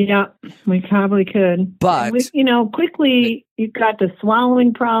 Yeah, we probably could. And But quickly, you've got the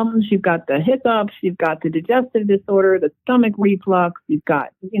swallowing problems, you've got the hiccups, you've got the digestive disorder, the stomach reflux, you've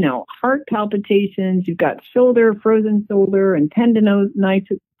got, heart palpitations, you've got frozen shoulder and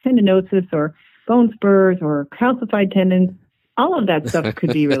tendinosis or bone spurs or calcified tendons. All of that stuff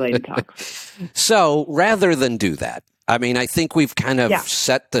could be related to oxalates. so rather than do that, I mean, I think we've kind of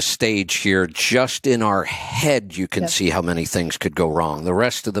set the stage here. Just in our head, you can see how many things could go wrong. The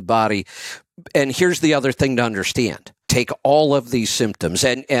rest of the body. And here's the other thing to understand. Take all of these symptoms,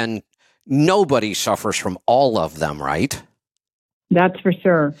 and nobody suffers from all of them, right? That's for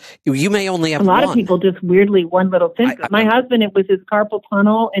sure. You may only have a lot one. of people just weirdly one little symptom. My husband, it was his carpal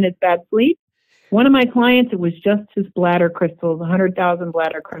tunnel and his bad sleep. One of my clients, it was just his bladder crystals, 100,000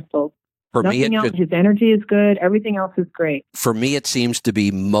 bladder crystals. For Nothing else. His energy is good. Everything else is great. For me, it seems to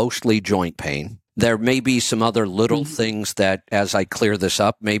be mostly joint pain. There may be some other little things that, as I clear this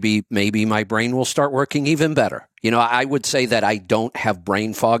up, maybe my brain will start working even better. I would say that I don't have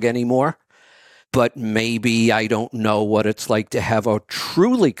brain fog anymore, but maybe I don't know what it's like to have a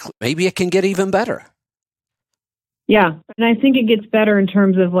maybe it can get even better. Yeah, and I think it gets better in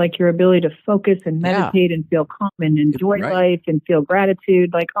terms of like your ability to focus and meditate and feel calm and enjoy life and feel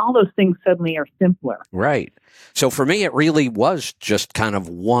gratitude. Like all those things suddenly are simpler. Right. So for me, it really was just kind of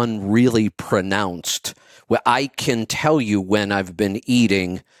one really pronounced, where I can tell you when I've been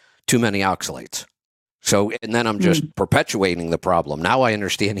eating too many oxalates. So, and then I'm just perpetuating the problem. Now I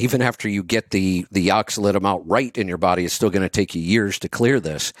understand, even after you get the oxalate amount right in your body, it's still going to take you years to clear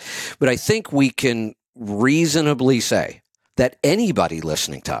this. But I think we can reasonably say that anybody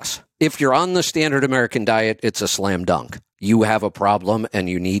listening to us, if you're on the standard American diet, it's a slam dunk. You have a problem and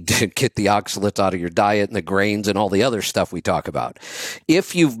you need to get the oxalates out of your diet and the grains and all the other stuff we talk about.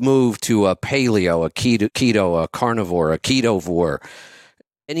 If you've moved to a paleo, a keto, a carnivore, a ketovore,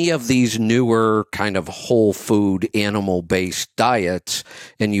 any of these newer kind of whole food, animal-based diets,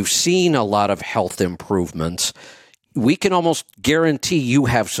 and you've seen a lot of health improvements, we can almost guarantee you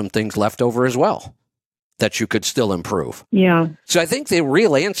have some things left over as well that you could still improve. Yeah. So I think the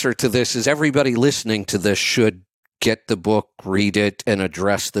real answer to this is everybody listening to this should get the book, read it, and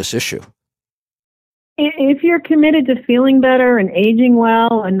address this issue. If you're committed to feeling better and aging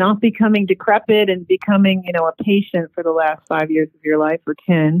well and not becoming decrepit and becoming, a patient for the last 5 years of your life or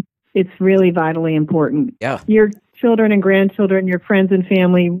 10, it's really vitally important. Yeah. Your children and grandchildren, your friends and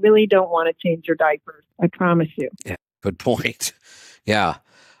family really don't want to change your diapers. I promise you. Yeah. Good point. Yeah.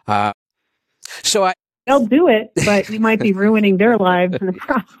 They'll do it, but you might be ruining their lives in the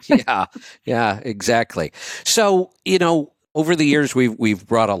process. Yeah, exactly. So, over the years, we've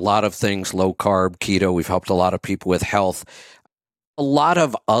brought a lot of things, low carb, keto. We've helped a lot of people with health. A lot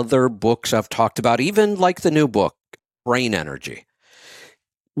of other books I've talked about, even like the new book, Brain Energy.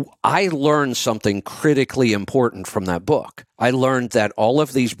 I learned something critically important from that book. I learned that all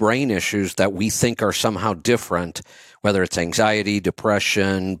of these brain issues that we think are somehow different, whether it's anxiety,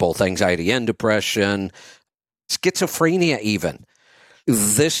 depression, both anxiety and depression, schizophrenia even.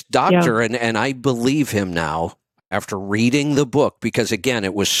 This doctor, and I believe him now after reading the book, because again,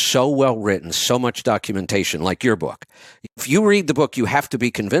 it was so well written, so much documentation, like your book. If you read the book, you have to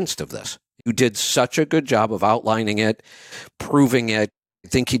be convinced of this. You did such a good job of outlining it, proving it. I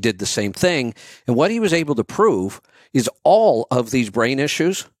think he did the same thing. And what he was able to prove is all of these brain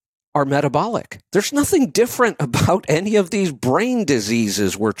issues are metabolic. There's nothing different about any of these brain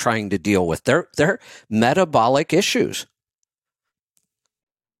diseases we're trying to deal with. They're metabolic issues.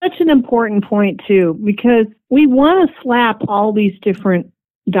 Such an important point, too, because we want to slap all these different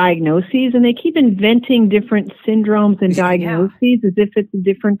diagnoses, and they keep inventing different syndromes and diagnoses as if it's a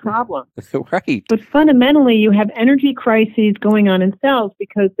different problem. Right. But fundamentally, you have energy crises going on in cells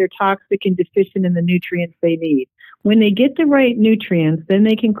because they're toxic and deficient in the nutrients they need. When they get the right nutrients, then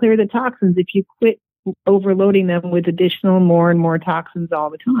they can clear the toxins if you quit overloading them with additional more and more toxins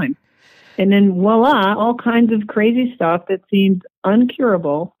all the time. And then voila, all kinds of crazy stuff that seems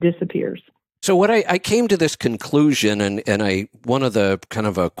uncurable disappears. So what I came to this conclusion, and one of the kind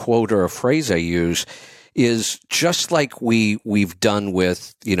of a quote or a phrase I use is just like we've done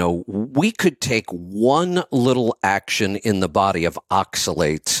with, we could take one little action in the body of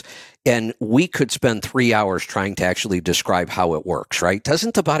oxalates and we could spend 3 hours trying to actually describe how it works, right?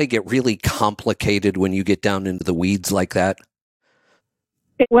 Doesn't the body get really complicated when you get down into the weeds like that?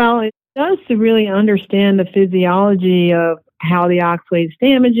 Well, it does to really understand the physiology of how the oxalate is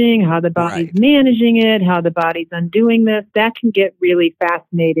damaging, how the body's managing it, how the body's undoing this. That can get really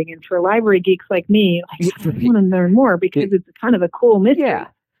fascinating. And for library geeks like me, I want to learn more because it's kind of a cool mystery. Yeah.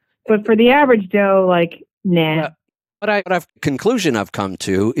 But for the average Joe, nah. Conclusion I've come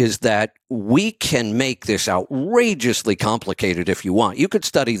to is that we can make this outrageously complicated if you want. You could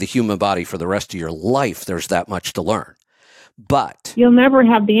study the human body for the rest of your life. There's that much to learn. But you'll never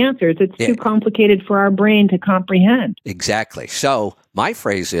have the answers. It's too complicated for our brain to comprehend. Exactly. So my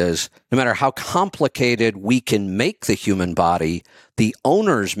phrase is, no matter how complicated we can make the human body, the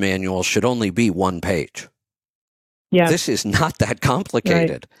owner's manual should only be 1 page. Yes. This is not that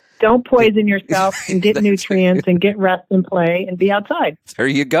complicated. Right. Don't poison yourself and get nutrients and get rest and play and be outside. There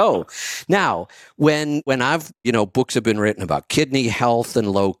you go. Now, when I've, books have been written about kidney health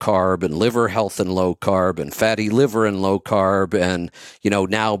and low carb and liver health and low carb and fatty liver and low carb and,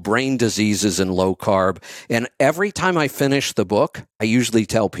 now brain diseases and low carb. And every time I finish the book, I usually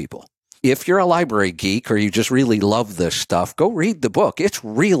tell people, if you're a library geek or you just really love this stuff, go read the book. It's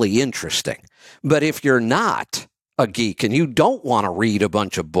really interesting. But if you're not a geek and you don't want to read a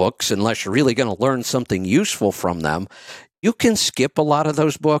bunch of books unless you're really going to learn something useful from them, you can skip a lot of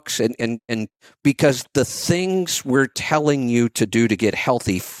those books and because the things we're telling you to do to get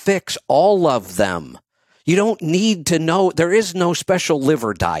healthy, fix all of them. You don't need to know. There is no special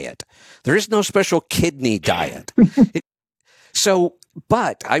liver diet. There is no special kidney diet.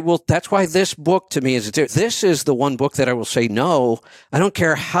 But that's why this book to me this is the one book that I will say, no, I don't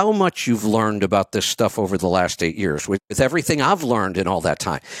care how much you've learned about this stuff over the last 8 years with everything I've learned in all that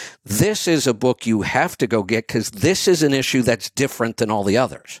time. This is a book you have to go get because this is an issue that's different than all the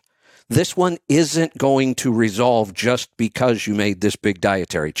others. This one isn't going to resolve just because you made this big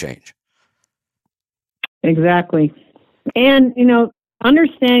dietary change. Exactly. And,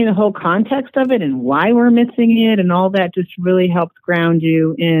 understanding the whole context of it and why we're missing it and all that just really helps ground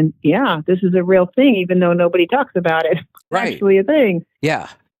you in, this is a real thing, even though nobody talks about it. It's actually a thing. Yeah.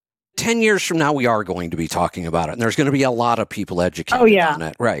 10 years from now, we are going to be talking about it, and there's going to be a lot of people educated on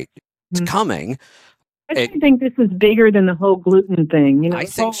it. Right. It's coming. I think this is bigger than the whole gluten thing. I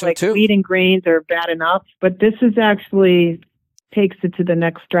think so, too. Wheat and grains are bad enough, but this is actually takes it to the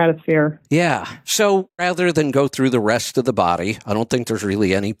next stratosphere. Yeah. So rather than go through the rest of the body, I don't think there's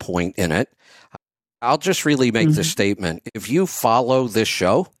really any point in it. I'll just really make the statement. If you follow this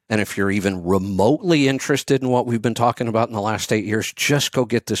show, and if you're even remotely interested in what we've been talking about in the last 8 years, just go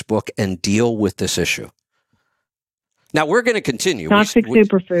get this book and deal with this issue. Now, we're going to continue. Toxic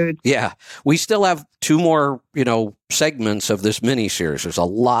superfoods. Yeah. We still have 2 more, segments of this mini-series. There's a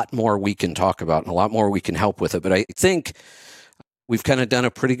lot more we can talk about and a lot more we can help with it. But I think we've kind of done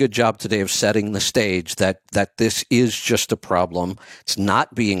a pretty good job today of setting the stage that this is just a problem. It's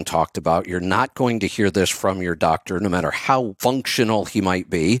not being talked about. You're not going to hear this from your doctor, no matter how functional he might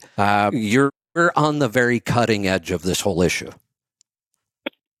be. We're on the very cutting edge of this whole issue.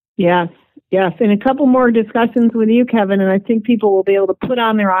 Yes. And a couple more discussions with you, Kevin, and I think people will be able to put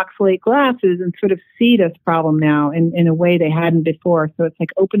on their oxalate glasses and sort of see this problem now in a way they hadn't before. So it's like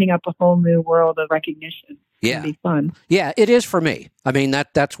opening up a whole new world of recognition. Yeah. It'll be fun. Yeah, it is for me. I mean,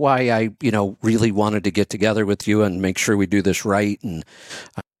 that's why I, really wanted to get together with you and make sure we do this right. And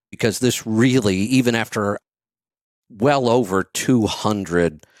because this really, even after well over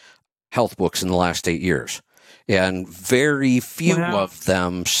 200 health books in the last 8 years, and very few of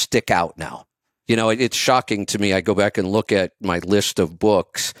them stick out now. It's shocking to me. I go back and look at my list of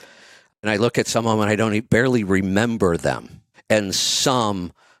books, and I look at some of them, and I don't barely remember them. And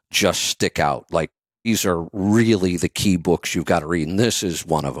some just stick out. Like, these are really the key books you've got to read, and this is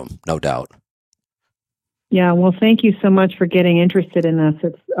one of them, no doubt. Yeah, well, thank you so much for getting interested in this.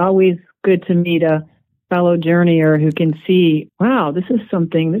 It's always good to meet a fellow journeyer who can see, wow, this is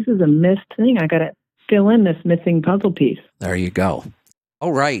a missed thing. I got to fill in this missing puzzle piece. There you go.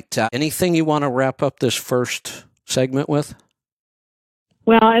 All right. Anything you want to wrap up this first segment with?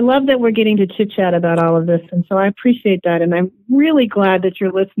 Well, I love that we're getting to chit-chat about all of this, and so I appreciate that. And I'm really glad that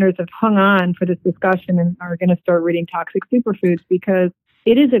your listeners have hung on for this discussion and are going to start reading Toxic Superfoods, because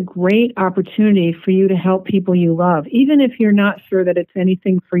it is a great opportunity for you to help people you love, even if you're not sure that it's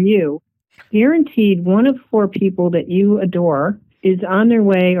anything for you. Guaranteed, 1 of 4 people that you adore is on their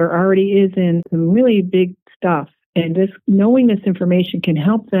way or already is in some really big stuff. And just knowing this information can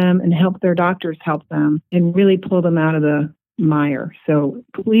help them and help their doctors help them and really pull them out of the mire. So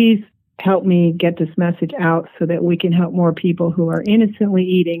please help me get this message out so that we can help more people who are innocently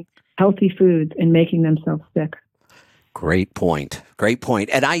eating healthy foods and making themselves sick. Great point.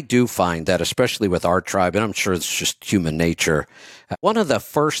 And I do find that, especially with our tribe, and I'm sure it's just human nature, one of the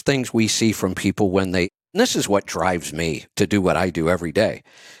first things we see from people when this is what drives me to do what I do every day.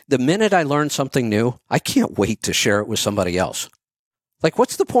 The minute I learn something new, I can't wait to share it with somebody else. Like,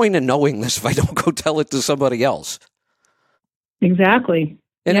 what's the point in knowing this if I don't go tell it to somebody else? Exactly.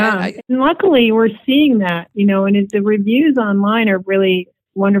 And Yeah. And luckily we're seeing that, and the reviews online are really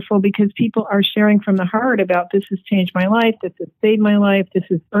wonderful because people are sharing from the heart about this has changed my life, this has saved my life, this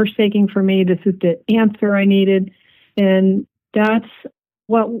is earth-shaking for me, this is the answer I needed. And that's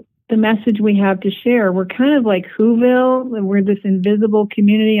what the message we have to share. We're kind of like Whoville, and we're this invisible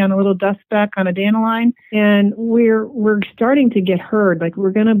community on a little dust speck on a dandelion, and we're starting to get heard. Like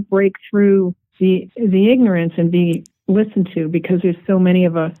we're going to break through the ignorance and be listened to because there's so many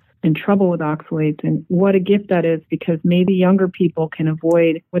of us in trouble with oxalates, and what a gift that is because maybe younger people can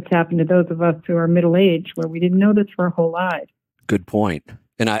avoid what's happened to those of us who are middle-aged where we didn't know this for our whole lives. Good point.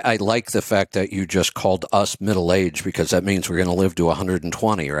 And I like the fact that you just called us middle-aged because that means we're going to live to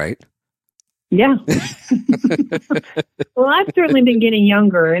 120, right? Yeah. Well, I've certainly been getting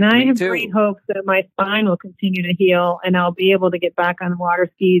younger, and I have great hopes that my spine will continue to heal and I'll be able to get back on water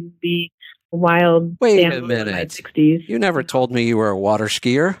skis and be a wild Wait a minute. In my 60s. You never told me you were a water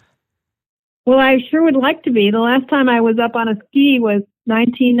skier? Well, I sure would like to be. The last time I was up on a ski was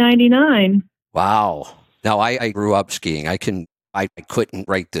 1999. Wow. Now, I grew up skiing. I couldn't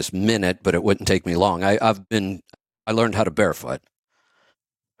right this minute, but it wouldn't take me long. I learned how to barefoot.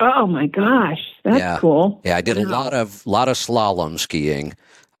 Oh my gosh, that's cool. Yeah, I did a lot of slalom skiing,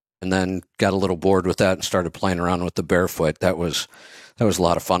 and then got a little bored with that and started playing around with the barefoot. That was a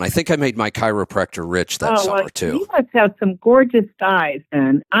lot of fun. I think I made my chiropractor rich that summer too. You must have some gorgeous thighs,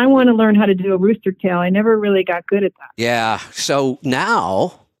 then. I want to learn how to do a rooster tail. I never really got good at that. Yeah, so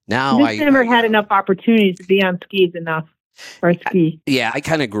now I never had enough opportunities to be on skis enough. Or ski. Yeah, I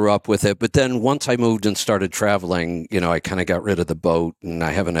kind of grew up with it, but then once I moved and started traveling, I kind of got rid of the boat, and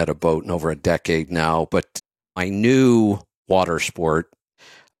I haven't had a boat in over a decade now. But my new water sport,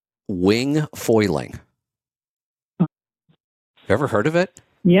 wing foiling. Have you ever heard of it?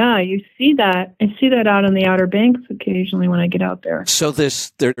 Yeah, you see that. I see that out on the Outer Banks occasionally when I get out there. So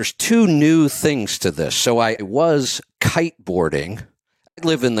there's two new things to this. So I was kiteboarding. I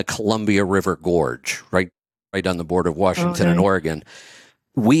live in the Columbia River Gorge, right on the border of Washington and Oregon.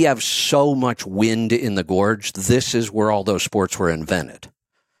 We have so much wind in the gorge. This is where all those sports were invented.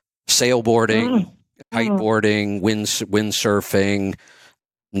 Sailboarding, kiteboarding, windsurfing.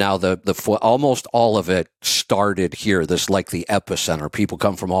 Now almost all of it started here. This is like the epicenter. People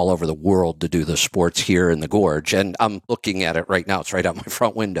come from all over the world to do the sports here in the gorge. And I'm looking at it right now. It's right out my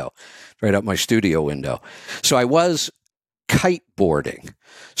front window, right out my studio window. So I was kiteboarding.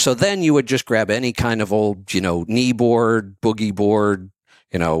 So then you would just grab any kind of old, knee board, boogie board,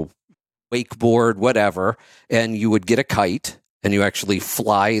 wakeboard, whatever, and you would get a kite and you actually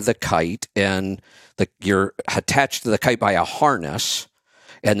fly the kite, and you're attached to the kite by a harness,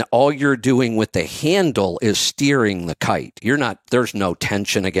 and all you're doing with the handle is steering the kite. There's no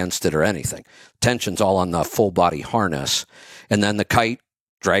tension against it or anything. Tension's all on the full body harness, and then the kite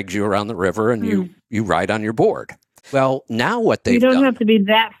drags you around the river and you ride on your board. Well, now what they've done... You don't have to be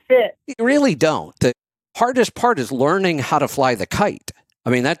that fit. You really don't. The hardest part is learning how to fly the kite. I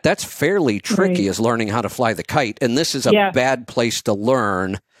mean, that's fairly tricky, is learning how to fly the kite. And this is a bad place to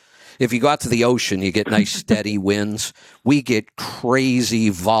learn. If you go out to the ocean, you get nice steady winds. We get crazy,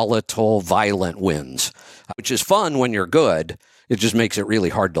 volatile, violent winds, which is fun when you're good. It just makes it really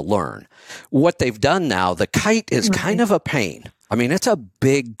hard to learn. What they've done now, the kite is kind of a pain. I mean, it's a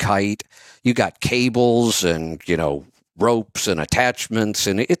big kite. You got cables and, ropes and attachments,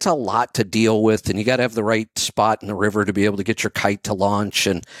 and it's a lot to deal with. And you got to have the right spot in the river to be able to get your kite to launch.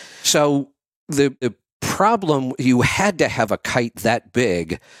 And so the problem, you had to have a kite that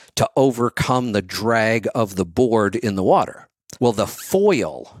big to overcome the drag of the board in the water. Well, the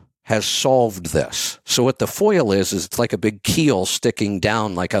foil has solved this. So what the foil is it's like a big keel sticking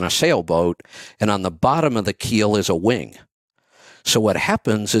down like on a sailboat, and on the bottom of the keel is a wing. So what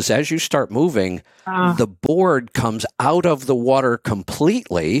happens is as you start moving, the board comes out of the water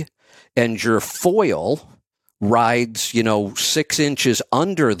completely, and your foil rides, 6 inches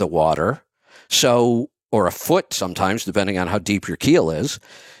under the water. So, or a foot sometimes, depending on how deep your keel is.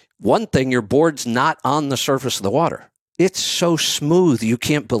 One thing, your board's not on the surface of the water. It's so smooth, you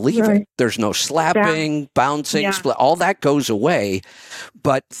can't believe it. There's no slapping, bouncing, all that goes away.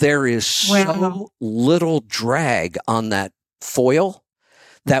 But there is so little drag on that foil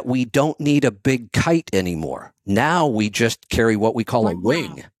that we don't need a big kite anymore. Now we just carry what we call a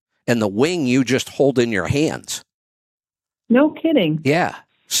wing. And the wing you just hold in your hands. No kidding. Yeah.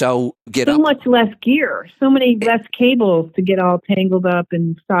 So much less gear, so many less cables to get all tangled up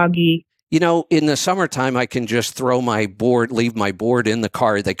and soggy. In the summertime, I can just leave my board in the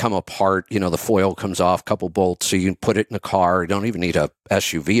car. They come apart. The foil comes off, couple bolts, so you can put it in the car. You don't even need a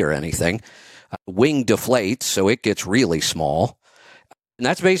SUV or anything. Wing deflates, so it gets really small. And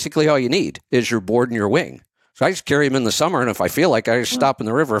that's basically all you need is your board and your wing. So I just carry them in the summer, and if I feel like I just stop in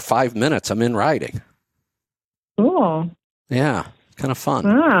the river 5 minutes, I'm in riding. Cool. Yeah, kind of fun.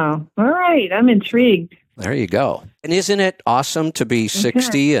 Wow. All right. I'm intrigued. There you go. And isn't it awesome to be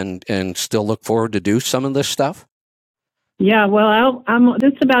 60 and still look forward to do some of this stuff? Yeah, well, I'm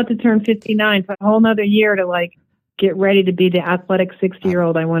just about to turn 59, so a whole nother year to like get ready to be the athletic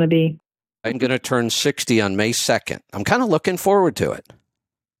 60-year-old I want to be. I'm going to turn 60 on May 2nd. I'm kind of looking forward to it.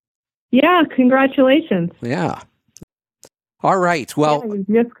 Yeah, congratulations. Yeah. All right. Well, yeah,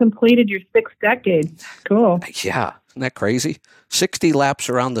 you just completed your 6th decade. Cool. Yeah. Isn't that crazy? 60 laps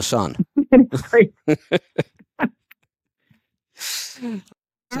around the sun. It's crazy.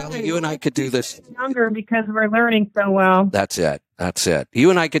 Sally, you and I could do this. Younger because we're learning so well. That's it. That's it. You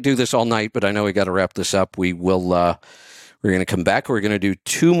and I could do this all night, but I know we got to wrap this up. We will. We're going to come back. We're going to do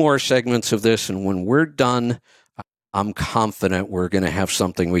 2 more segments of this, and when we're done, I'm confident we're going to have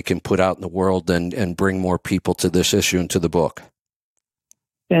something we can put out in the world and bring more people to this issue and to the book.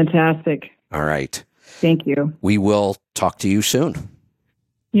 Fantastic. All right. Thank you. We will talk to you soon.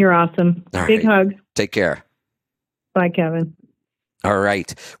 You're awesome. All Big right. hugs. Take care. Bye, Kevin. All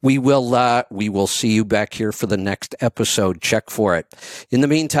right. We will see you back here for the next episode. Check for it. In the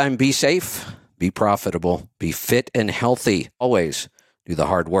meantime, be safe, be profitable, be fit and healthy. Always do the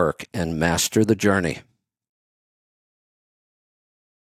hard work and master the journey.